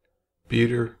basement,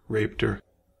 beat her, raped her,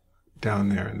 down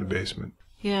there in the basement.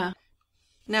 Yeah.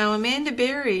 Now, Amanda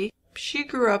Berry, she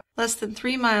grew up less than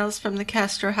 3 miles from the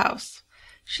Castro house.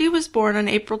 She was born on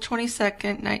April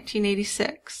 22nd,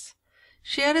 1986.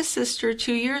 She had a sister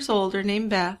 2 years older named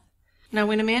Beth. Now,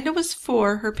 when Amanda was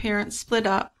 4, her parents split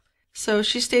up, so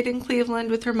she stayed in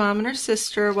Cleveland with her mom and her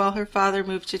sister while her father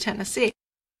moved to Tennessee.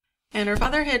 And her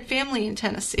father had family in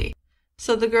Tennessee,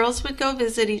 so the girls would go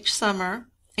visit each summer,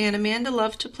 and Amanda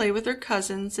loved to play with her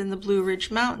cousins in the Blue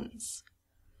Ridge Mountains.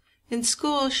 In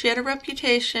school, she had a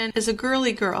reputation as a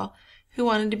girly girl who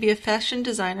wanted to be a fashion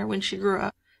designer when she grew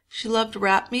up. She loved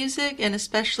rap music and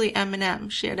especially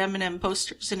Eminem. She had Eminem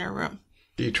posters in her room.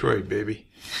 Detroit, baby.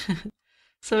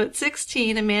 So at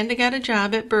 16, Amanda got a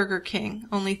job at Burger King,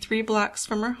 only 3 blocks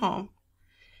from her home.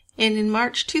 And in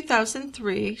March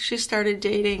 2003, she started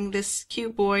dating this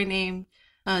cute boy named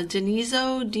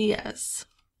Denizo Diaz.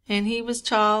 And he was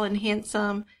tall and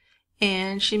handsome,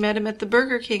 and she met him at the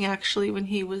Burger King actually when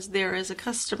he was there as a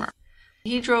customer.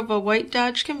 He drove a white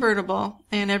Dodge convertible,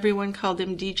 and everyone called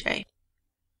him DJ.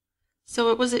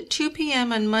 So it was at 2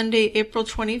 p.m. on Monday, April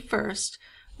 21st,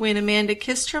 when Amanda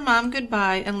kissed her mom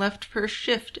goodbye and left for her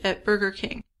shift at Burger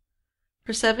King.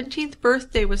 Her 17th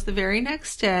birthday was the very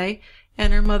next day,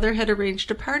 and her mother had arranged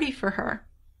a party for her.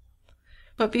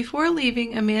 But before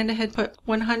leaving, Amanda had put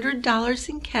 $100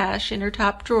 in cash in her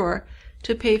top drawer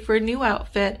to pay for a new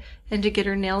outfit and to get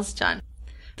her nails done.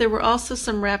 There were also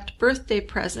some wrapped birthday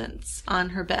presents on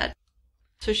her bed.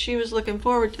 So she was looking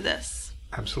forward to this.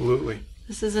 Absolutely.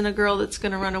 This isn't a girl that's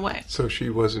going to run away. So she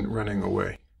wasn't running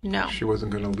away. No. She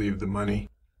wasn't going to leave the money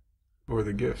or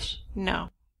the gifts. No.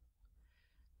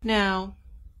 Now,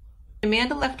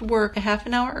 Amanda left work a half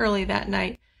an hour early that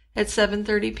night at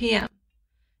 7:30 p.m.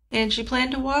 and she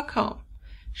planned to walk home.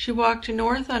 She walked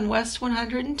north on West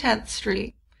 110th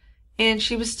Street, and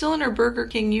she was still in her Burger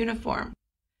King uniform,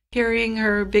 carrying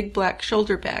her big black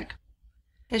shoulder bag.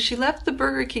 As she left the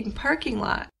Burger King parking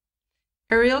lot,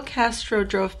 Ariel Castro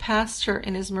drove past her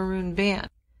in his maroon van,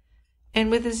 and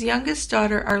with his youngest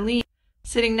daughter, Arlene,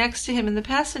 sitting next to him in the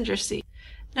passenger seat.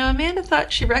 Now, Amanda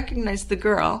thought she recognized the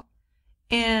girl,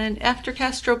 and after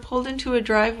Castro pulled into a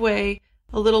driveway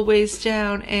a little ways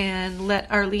down and let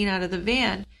Arlene out of the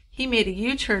van, he made a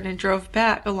U-turn and drove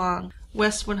back along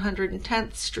West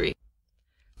 110th Street.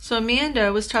 So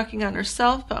Amanda was talking on her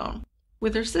cell phone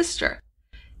with her sister,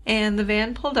 and the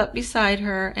van pulled up beside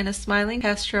her, and a smiling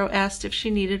Castro asked if she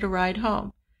needed a ride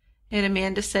home, and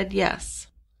Amanda said yes.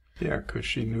 Yeah, because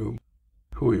she knew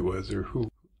who he was, or who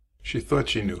she thought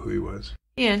she knew who he was.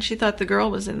 Yeah, and she thought the girl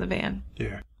was in the van.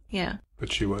 Yeah. Yeah.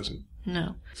 But she wasn't.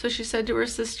 No. So she said to her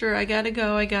sister, I gotta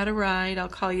go, I got a ride, I'll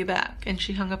call you back. And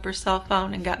she hung up her cell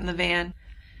phone and got in the van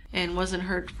and wasn't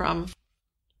heard from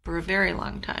for a very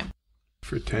long time.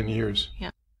 For 10 years.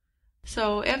 Yeah.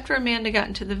 So after Amanda got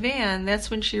into the van,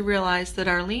 that's when she realized that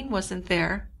Arlene wasn't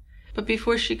there. But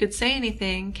before she could say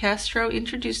anything, Castro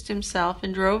introduced himself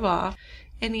and drove off,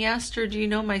 and he asked her, do you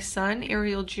know my son,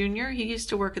 Ariel Jr.? He used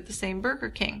to work at the same Burger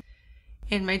King.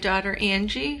 And my daughter,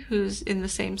 Angie, who's in the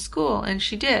same school, and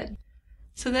she did.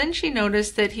 So then she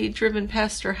noticed that he'd driven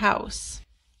past her house,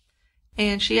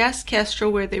 and she asked Castro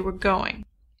where they were going.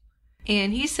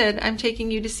 And he said, I'm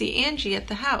taking you to see Angie at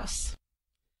the house.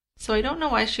 So I don't know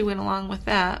why she went along with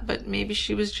that, but maybe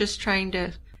she was just trying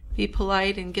to be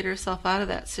polite and get herself out of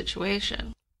that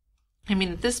situation. I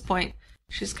mean, at this point,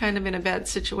 she's kind of in a bad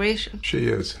situation. She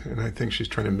is, and I think she's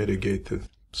trying to mitigate the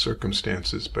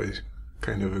circumstances by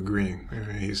kind of agreeing. I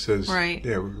mean, he says, right.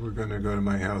 Yeah, we're going to go to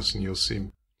my house and you'll see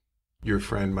your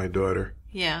friend, my daughter.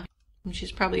 Yeah, and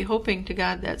she's probably hoping to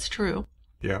God that's true.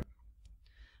 Yeah.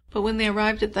 But when they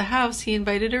arrived at the house, he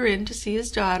invited her in to see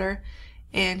his daughter,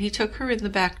 and he took her in the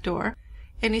back door,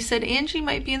 and he said Angie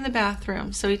might be in the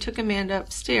bathroom, so he took Amanda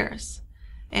upstairs.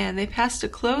 And they passed a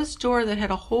closed door that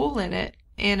had a hole in it,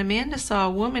 and Amanda saw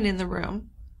a woman in the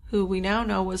room, who we now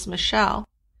know was Michelle.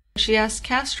 She asked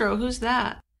Castro, who's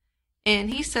that?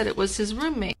 And he said it was his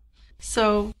roommate.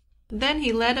 So then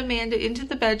he led Amanda into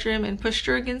the bedroom and pushed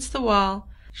her against the wall.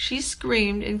 She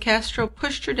screamed, and Castro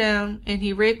pushed her down, and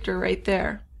he raped her right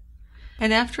there.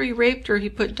 And after he raped her, he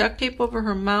put duct tape over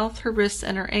her mouth, her wrists,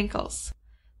 and her ankles.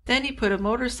 Then he put a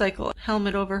motorcycle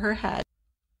helmet over her head.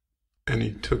 And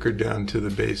he took her down to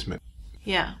the basement.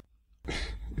 Yeah.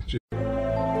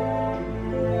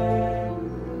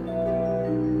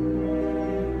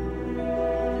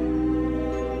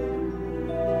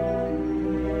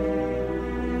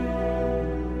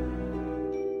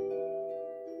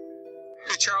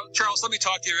 Charles, let me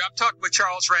talk to you. I'm talking with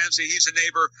Charles Ramsey. He's a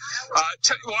neighbor.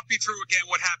 Walk me through again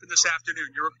what happened this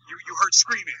afternoon. You heard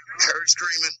screaming. Heard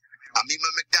screaming. I meet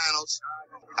my McDonald's.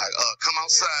 I come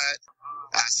outside.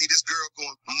 I see this girl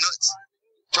going nuts,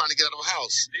 trying to get out of her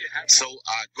house. So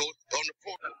I go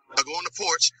on the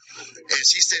porch, and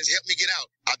she says, "Help me get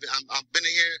out. I've been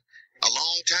in here a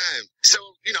long time." So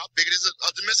I figured it's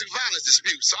a domestic violence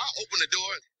dispute. So I open the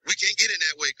door. We can't get in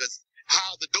that way because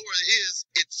how the door is,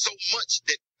 it's so much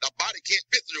that a body can't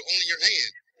fit through, only your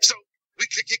hand. So we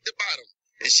kick the bottom,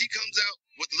 and she comes out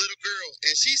with the little girl,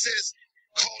 and she says,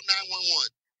 "Call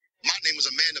 911." My name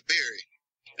is Amanda Berry.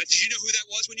 Did you know who that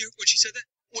was when she said that?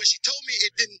 When she told me,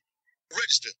 it didn't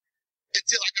register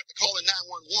until I got to call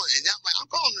 911, and I'm like,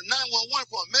 I'm calling the 911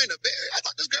 for Amanda Berry. I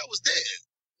thought this girl was dead.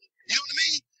 You know what I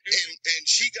mean? And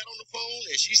she got on the phone,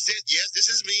 and she said, "Yes, this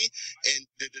is me." And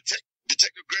the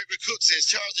Detective Gregory Cook says,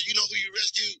 "Charles, do you know who you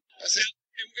rescued?" I said,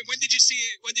 and when did you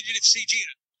see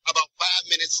Gina? About 5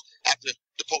 minutes after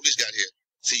the police got here.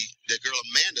 See, the girl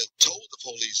Amanda told the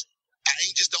police, "I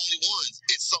ain't just the only ones.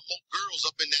 It's some more girls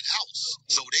up in that house."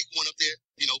 So they went up there,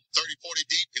 30, 40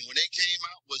 deep, and when they came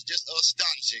out, was just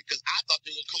astonishing because I thought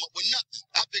they were going to come up with nothing.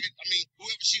 I figured,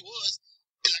 whoever she was,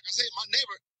 and like I said, my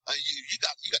neighbor, you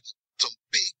got some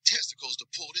big testicles to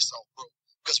pull this off, bro,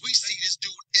 because we see this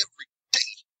dude every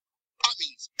day. I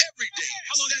mean, every day.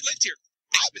 How long have you lived here?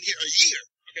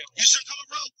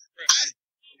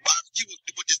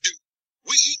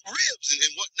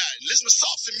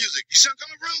 some music. You see where I'm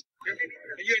coming from?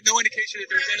 And you had no indication that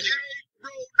there's anything.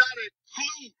 Bro, not a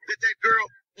clue that girl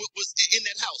was in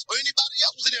that house or anybody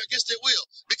else was in there against their will.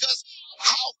 Because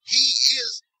how he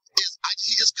is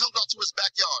he just comes out to his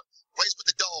backyard, plays with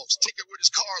the dogs, tinker with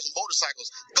his cars and motorcycles,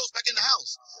 goes back in the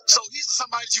house. So he's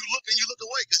somebody that you look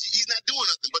away because he's not doing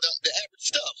nothing but the average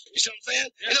stuff. You see what I'm saying?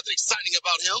 Yeah. There's nothing exciting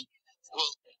about him.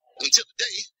 Well, until the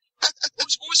day. What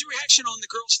was your reaction on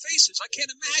the girls' faces? I can't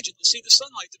imagine to see the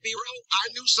sunlight to be around. I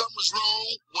knew something was wrong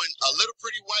when a little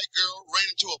pretty white girl ran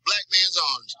into a black man's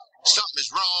arms. Something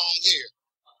is wrong here.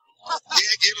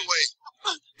 Dead giveaway.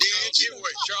 Dead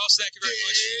giveaway. Charles, thank you very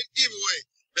much. Dead giveaway.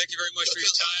 Thank you very much for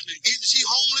your time. And either she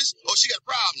homeless or she got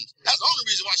problems. That's the only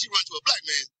reason why she run to a black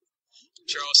man.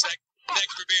 Charles, thank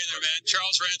you for being there, man.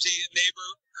 Charles Ramsey, neighbor,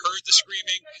 heard the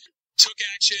screaming, took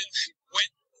action,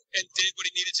 went and did what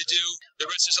he needed to do. The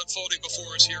rest is unfolding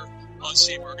before us here on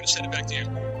SEMA. We're going to send it back to you.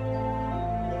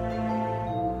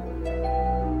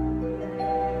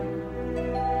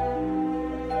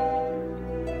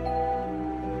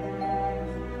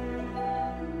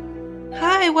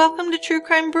 Hi, welcome to True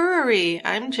Crime Brewery.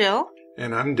 I'm Jill.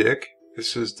 And I'm Dick.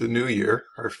 This is the new year,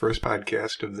 our first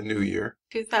podcast of the new year.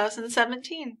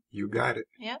 2017. You got it.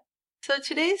 Yep. So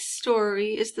today's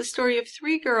story is the story of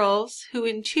three girls who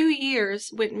in 2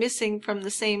 years went missing from the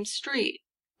same street.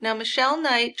 Now, Michelle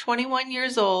Knight, 21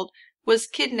 years old, was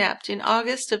kidnapped in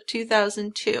August of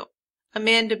 2002.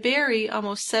 Amanda Berry,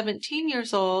 almost 17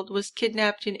 years old, was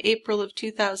kidnapped in April of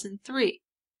 2003.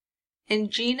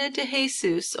 And Gina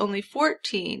DeJesus, only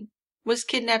 14, was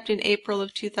kidnapped in April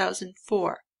of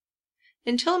 2004.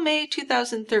 Until May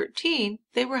 2013,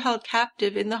 they were held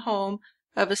captive in the home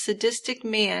of a sadistic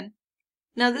man.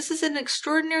 Now, this is an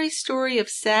extraordinary story of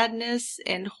sadness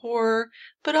and horror,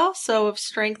 but also of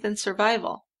strength and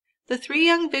survival. The three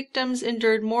young victims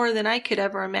endured more than I could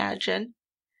ever imagine.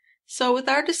 So with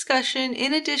our discussion,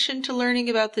 in addition to learning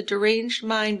about the deranged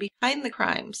mind behind the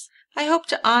crimes, I hope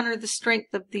to honor the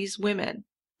strength of these women.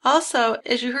 Also,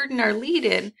 as you heard in our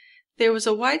lead-in, there was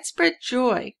a widespread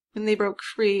joy when they broke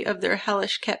free of their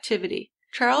hellish captivity.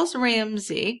 Charles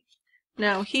Ramsey,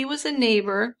 now he was a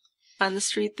neighbor on the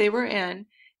street they were in,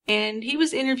 and he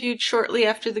was interviewed shortly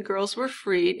after the girls were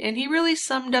freed, and he really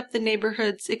summed up the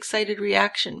neighborhood's excited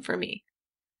reaction for me.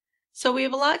 So we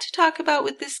have a lot to talk about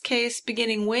with this case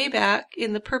beginning way back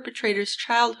in the perpetrator's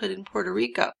childhood in Puerto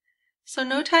Rico. So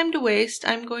no time to waste,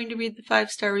 I'm going to read the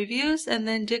 5-star reviews, and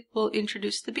then Dick will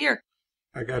introduce the beer.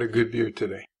 I got a good beer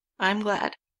today. I'm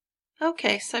glad.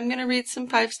 Okay, so I'm going to read some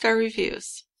 5-star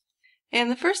reviews.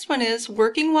 And the first one is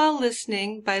Working While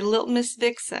Listening by Little Miss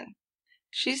Vixen.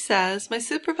 She says, my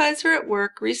supervisor at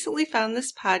work recently found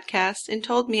this podcast and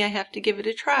told me I have to give it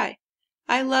a try.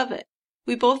 I love it.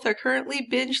 We both are currently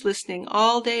binge listening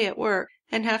all day at work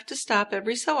and have to stop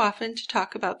every so often to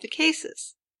talk about the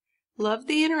cases. Love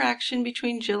the interaction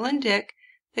between Jill and Dick.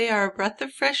 They are a breath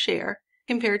of fresh air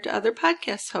compared to other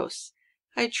podcast hosts.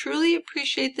 I truly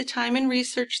appreciate the time and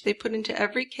research they put into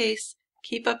every case.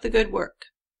 Keep up the good work.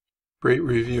 Great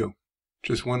review.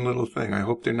 Just one little thing. I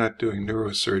hope they're not doing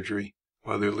neurosurgery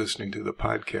while they're listening to the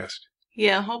podcast.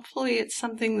 Yeah, hopefully it's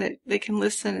something that they can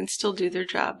listen and still do their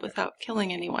job without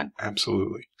killing anyone.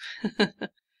 Absolutely.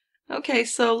 Okay,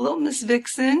 so Little Miss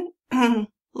Vixen,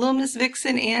 Little Miss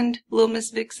Vixen and Little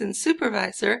Miss Vixen's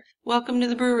supervisor, welcome to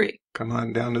the brewery. Come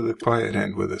on down to the quiet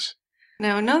end with us.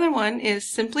 Now another one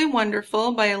is Simply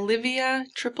Wonderful by Olivia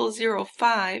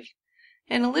 0005,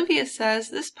 and Olivia says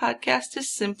this podcast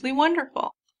is simply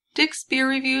wonderful. Dick's beer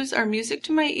reviews are music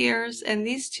to my ears, and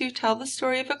these two tell the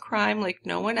story of a crime like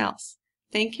no one else.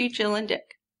 Thank you, Jill and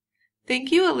Dick.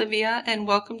 Thank you, Olivia, and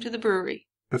welcome to the brewery.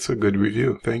 That's a good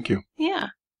review. Thank you. Yeah.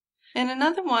 And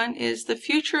another one is The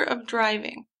Future of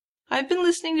Driving. I've been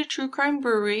listening to True Crime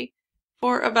Brewery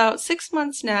for about 6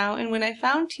 months now, and when I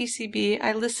found TCB,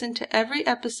 I listened to every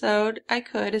episode I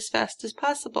could as fast as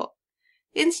possible.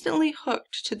 Instantly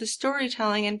hooked to the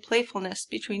storytelling and playfulness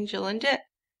between Jill and Dick.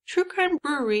 True Crime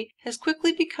Brewery has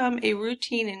quickly become a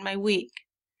routine in my week.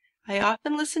 I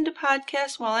often listen to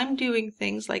podcasts while I'm doing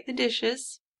things like the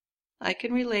dishes. I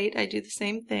can relate, I do the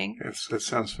same thing. Yes, that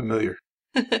sounds familiar.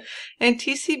 And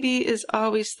TCB is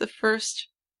always the first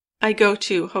I go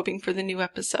to, hoping for the new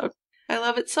episode. I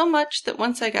love it so much that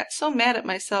once I got so mad at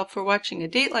myself for watching a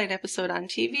Dateline episode on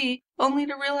TV, only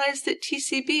to realize that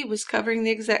TCB was covering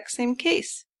the exact same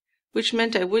case, which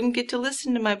meant I wouldn't get to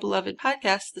listen to my beloved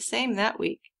podcast the same that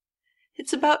week.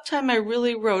 It's about time I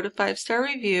really wrote a 5-star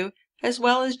review, as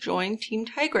well as joined Team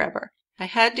Tie Grabber. I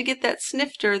had to get that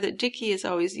snifter that Dickie is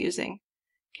always using.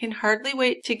 Can hardly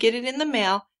wait to get it in the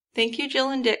mail. Thank you, Jill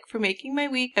and Dick, for making my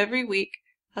week every week.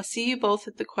 I'll see you both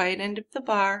at the quiet end of the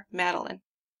bar, Madeline.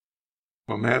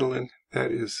 Well, Madeline, that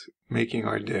is making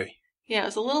our day. Yeah, it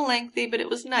was a little lengthy, but it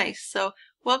was nice. So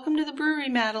welcome to the brewery,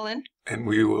 Madeline. And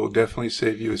we will definitely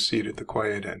save you a seat at the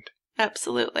quiet end.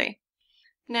 Absolutely.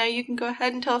 Now you can go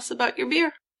ahead and tell us about your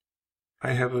beer.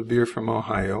 I have a beer from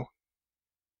Ohio.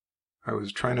 I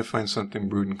was trying to find something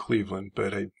brewed in Cleveland,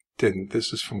 but I didn't.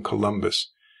 This is from Columbus.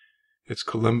 It's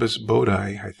Columbus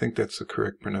Bodhi. I think that's the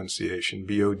correct pronunciation,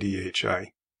 Bodhi.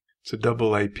 It's a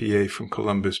double IPA from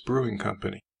Columbus Brewing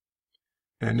Company.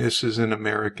 And this is an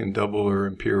American double or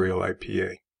imperial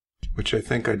IPA, which I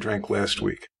think I drank last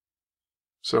week.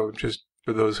 So just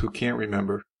for those who can't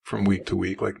remember from week to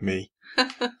week, like me.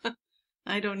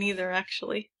 I don't either,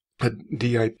 actually. But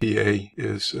DIPA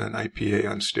is an IPA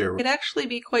on steroids. It could actually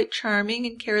be quite charming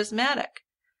and charismatic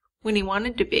when he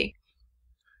wanted to be.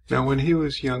 Now, when he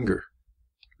was younger,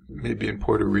 maybe in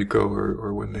Puerto Rico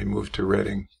or when they moved to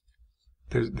Redding,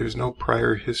 there's no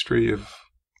prior history of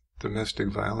domestic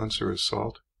violence or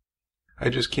assault. I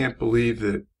just can't believe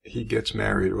that he gets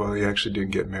married. Well, he actually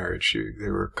didn't get married. They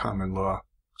were common law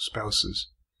spouses.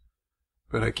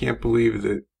 But I can't believe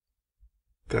that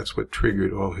that's what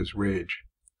triggered all his rage.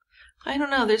 I don't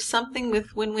know. There's something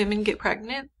with when women get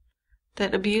pregnant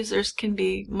that abusers can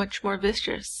be much more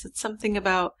vicious. It's something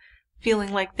about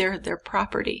feeling like they're their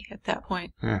property at that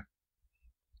point. Yeah.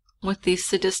 With these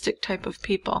sadistic type of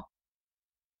people.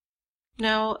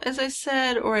 Now, as I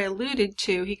said or I alluded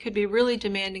to, he could be really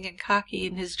demanding and cocky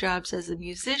in his jobs as a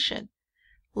musician.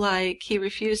 Like, he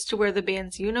refused to wear the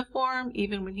band's uniform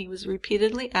even when he was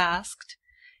repeatedly asked,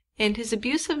 and his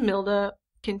abuse of Milda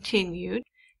continued,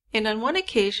 and on one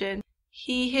occasion,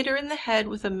 he hit her in the head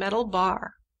with a metal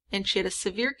bar, and she had a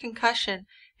severe concussion,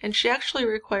 and she actually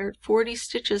required 40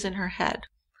 stitches in her head.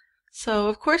 So,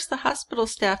 of course, the hospital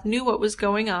staff knew what was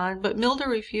going on, but Milda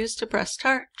refused to press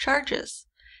charges.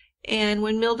 And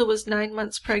when Milda was 9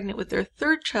 months pregnant with their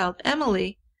third child,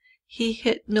 Emily, he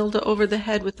hit Milda over the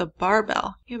head with a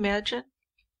barbell. Can you imagine?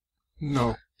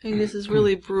 No. I mean, this is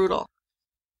really brutal.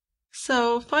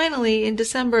 So, finally, in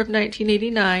December of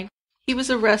 1989, he was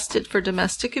arrested for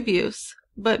domestic abuse,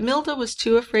 but Milda was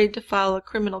too afraid to file a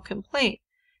criminal complaint,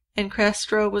 and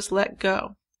Castro was let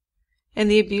go. And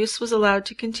the abuse was allowed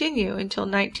to continue until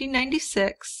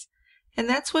 1996, and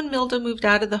that's when Milda moved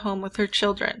out of the home with her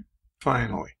children.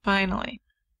 Finally.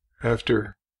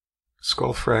 After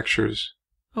skull fractures.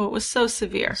 Oh, it was so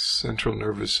severe. Central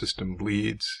nervous system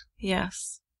bleeds.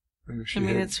 Yes.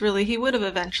 It's really, he would have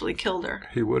eventually killed her.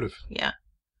 He would have. Yeah.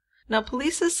 Now,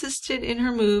 police assisted in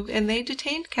her move, and they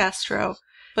detained Castro,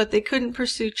 but they couldn't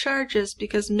pursue charges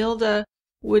because Milda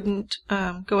wouldn't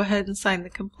go ahead and sign the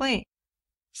complaint.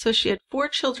 So she had 4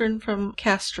 children from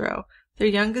Castro. Their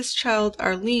youngest child,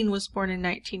 Arlene, was born in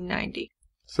 1990.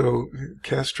 So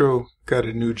Castro got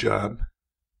a new job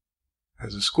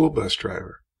as a school bus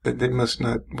driver. They must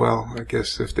not, well, I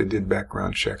guess if they did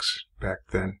background checks back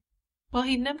then. Well,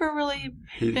 he'd never really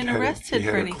been arrested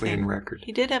for anything. He had a clean record.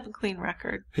 He did have a clean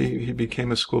record. He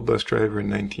became a school bus driver in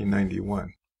 1991.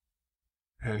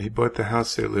 And he bought the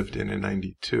house they lived in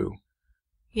 92.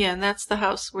 Yeah, and that's the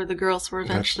house where the girls were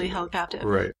eventually held captive.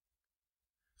 Right.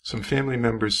 Some family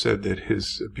members said that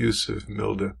his abuse of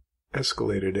Milda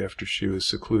escalated after she was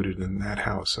secluded in that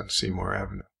house on Seymour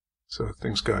Avenue. So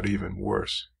things got even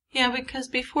worse. Yeah, because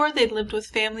before they'd lived with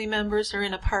family members or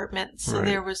in apartments, so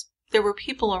right. there were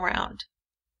people around.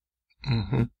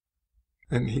 Mm-hmm.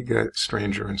 And he got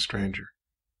stranger and stranger.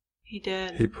 He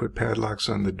did. He put padlocks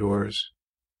on the doors.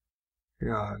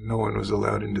 No one was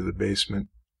allowed into the basement.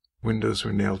 Windows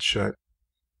were nailed shut,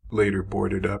 later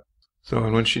boarded up. So,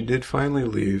 and when she did finally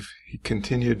leave, he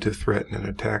continued to threaten and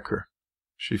attack her.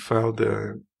 She filed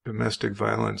a domestic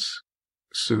violence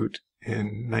suit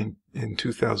in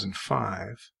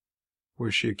 2005, where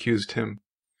she accused him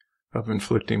of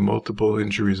inflicting multiple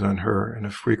injuries on her and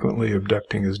of frequently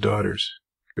abducting his daughters,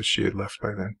 because she had left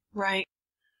by then. Right.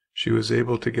 She was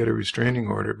able to get a restraining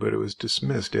order, but it was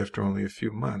dismissed after only a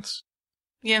few months.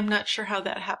 Yeah, I'm not sure how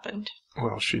that happened.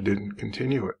 Well, she didn't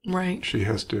continue it. Right. She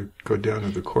has to go down to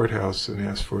the courthouse and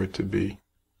ask for it to be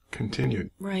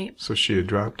continued. Right. So she had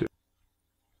dropped it.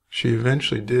 She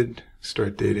eventually did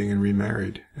start dating and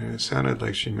remarried, and it sounded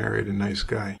like she married a nice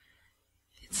guy.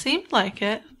 It seemed like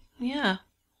it, yeah.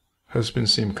 Husband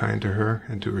seemed kind to her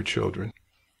and to her children.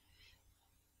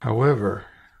 However,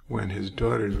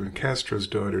 when Castro's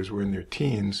daughters were in their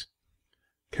teens,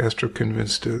 Castro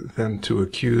convinced them to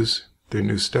accuse their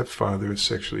new stepfather of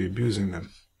sexually abusing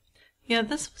them. Yeah,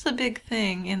 this was a big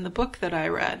thing in the book that I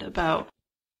read about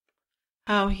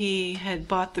how he had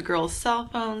bought the girls' cell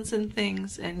phones and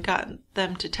things and gotten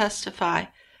them to testify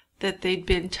that they'd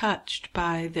been touched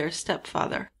by their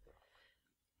stepfather.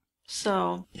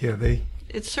 So... Yeah,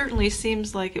 it certainly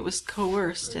seems like it was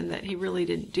coerced and that he really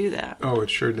didn't do that. Oh, it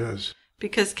sure does.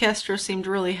 Because Castro seemed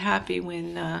really happy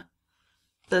when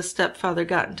the stepfather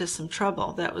got into some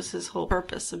trouble. That was his whole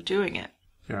purpose of doing it.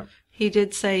 Yeah. He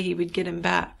did say he would get him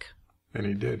back. And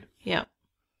he did. Yeah.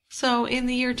 So in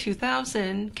the year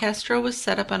 2000, Castro was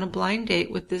set up on a blind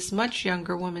date with this much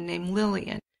younger woman named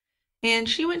Lillian. And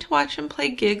she went to watch him play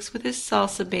gigs with his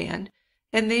salsa band,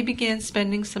 and they began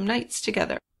spending some nights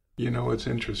together. You know what's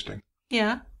interesting?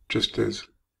 Yeah? Just as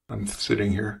I'm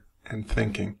sitting here and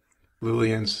thinking,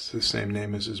 Lillian's the same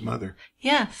name as his mother.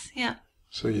 Yes, yeah.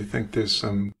 So you think there's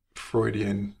some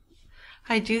Freudian...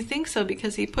 I do think so,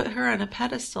 because he put her on a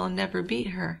pedestal and never beat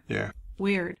her. Yeah.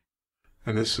 Weird.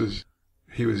 And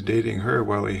he was dating her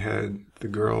while he had the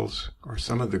girls, or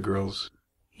some of the girls,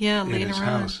 yeah, in later his on.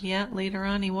 house. Yeah, later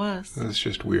on he was. That's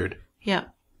just weird. Yeah.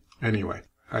 Anyway,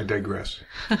 I digress.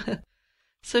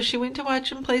 So she went to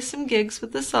watch him play some gigs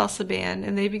with the salsa band,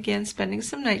 and they began spending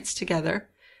some nights together.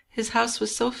 His house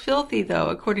was so filthy, though,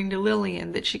 according to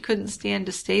Lillian, that she couldn't stand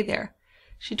to stay there.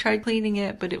 She tried cleaning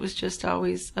it, but it was just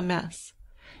always a mess.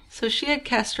 So she had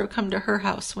Castro come to her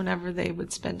house whenever they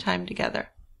would spend time together.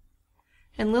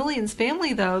 And Lillian's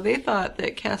family, though, they thought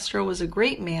that Castro was a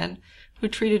great man who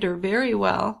treated her very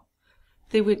well.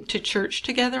 They went to church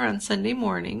together on Sunday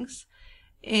mornings.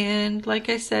 And like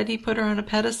I said, he put her on a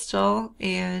pedestal,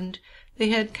 and they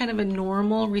had kind of a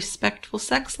normal, respectful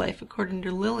sex life, according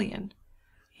to Lillian.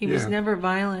 He was never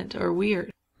violent or weird.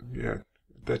 Yeah,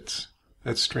 that's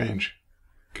strange,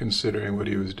 considering what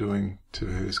he was doing to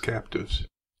his captives.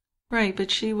 Right,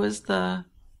 but she was the one.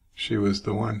 She was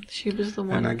the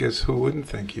one. And I guess who wouldn't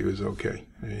think he was okay?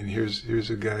 I mean, here's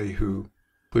a guy who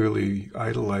clearly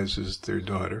idolizes their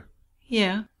daughter.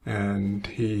 Yeah. And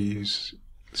he's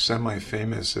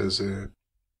semi-famous as a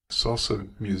salsa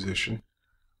musician.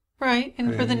 Right,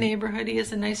 and for the neighborhood, he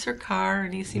has a nicer car,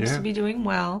 and he seems to be doing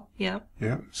well. Yep.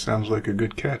 Yeah, sounds like a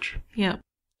good catch. Yep.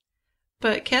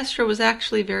 But Castro was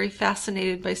actually very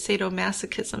fascinated by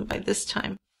sadomasochism by this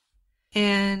time.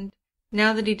 And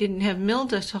now that he didn't have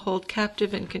Milda to hold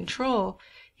captive and control,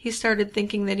 he started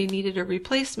thinking that he needed a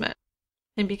replacement.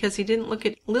 And because he didn't look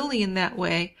at Lillian that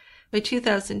way, by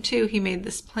 2002 he made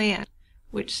this plan,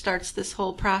 which starts this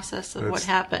whole process of what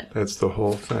happened. That's the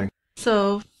whole thing.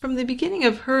 So, from the beginning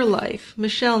of her life,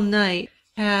 Michelle Knight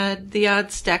had the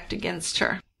odds stacked against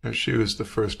her. And she was the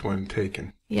first one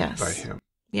taken by him.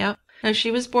 Yep. Now, she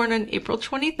was born on April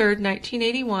 23rd,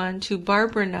 1981, to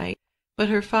Barbara Knight, but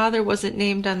her father wasn't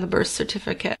named on the birth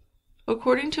certificate.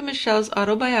 According to Michelle's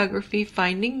autobiography,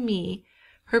 Finding Me,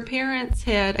 her parents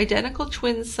had identical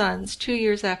twin sons 2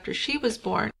 years after she was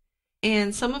born,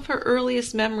 and some of her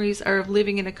earliest memories are of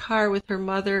living in a car with her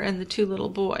mother and the two little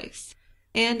boys.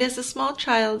 And as a small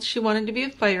child, she wanted to be a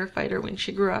firefighter when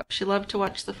she grew up. She loved to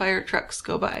watch the fire trucks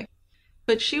go by.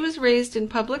 But she was raised in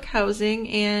public housing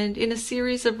and in a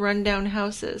series of rundown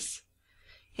houses.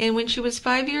 And when she was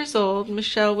 5 years old,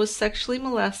 Michelle was sexually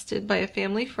molested by a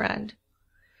family friend.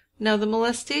 Now, the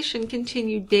molestation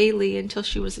continued daily until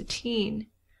she was a teen.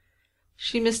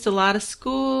 She missed a lot of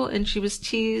school, and she was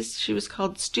teased. She was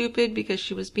called stupid because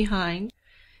she was behind.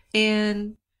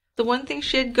 And the one thing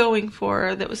she had going for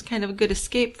her that was kind of a good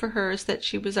escape for her is that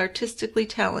she was artistically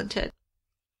talented.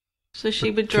 So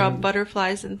she would draw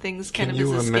butterflies and things kind of as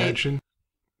escape. Can you imagine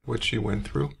what she went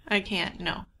through? I can't,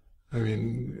 no. I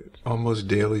mean, almost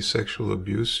daily sexual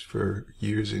abuse for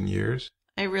years and years.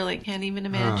 I really can't even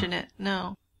imagine it,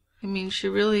 no. I mean, she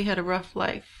really had a rough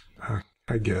life.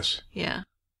 I guess. Yeah.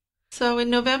 So in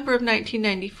November of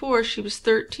 1994, she was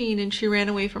 13 and she ran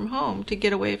away from home to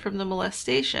get away from the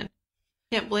molestation.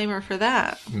 Can't blame her for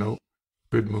that. Nope.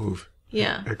 Good move.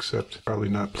 Yeah. Except probably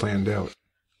not planned out.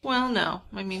 Well, no.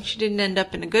 I mean, she didn't end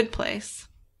up in a good place.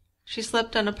 She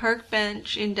slept on a park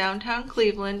bench in downtown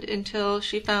Cleveland until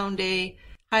she found a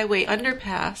highway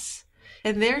underpass,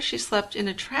 and there she slept in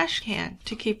a trash can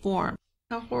to keep warm.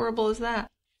 How horrible is that?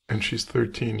 And she's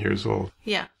 13 years old.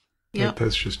 Yeah. Yep.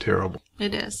 That's just terrible.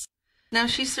 It is. Now,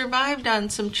 she survived on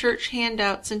some church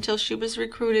handouts until she was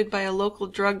recruited by a local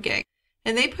drug gang,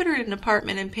 and they put her in an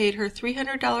apartment and paid her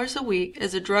 $300 a week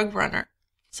as a drug runner.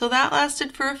 So that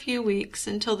lasted for a few weeks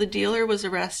until the dealer was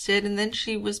arrested, and then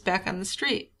she was back on the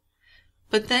street.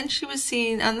 But then she was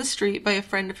seen on the street by a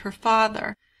friend of her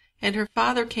father, and her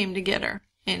father came to get her,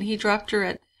 and he dropped her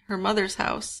at her mother's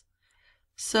house.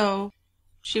 So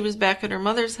she was back at her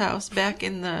mother's house, back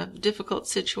in the difficult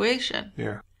situation.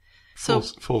 Yeah. So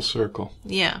full circle.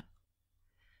 Yeah.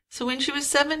 So when she was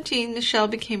 17, Michelle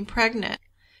became pregnant,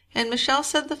 and Michelle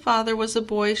said the father was a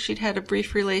boy she'd had a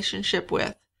brief relationship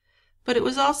with. But it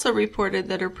was also reported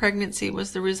that her pregnancy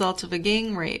was the result of a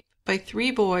gang rape. by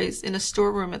 3 boys in a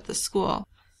storeroom at the school.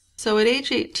 So at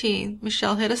age 18,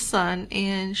 Michelle had a son,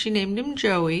 and she named him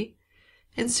Joey.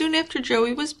 And soon after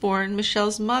Joey was born,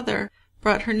 Michelle's mother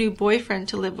brought her new boyfriend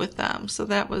to live with them, so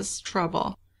that was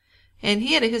trouble. And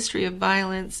he had a history of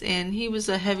violence, and he was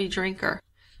a heavy drinker.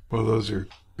 Well, those are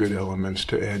good elements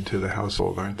to add to the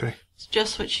household, aren't they? It's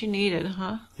just what she needed,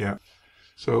 huh? Yeah.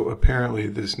 So apparently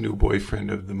this new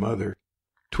boyfriend of the mother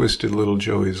twisted little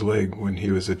Joey's leg when he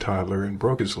was a toddler and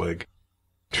broke his leg.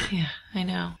 Yeah, I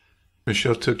know.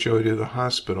 Michelle took Joey to the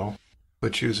hospital,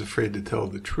 but she was afraid to tell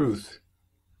the truth.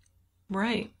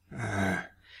 Right.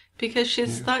 Because she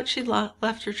thought she'd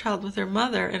left her child with her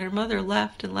mother, and her mother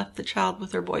left the child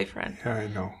with her boyfriend. Yeah, I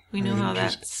know. We know how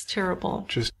that's terrible.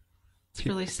 It's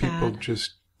really sad. People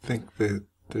just think that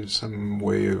there's some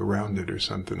way around it or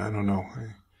something. I don't know.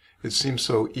 It seems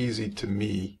so easy to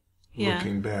me,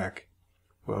 looking back.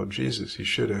 Well, Jesus, he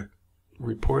should have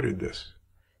reported this.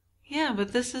 Yeah,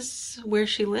 but this is where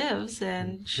she lives,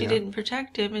 and she didn't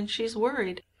protect him, and she's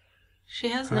worried. She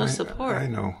has no support. I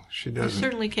know. She doesn't. You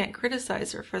certainly can't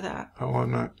criticize her for that. Oh,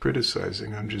 I'm not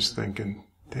criticizing. I'm just thinking,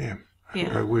 damn,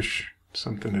 I wish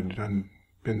something had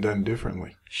been done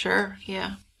differently. Sure,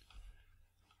 yeah.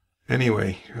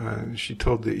 Anyway, she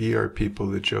told the ER people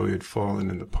that Joey had fallen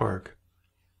in the park.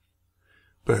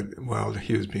 But while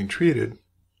he was being treated,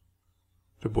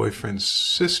 the boyfriend's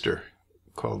sister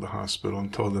called the hospital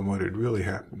and told them what had really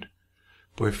happened.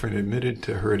 Boyfriend admitted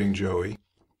to hurting Joey,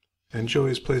 and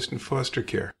Joey is placed in foster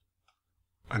care,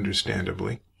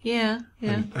 understandably. Yeah.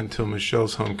 Until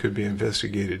Michelle's home could be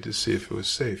investigated to see if it was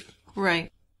safe.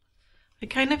 Right. I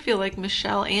kind of feel like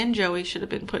Michelle and Joey should have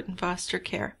been put in foster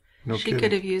care. No she kidding.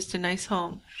 could have used a nice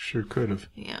home. Sure could have.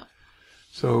 Yeah.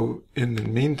 So, in the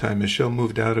meantime, Michelle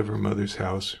moved out of her mother's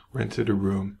house, rented a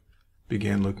room,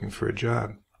 began looking for a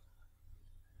job.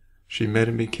 She met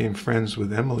and became friends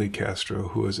with Emily Castro,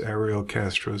 who was Ariel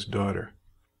Castro's daughter.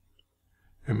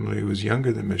 Emily was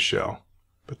younger than Michelle,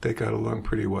 but they got along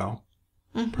pretty well,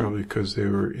 probably because they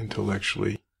were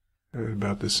intellectually at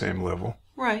about the same level.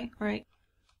 Right.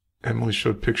 Emily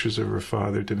showed pictures of her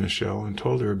father to Michelle and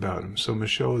told her about him, so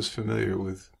Michelle was familiar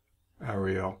with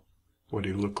Ariel, what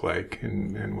he looked like,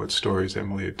 and what stories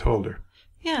Emily had told her.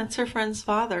 Yeah, it's her friend's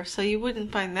father, so you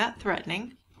wouldn't find that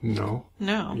threatening. No.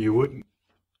 No. You wouldn't.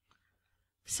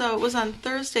 So it was on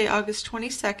Thursday, August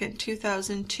 22nd,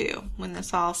 2002, when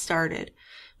this all started.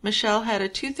 Michelle had a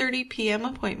 2:30 p.m.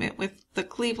 appointment with the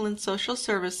Cleveland Social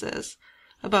Services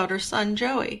about her son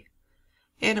Joey.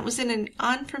 And it was in an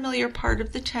unfamiliar part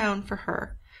of the town for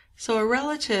her. So a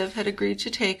relative had agreed to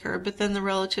take her, but then the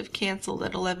relative canceled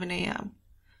at 11 a.m.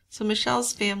 So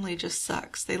Michelle's family just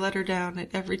sucks. They let her down at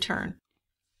every turn.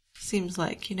 Seems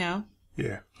like, Yeah.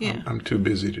 Yeah. I'm too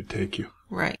busy to take you.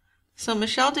 Right. So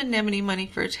Michelle didn't have any money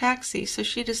for a taxi, so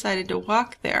she decided to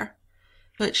walk there.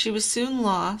 But she was soon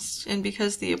lost, and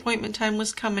because the appointment time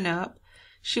was coming up,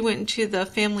 she went into the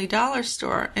Family Dollar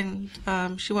store, and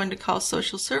she wanted to call the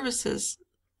social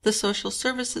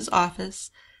services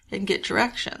office and get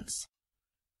directions.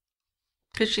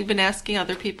 Because she'd been asking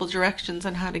other people directions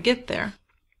on how to get there.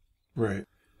 Right.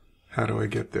 How do I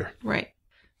get there? Right.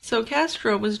 So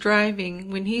Castro was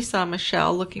driving when he saw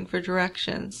Michelle looking for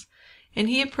directions, and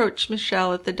he approached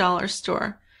Michelle at the dollar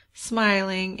store,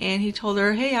 smiling, and he told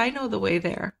her, "Hey, I know the way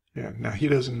there." Yeah, now he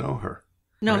doesn't know her.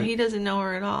 No, right? He doesn't know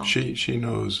her at all. She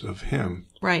knows of him.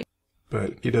 Right.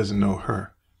 But he doesn't know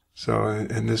her. So,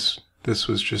 and this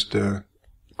was just a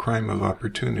crime of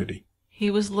opportunity. He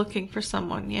was looking for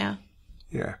someone, yeah.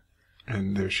 Yeah,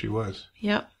 and there she was.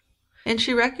 Yep. And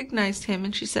she recognized him,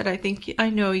 and she said, "I think I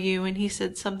know you," and he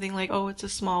said something like, "Oh, it's a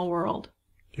small world."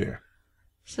 Yeah.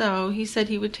 So he said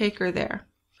he would take her there.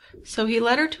 So he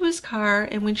led her to his car,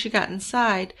 and when she got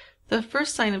inside, the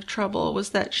first sign of trouble was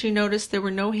that she noticed there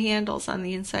were no handles on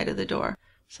the inside of the door.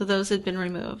 So those had been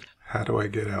removed. How do I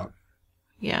get out?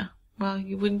 Yeah. Well,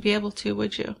 you wouldn't be able to,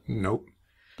 would you? Nope.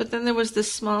 But then there was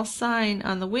this small sign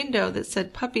on the window that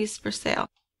said "Puppies for Sale."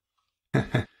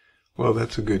 Well,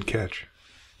 that's a good catch.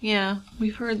 Yeah,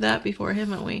 we've heard that before,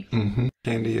 haven't we? Mm-hmm.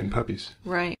 Candy and puppies.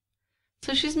 Right.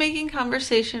 So she's making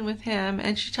conversation with him,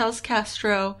 and she tells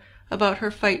Castro about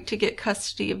her fight to get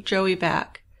custody of Joey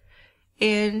back.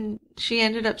 And she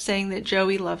ended up saying that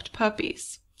Joey loved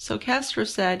puppies. So Castro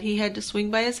said he had to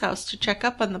swing by his house to check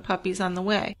up on the puppies on the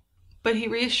way. But he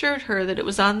reassured her that it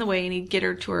was on the way and he'd get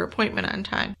her to her appointment on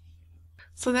time.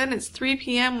 So then it's 3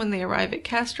 p.m. when they arrive at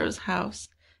Castro's house,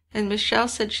 and Michelle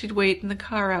said she'd wait in the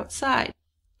car outside.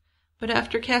 But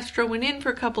after Castro went in for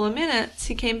a couple of minutes,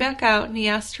 he came back out and he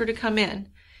asked her to come in.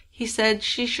 He said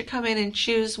she should come in and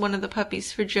choose one of the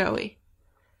puppies for Joey.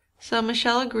 So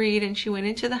Michelle agreed, and she went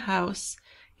into the house,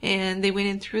 and they went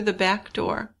in through the back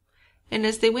door. And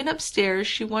as they went upstairs,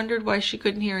 she wondered why she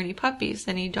couldn't hear any puppies,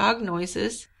 any dog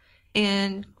noises,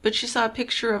 but she saw a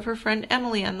picture of her friend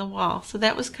Emily on the wall, so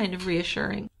that was kind of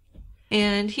reassuring.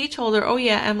 And he told her, oh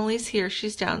yeah, Emily's here,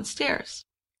 she's downstairs.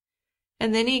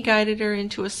 And then he guided her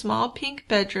into a small pink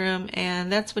bedroom,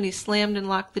 and that's when he slammed and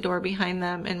locked the door behind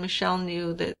them, and Michelle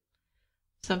knew that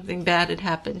something bad had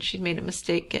happened. She'd made a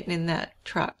mistake getting in that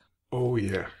truck. Oh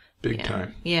yeah, big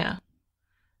time. Yeah.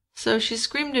 So she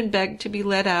screamed and begged to be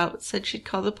let out, said she'd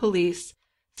call the police,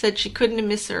 said she couldn't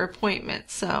miss her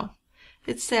appointment, so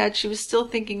it's sad she was still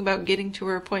thinking about getting to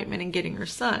her appointment and getting her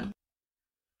son.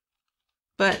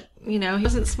 But, he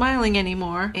wasn't smiling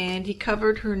anymore, and he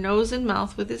covered her nose and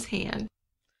mouth with his hand,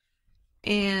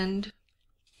 and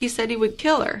he said he would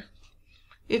kill her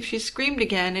if she screamed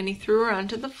again, and he threw her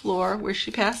onto the floor where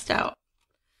she passed out.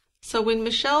 So when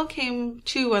Michelle came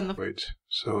to on the...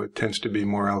 So it tends to be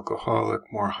more alcoholic,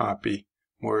 more hoppy,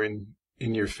 more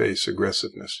in-your-face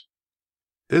aggressiveness.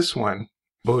 This one,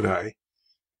 Bodhi,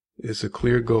 is a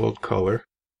clear gold color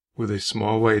with a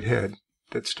small white head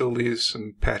that still leaves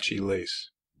some patchy lace.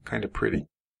 Kind of pretty.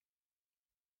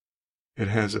 It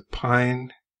has a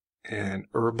pine and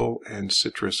herbal and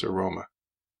citrus aroma.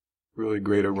 Really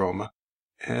great aroma.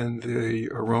 And the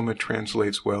aroma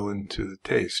translates well into the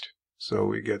taste. So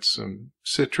we get some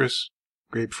citrus,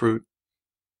 grapefruit,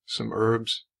 some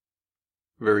herbs,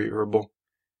 very herbal,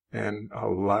 and a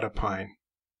lot of pine.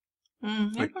 I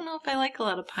don't know if I like a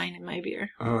lot of pine in my beer.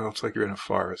 Oh, it's like you're in a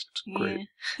forest. It's great.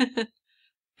 Yeah.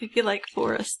 If you like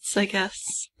forests, I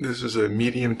guess. This is a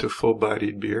medium to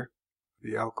full-bodied beer.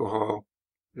 The alcohol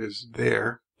is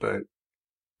there, but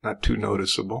not too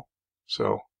noticeable.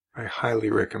 So I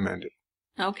highly recommend it.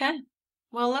 Okay.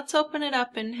 Well, let's open it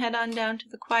up and head on down to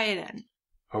the quiet end.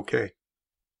 Okay.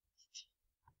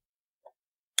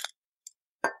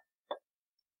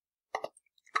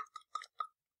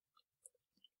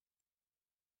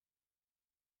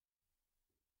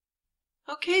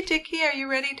 Okay, Dickie, are you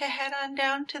ready to head on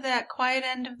down to that quiet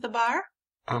end of the bar?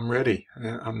 I'm ready.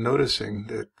 I'm noticing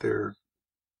that there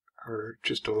are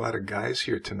just a lot of guys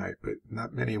here tonight, but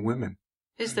not many women.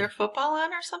 Is there football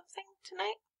on or something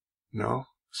tonight? No.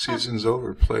 Season's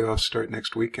over. Playoffs start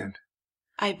next weekend.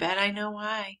 I bet I know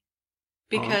why.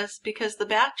 Because The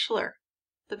Bachelor.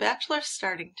 The Bachelor's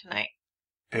starting tonight.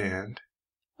 And?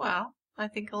 Well, I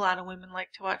think a lot of women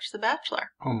like to watch The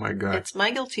Bachelor. Oh my God. It's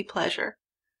my guilty pleasure.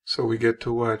 So we get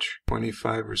to watch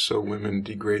 25 or so women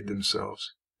degrade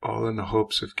themselves, all in the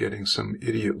hopes of getting some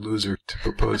idiot loser to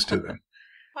propose to them.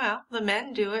 Well, the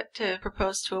men do it to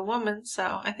propose to a woman,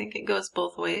 so I think it goes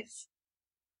both ways.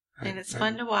 And it's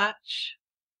fun to watch.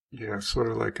 Yeah, sort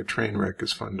of like a train wreck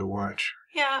is fun to watch.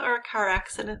 Yeah, or a car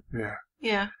accident. Yeah.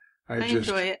 Yeah, I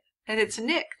enjoy it. And it's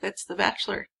Nick that's the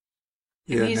Bachelor.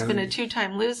 And he's been a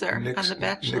two-time loser on The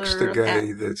Bachelor. Nick's the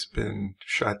guy that's been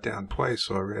shot down twice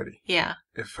already. Yeah.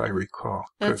 If I recall.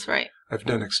 That's right. I've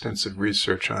done extensive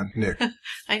research on Nick.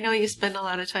 I know you spend a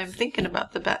lot of time thinking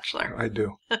about The Bachelor. I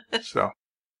do. So,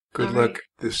 good luck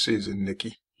this season,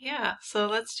 Nikki. Yeah, so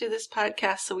let's do this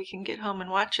podcast so we can get home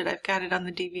and watch it. I've got it on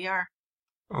the DVR.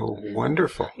 Oh,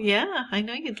 wonderful. Yeah, I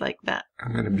know you'd like that.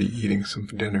 I'm going to be eating some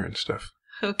dinner and stuff.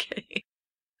 Okay.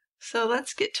 So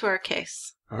let's get to our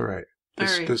case. All right.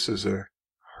 This is a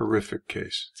horrific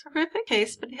case. It's a horrific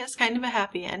case, but it has kind of a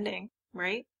happy ending,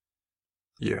 right?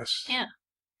 Yes. Yeah.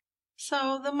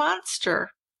 So the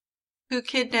monster who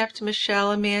kidnapped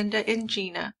Michelle, Amanda, and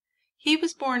Gina, he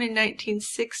was born in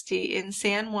 1960 in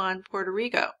San Juan, Puerto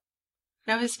Rico.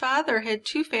 Now his father had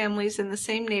two families in the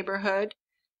same neighborhood,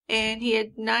 and he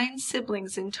had 9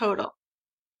 siblings in total.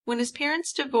 When his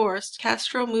parents divorced,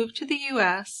 Castro moved to the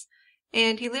U.S.,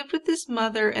 and he lived with his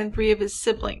mother and 3 of his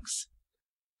siblings.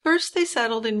 First they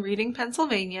settled in Reading,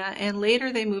 Pennsylvania, and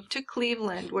later they moved to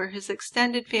Cleveland, where his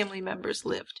extended family members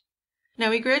lived.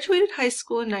 Now he graduated high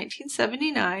school in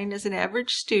 1979 as an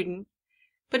average student,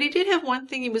 but he did have one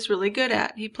thing he was really good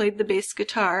at. He played the bass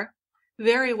guitar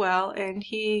very well, and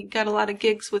he got a lot of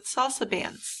gigs with salsa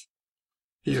bands.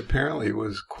 He apparently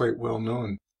was quite well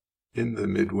known in the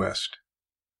Midwest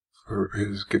for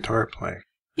his guitar playing.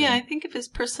 Yeah, I think if his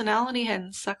personality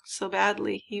hadn't sucked so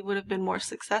badly, he would have been more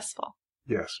successful.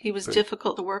 Yes. He was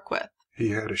difficult to work with. He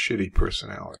had a shitty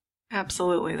personality.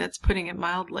 Absolutely, that's putting it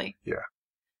mildly. Yeah.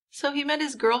 So he met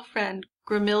his girlfriend,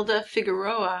 Gramilda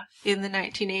Figueroa, in the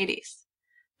 1980s.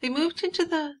 They moved into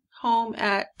the home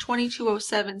at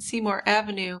 2207 Seymour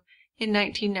Avenue in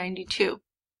 1992.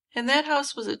 And that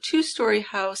house was a 2-story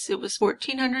house. It was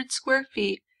 1,400 square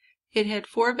feet. It had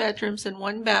 4 bedrooms and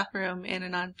 1 bathroom and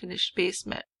an unfinished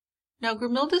basement. Now,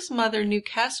 Gramilda's mother knew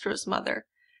Castro's mother,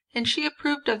 and she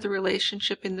approved of the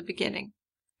relationship in the beginning.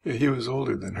 Yeah, he was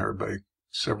older than her by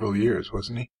several years,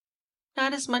 wasn't he?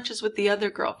 Not as much as with the other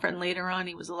girlfriend. Later on,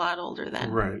 he was a lot older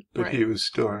then. Right, but Right. he was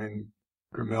still, I mean,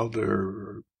 Grimelda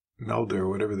or Melda or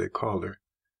whatever they called her,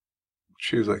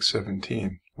 she was like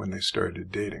 17 when they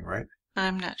started dating, right?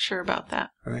 I'm not sure about that.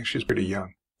 I think she's pretty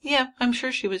young. Yeah, I'm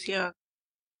sure she was young.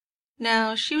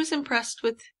 Now, she was impressed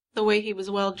with the way he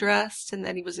was well dressed and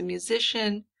that he was a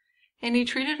musician, and he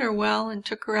treated her well and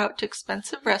took her out to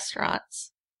expensive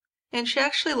restaurants. And she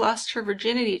actually lost her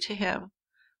virginity to him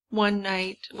one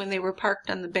night when they were parked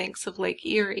on the banks of Lake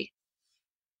Erie.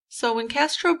 So when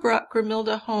Castro brought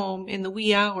Grimilda home in the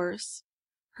wee hours,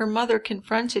 her mother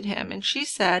confronted him, and she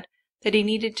said that he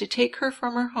needed to take her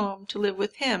from her home to live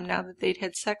with him now that they'd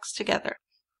had sex together.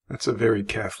 That's a very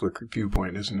Catholic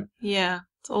viewpoint, isn't it? Yeah,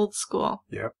 it's old school.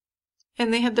 Yep.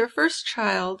 And they had their first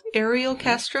child, Ariel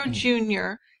Castro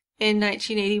Jr., in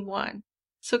 1981.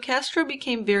 So Castro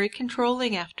became very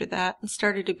controlling after that and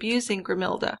started abusing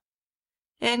Grimilda.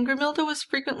 And Grimilda was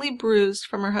frequently bruised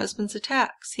from her husband's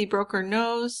attacks. He broke her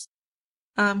nose.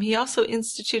 He also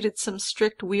instituted some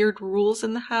strict, weird rules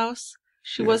in the house.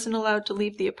 She wasn't allowed to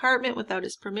leave the apartment without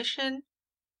his permission.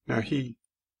 Now, he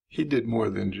did more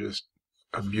than just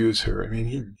abuse her. I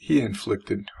mean, he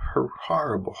inflicted her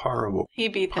horrible He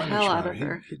beat the hell out of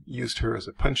her. He used her as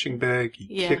a punching bag.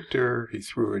 He kicked her. He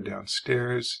threw her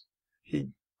downstairs.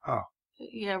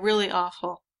 Yeah, really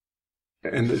awful.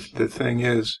 And the thing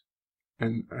is,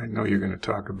 and I know you're going to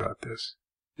talk about this.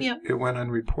 Yeah. It went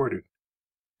unreported.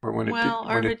 Or when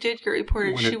it did get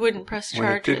reported, she wouldn't press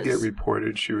charges. When it did get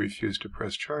reported, she refused to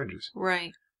press charges.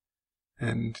 Right.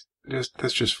 And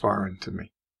that's just foreign to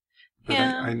me. But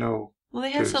yeah. I know. Well,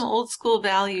 they had some old school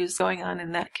values going on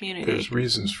in that community. There's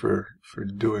reasons for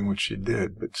doing what she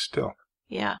did, but still.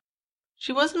 Yeah.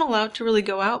 She wasn't allowed to really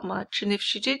go out much, and if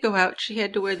she did go out, she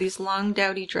had to wear these long,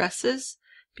 dowdy dresses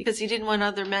because he didn't want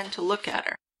other men to look at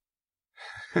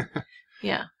her.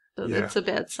 Yeah. So that's a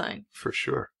bad sign. For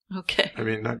sure. Okay. I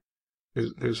mean,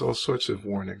 there's all sorts of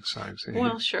warning signs. And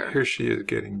well, sure. Here she is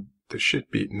getting the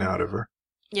shit beaten out of her.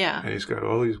 Yeah. And he's got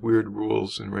all these weird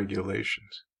rules and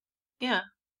regulations. Yeah.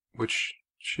 Which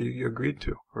she agreed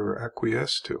to, or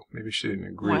acquiesced to. Maybe she didn't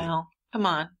agree. Well, come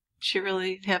on. She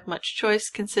really didn't have much choice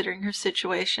considering her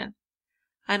situation.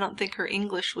 I don't think her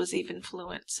English was even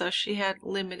fluent, so she had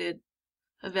limited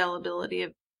availability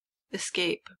of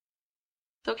escape.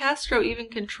 So Castro even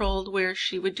controlled where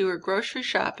she would do her grocery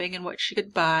shopping and what she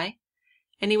could buy,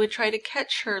 and he would try to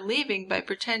catch her leaving by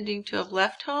pretending to have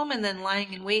left home and then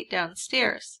lying in wait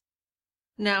downstairs.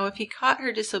 Now, if he caught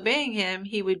her disobeying him,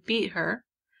 he would beat her,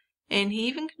 and he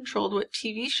even controlled what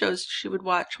TV shows she would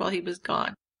watch while he was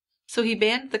gone. So he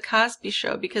banned The Cosby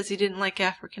Show because he didn't like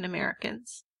African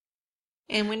Americans.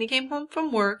 And when he came home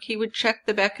from work, he would check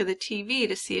the back of the TV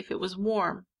to see if it was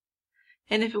warm.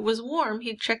 And if it was warm,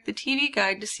 he'd check the TV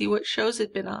guide to see what shows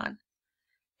had been on.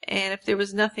 And if there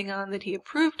was nothing on that he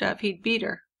approved of, he'd beat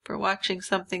her for watching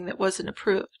something that wasn't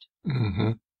approved.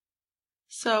 Mm-hmm.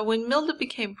 So when Milda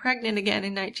became pregnant again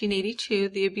in 1982,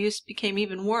 the abuse became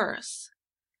even worse.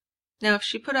 Now, if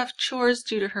she put off chores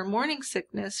due to her morning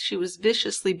sickness, she was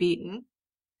viciously beaten.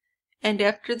 And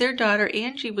after their daughter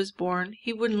Angie was born,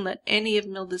 he wouldn't let any of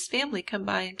Milda's family come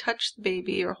by and touch the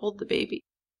baby or hold the baby.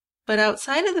 But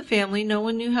outside of the family, no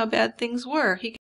one knew how bad things were. He